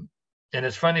 And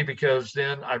it's funny because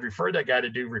then I referred that guy to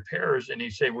do repairs, and he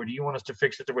said, well, do you want us to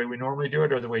fix it the way we normally do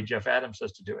it or the way Jeff Adams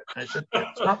says to do it? And I said,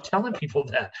 stop telling people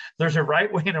that. There's a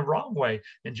right way and a wrong way.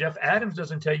 And Jeff Adams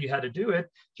doesn't tell you how to do it.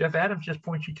 Jeff Adams just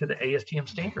points you to the ASTM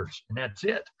standards, and that's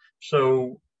it.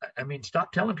 So, I mean,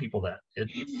 stop telling people that.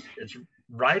 It's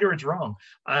right or it's wrong.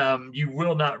 You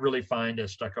will not really find a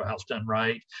stucco house done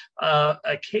right.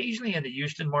 Occasionally in the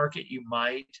Houston market, you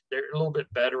might. They're a little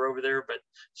bit better over there, but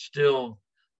still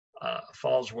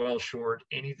falls well short.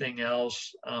 Anything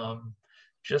else,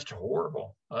 just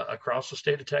horrible. Across the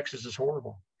state of Texas is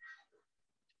horrible.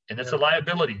 And it's a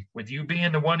liability. With you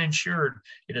being the one insured,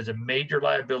 it is a major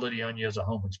liability on you as a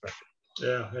home inspector.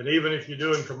 Yeah, and even if you're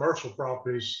doing commercial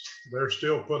properties, they're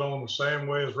still put on the same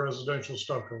way as residential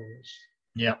stucco is.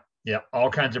 Yeah, all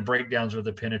kinds of breakdowns with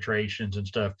the penetrations and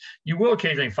stuff. You will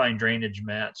occasionally find drainage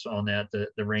mats on that,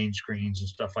 the rain screens and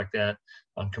stuff like that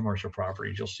on commercial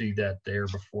properties. You'll see that there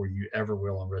before you ever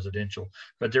will on residential.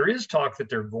 But there is talk that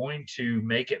they're going to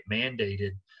make it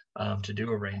mandated to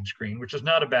do a rain screen, which is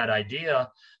not a bad idea.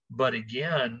 But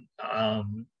again,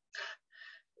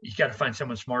 you got to find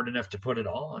someone smart enough to put it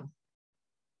on.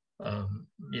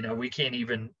 We can't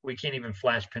even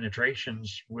flash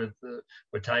penetrations with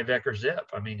Tyvek or Zip.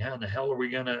 I mean, how in the hell are we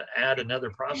going to add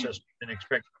another process and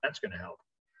expect that's going to help?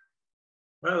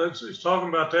 Well, it's talking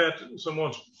about that.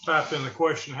 Someone's typed in the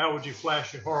question, how would you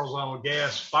flash a horizontal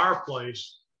gas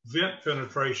fireplace vent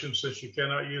penetration since you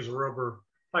cannot use a rubber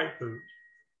pipe boot?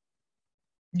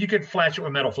 You could flash it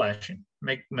with metal flashing,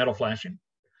 make metal flashing.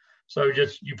 So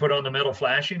just you put on the metal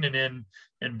flashing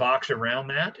and box around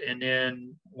that, and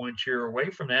then once you're away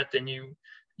from that, then you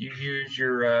use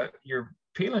your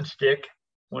peeling stick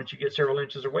once you get several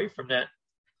inches away from that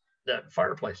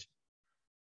fireplace.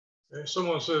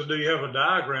 Someone says, do you have a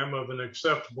diagram of an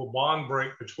acceptable bond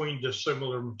break between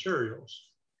dissimilar materials?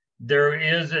 There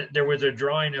was a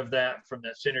drawing of that from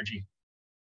that Synergy.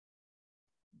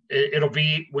 It'll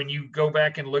be, when you go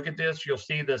back and look at this, you'll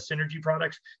see the Synergy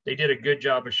products. They did a good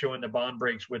job of showing the bond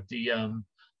breaks with the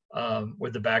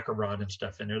backer rod and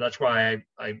stuff in there. That's why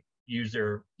I use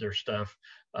their stuff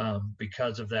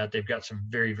because of that. They've got some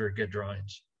very, very good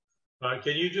drawings.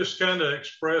 Can you just kind of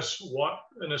express what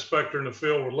an inspector in the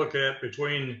field would look at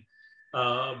between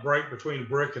break between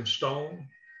brick and stone?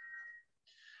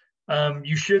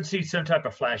 You should see some type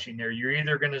of flashing there. You're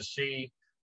either going to see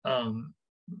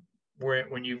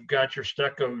when you've got your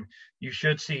stucco, you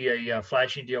should see a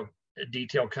flashing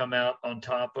detail come out on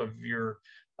top of your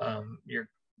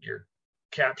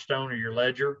capstone or your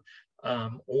ledger,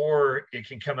 or it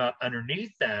can come out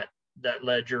underneath that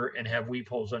ledger and have weep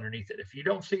holes underneath it. If you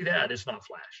don't see that, it's not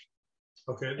flashed.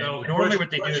 Okay. Now, normally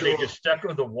what they do is they just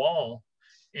stucco the wall,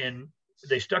 and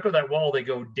they stucco that wall. They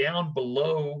go down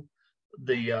below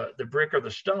the brick or the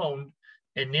stone,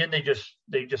 and then they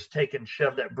just take and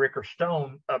shove that brick or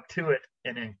stone up to it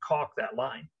and then caulk that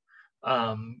line.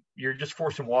 You're just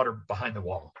forcing water behind the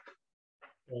wall.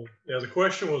 Yeah, the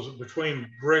question was between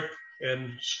brick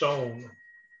and stone.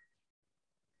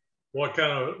 What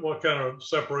kind of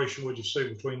separation would you see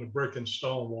between the brick and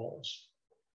stone walls?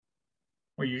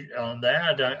 Well, on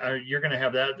that, you're going to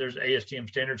have that. There's ASTM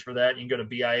standards for that. You can go to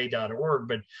BIA.org,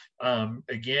 but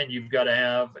again, you've got to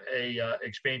have a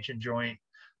expansion joint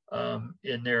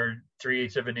and they're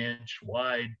 3/8 of an inch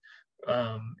wide.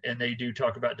 And they do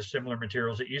talk about dissimilar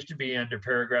materials. It used to be under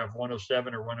paragraph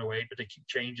 107 or 108, but they keep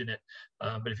changing it.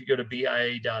 But if you go to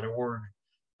BIA.org,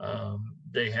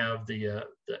 they have the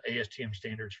ASTM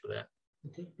standards for that.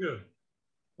 Okay, good.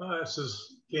 It says,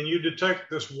 can you detect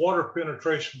this water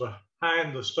penetration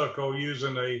behind the stucco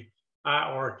using a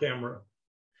IR camera?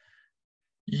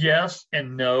 Yes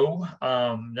and no.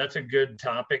 That's a good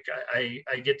topic. I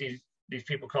get these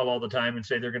people call all the time and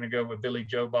say they're going to go with Billy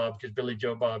Joe Bob because Billy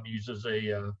Joe Bob uses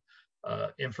a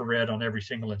infrared on every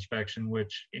single inspection,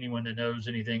 which anyone that knows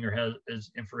anything or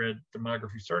is infrared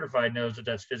thermography certified knows that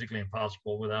that's physically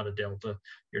impossible. Without a delta,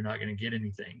 you're not going to get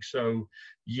anything. So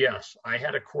yes, I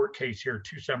had a court case here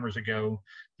 2 summers ago.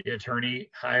 The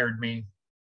attorney hired me,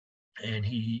 and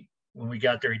when we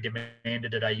got there, he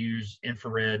demanded that I use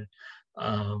infrared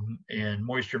and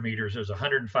moisture meters. It was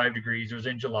 105 degrees. It was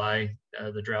in July.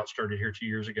 The drought started here 2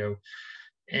 years ago.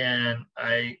 And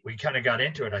we kind of got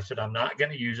into it. I said, I'm not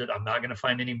going to use it. I'm not going to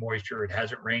find any moisture. It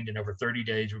hasn't rained in over 30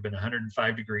 days. We've been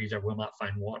 105 degrees. I will not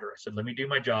find water. I said, let me do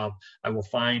my job. I will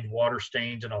find water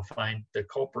stains and I'll find the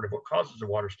culprit of what causes the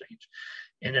water stains.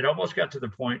 And it almost got to the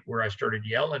point where I started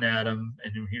yelling at him,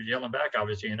 and he was yelling back,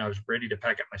 obviously, and I was ready to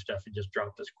pack up my stuff and just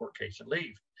drop this court case and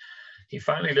leave. He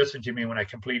finally listened to me when I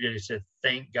completed. He said,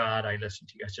 thank God I listened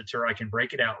to you. I said, sir, I can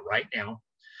break it out right now.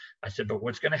 I said, but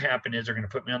what's going to happen is they're going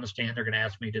to put me on the stand. They're going to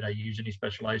ask me, did I use any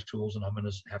specialized tools? And I'm going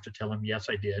to have to tell them, yes,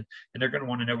 I did. And they're going to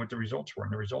want to know what the results were.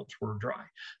 And the results were dry.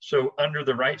 So under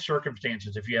the right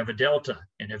circumstances, if you have a delta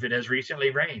and if it has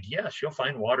recently rained, yes, you'll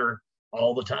find water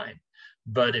all the time.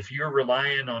 But if you're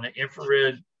relying on an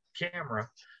infrared camera,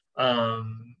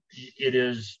 it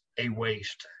is a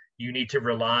waste. You need to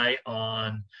rely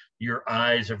on your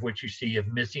eyes of what you see of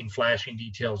missing flashing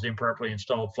details, improperly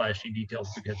installed flashing details,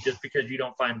 because just because you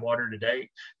don't find water today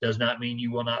does not mean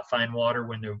you will not find water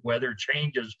when the weather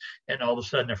changes and all of a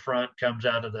sudden the front comes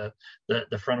out of the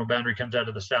frontal boundary comes out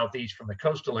of the southeast from the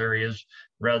coastal areas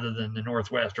rather than the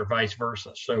northwest or vice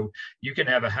versa. So you can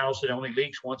have a house that only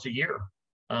leaks once a year.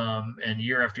 And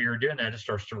year after year doing that, it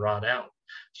starts to rot out.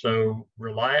 So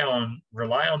rely on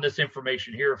this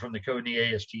information here from the code in the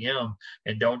ASTM,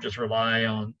 and don't just rely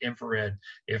on infrared.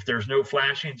 If there's no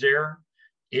flashings there,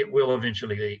 it will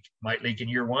eventually leak. Might leak in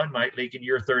year 1, might leak in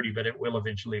year 30, but it will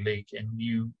eventually leak. And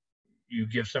you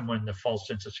give someone the false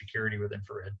sense of security with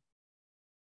infrared.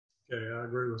 Okay, I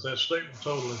agree with that statement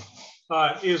totally. All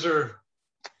right, is there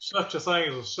such a thing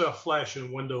as a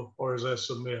self-flashing window, or is that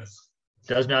a myth?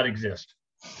 Does not exist.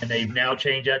 And they've now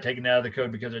changed that, taken it out of the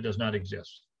code because it does not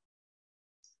exist.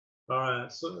 All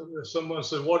right. So someone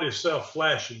said, what is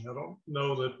self-flashing? I don't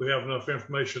know that we have enough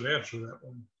information to answer that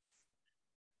one.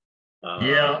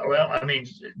 Yeah, well, I mean,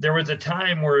 there was a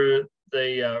time where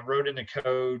they wrote in the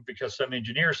code because some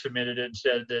engineer submitted it and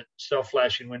said that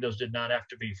self-flashing windows did not have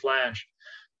to be flashed.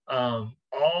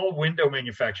 All window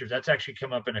manufacturers, that's actually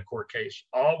come up in a court case.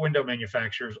 All window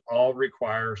manufacturers all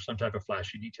require some type of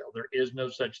flashing detail. There is no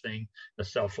such thing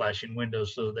as self-flashing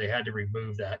windows, so they had to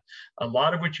remove that. A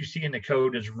lot of what you see in the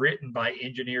code is written by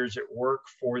engineers that work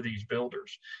for these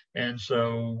builders. And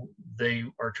so they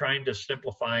are trying to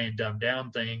simplify and dumb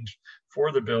down things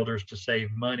for the builders to save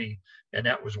money. And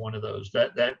that was one of those.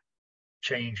 That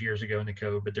changed years ago in the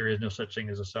code, but there is no such thing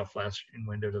as a self-flashing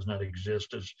window. Does not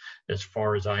exist as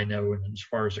far as I know and as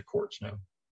far as the courts know.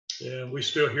 Yeah, we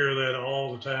still hear that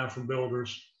all the time from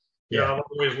builders. Yeah, I've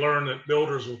always learned that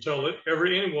builders will tell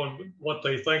anyone what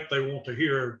they think they want to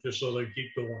hear just so they keep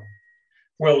going.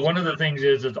 Well, one of the things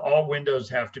is all windows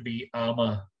have to be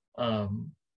AMA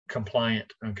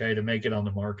compliant, okay, to make it on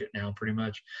the market now, pretty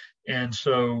much. And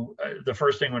so the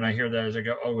first thing when I hear that is I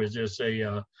go, oh, is this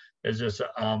a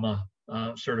AMA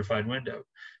certified window?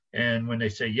 And when they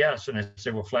say yes, and I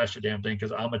say, well, flash the damn thing,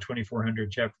 because AMA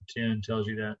 2400 chapter 10 tells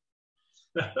you that.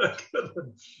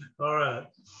 All right.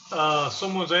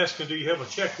 Someone's asking, do you have a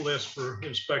checklist for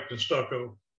inspecting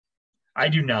stucco? I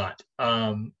do not.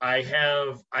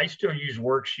 I still use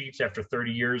worksheets after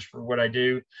 30 years for what I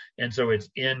do. And so it's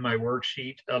in my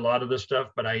worksheet, a lot of the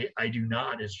stuff, but I do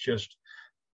not. It's just,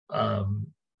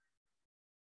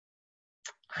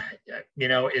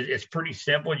 it's pretty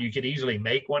simple. You could easily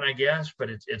make one, I guess, but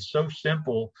it's so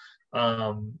simple.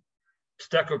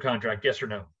 Stucco contract, yes or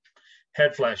no?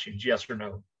 Head flashings, yes or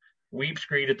no? Weep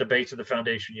screed at the base of the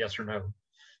foundation, yes or no?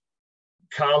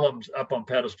 Columns up on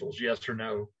pedestals, yes or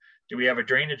no? Do we have a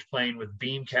drainage plane with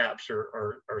beam caps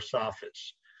or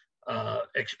soffits?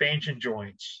 Expansion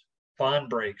joints, bond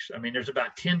breaks. I mean, there's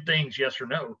about 10 things, yes or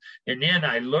no. And then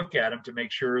I look at them to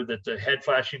make sure that the head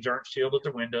flashings aren't sealed at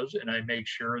the windows, and I make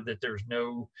sure that there's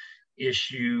no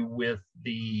issue with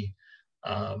the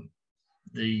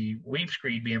the weep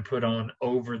screed being put on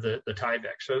over the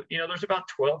Tyvek. So, there's about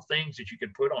 12 things that you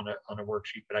could put on a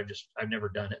worksheet, but I've never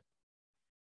done it.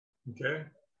 Okay.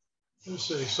 Let's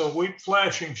see. So weep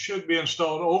flashing should be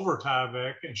installed over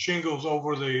Tyvek and shingles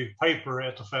over the paper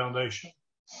at the foundation.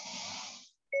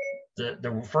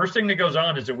 The first thing that goes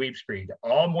on is a weep screed.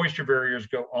 All moisture barriers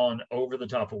go on over the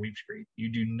top of weep screed. You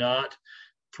do not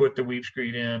put the weep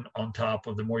screed in on top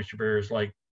of the moisture barriers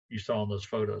like you saw in those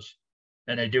photos.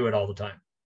 And they do it all the time.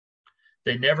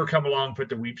 They never come along, put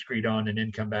the weep screed on, and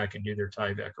then come back and do their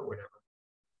Tyvek or whatever.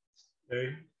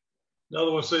 Okay.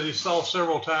 Another one says he saw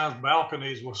several times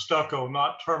balconies with stucco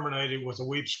not terminated with a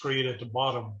weep screed at the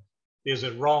bottom. Is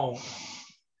it wrong?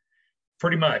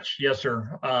 Pretty much, yes,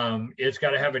 sir. It's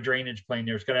got to have a drainage plane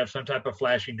there. It's got to have some type of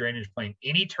flashing drainage plane.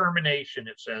 Any termination,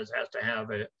 it says, has to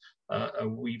have a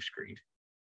weep screed.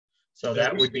 So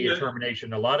that would be a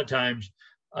termination. A lot of times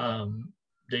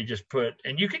they just put,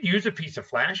 and you can use a piece of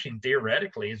flashing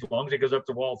theoretically, as long as it goes up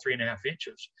the wall 3.5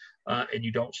 inches and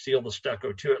you don't seal the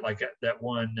stucco to it, like that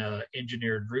one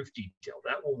engineered roof detail.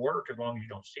 That will work as long as you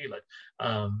don't seal it.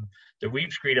 The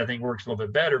weep screed, I think, works a little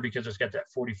bit better because it's got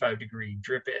that 45-degree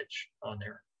drip edge on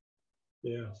there.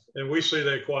 Yeah, and we see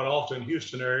that quite often in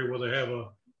Houston area where they have a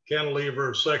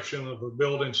cantilever section of a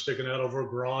building sticking out over a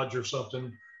garage or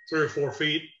something, 3 or 4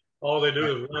 feet. All they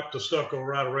do is wrap the stucco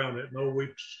right around it. No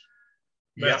weeps.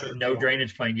 Yeah, no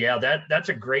drainage plane. Yeah, that's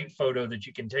a great photo that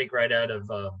you can take right out of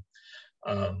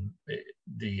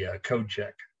the code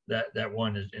check. That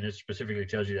one is, and it specifically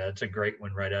tells you that. It's a great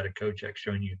one right out of code check,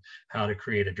 showing you how to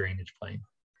create a drainage plane.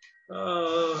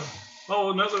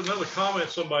 Another comment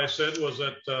somebody said was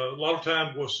that a lot of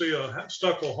times we'll see a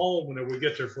stucco home whenever we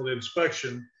get there for the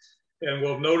inspection, and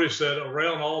we'll notice that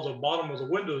around all the bottom of the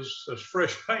windows there's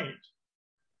fresh paint.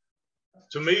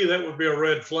 To me, that would be a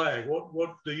red flag.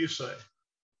 What do you say?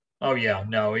 Oh yeah,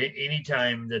 no.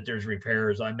 Anytime that there's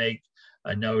repairs, I make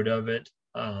a note of it.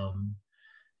 But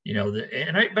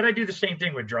I do the same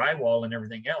thing with drywall and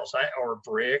everything else, or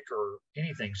brick or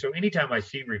anything. So anytime I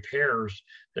see repairs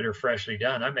that are freshly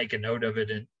done, I make a note of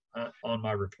it on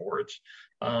my reports.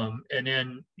 And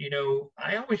then,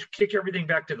 I always kick everything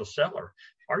back to the seller.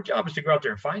 Our job is to go out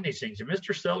there and find these things. And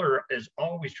Mr. Seller is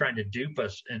always trying to dupe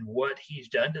us in what he's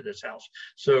done to this house.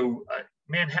 So,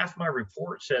 half my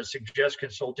report says suggest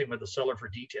consulting with the seller for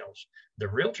details. The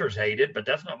realtors hate it, but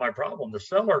that's not my problem. The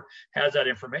seller has that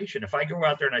information. If I go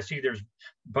out there and I see there's a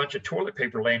bunch of toilet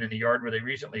paper laying in the yard where they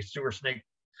recently sewer snaked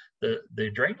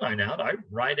the drain line out, I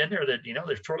write in there that,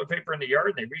 there's toilet paper in the yard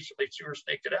and they recently sewer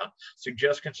snaked it out.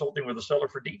 Suggest consulting with the seller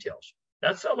for details.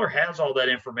 That seller has all that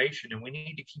information, and we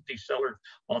need to keep these sellers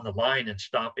on the line and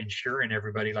stop insuring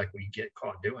everybody like we get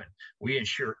caught doing. We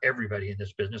insure everybody in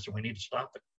this business, and we need to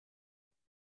stop it.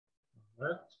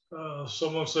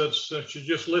 Someone said, since you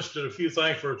just listed a few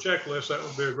things for a checklist, that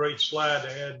would be a great slide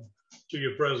to add to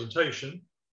your presentation.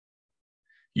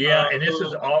 Yeah, and this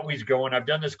is always going. I've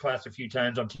done this class a few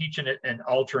times. I'm teaching it and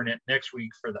altering it next week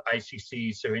for the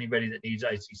ICC. So anybody that needs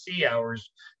ICC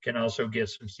hours can also get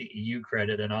some CEU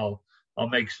credit, and I'll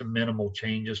make some minimal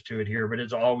changes to it here, but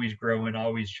it's always growing,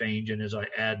 always changing as I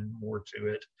add more to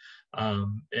it.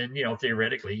 And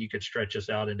theoretically, you could stretch this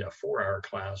out into a 4-hour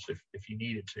class if you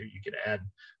needed to. You could add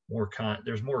more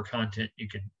there's more content you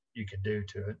can do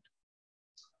to it.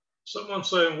 Someone's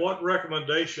saying, what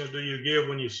recommendations do you give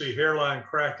when you see hairline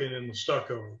cracking in the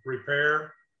stucco?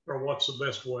 Repair, or what's the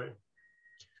best way?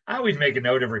 I always make a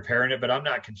note of repairing it, but I'm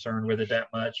not concerned with it that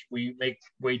much. We make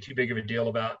way too big of a deal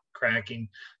about cracking.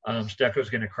 Stucco is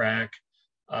going to crack.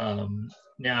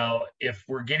 Now, if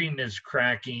we're getting this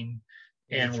cracking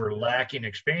and we're lacking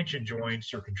expansion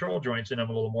joints or control joints, then I'm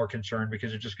a little more concerned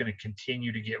because it's just going to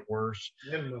continue to get worse.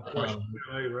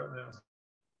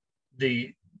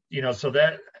 So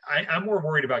that I'm more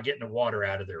worried about getting the water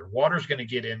out of there. Water's going to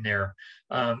get in there.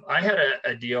 I had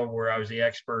a deal where I was the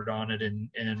expert on it,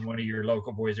 and one of your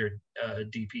local boys there,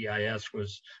 DPIS,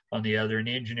 was on the other, and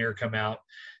the engineer come out,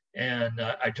 and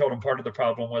I told him part of the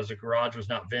problem was the garage was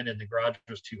not vented, the garage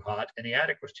was too hot, and the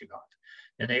attic was too hot.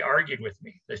 And they argued with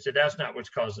me. They said, that's not what's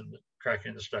causing the cracking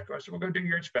in the stucco. I said, well, go do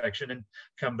your inspection and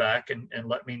come back and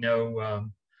let me know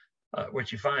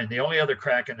what you find. The only other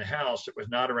crack in the house that was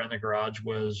not around the garage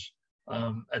was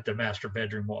at the master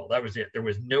bedroom wall. That was it. There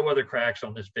was no other cracks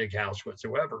on this big house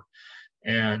whatsoever.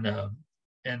 And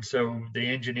so the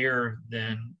engineer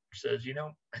then says,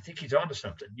 I think he's onto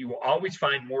something. You will always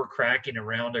find more cracking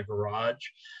around a garage,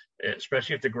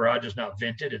 especially if the garage is not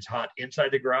vented. It's hot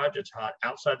inside the garage. It's hot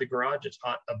outside the garage. It's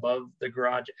hot above the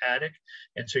garage attic.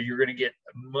 And so you're going to get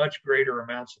much greater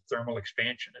amounts of thermal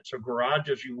expansion. And so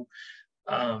garages,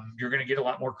 you're going to get a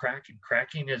lot more cracking.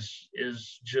 Cracking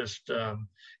is just,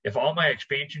 if all my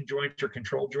expansion joints or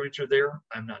control joints are there,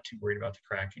 I'm not too worried about the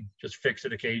cracking. Just fix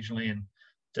it occasionally and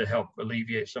to help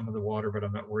alleviate some of the water, but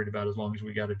I'm not worried about it as long as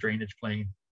we got a drainage plane.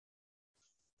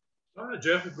 All right,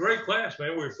 Jeff, great class,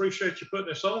 man. We appreciate you putting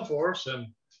this on for us. And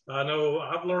I know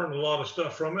I've learned a lot of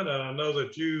stuff from it. And I know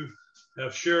that you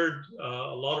have shared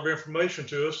a lot of information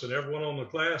to us, and everyone on the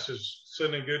class is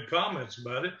sending good comments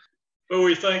about it. But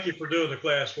we thank you for doing the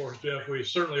class for us, Jeff. We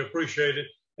certainly appreciate it.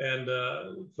 And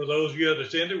for those of you that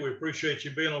attended, we appreciate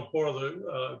you being on part of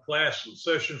the class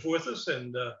sessions with us.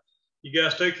 And you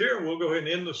guys take care. We'll go ahead and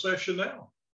end the session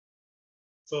now.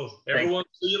 So everyone,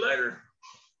 see you later.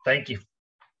 Thank you.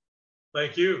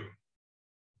 Thank you.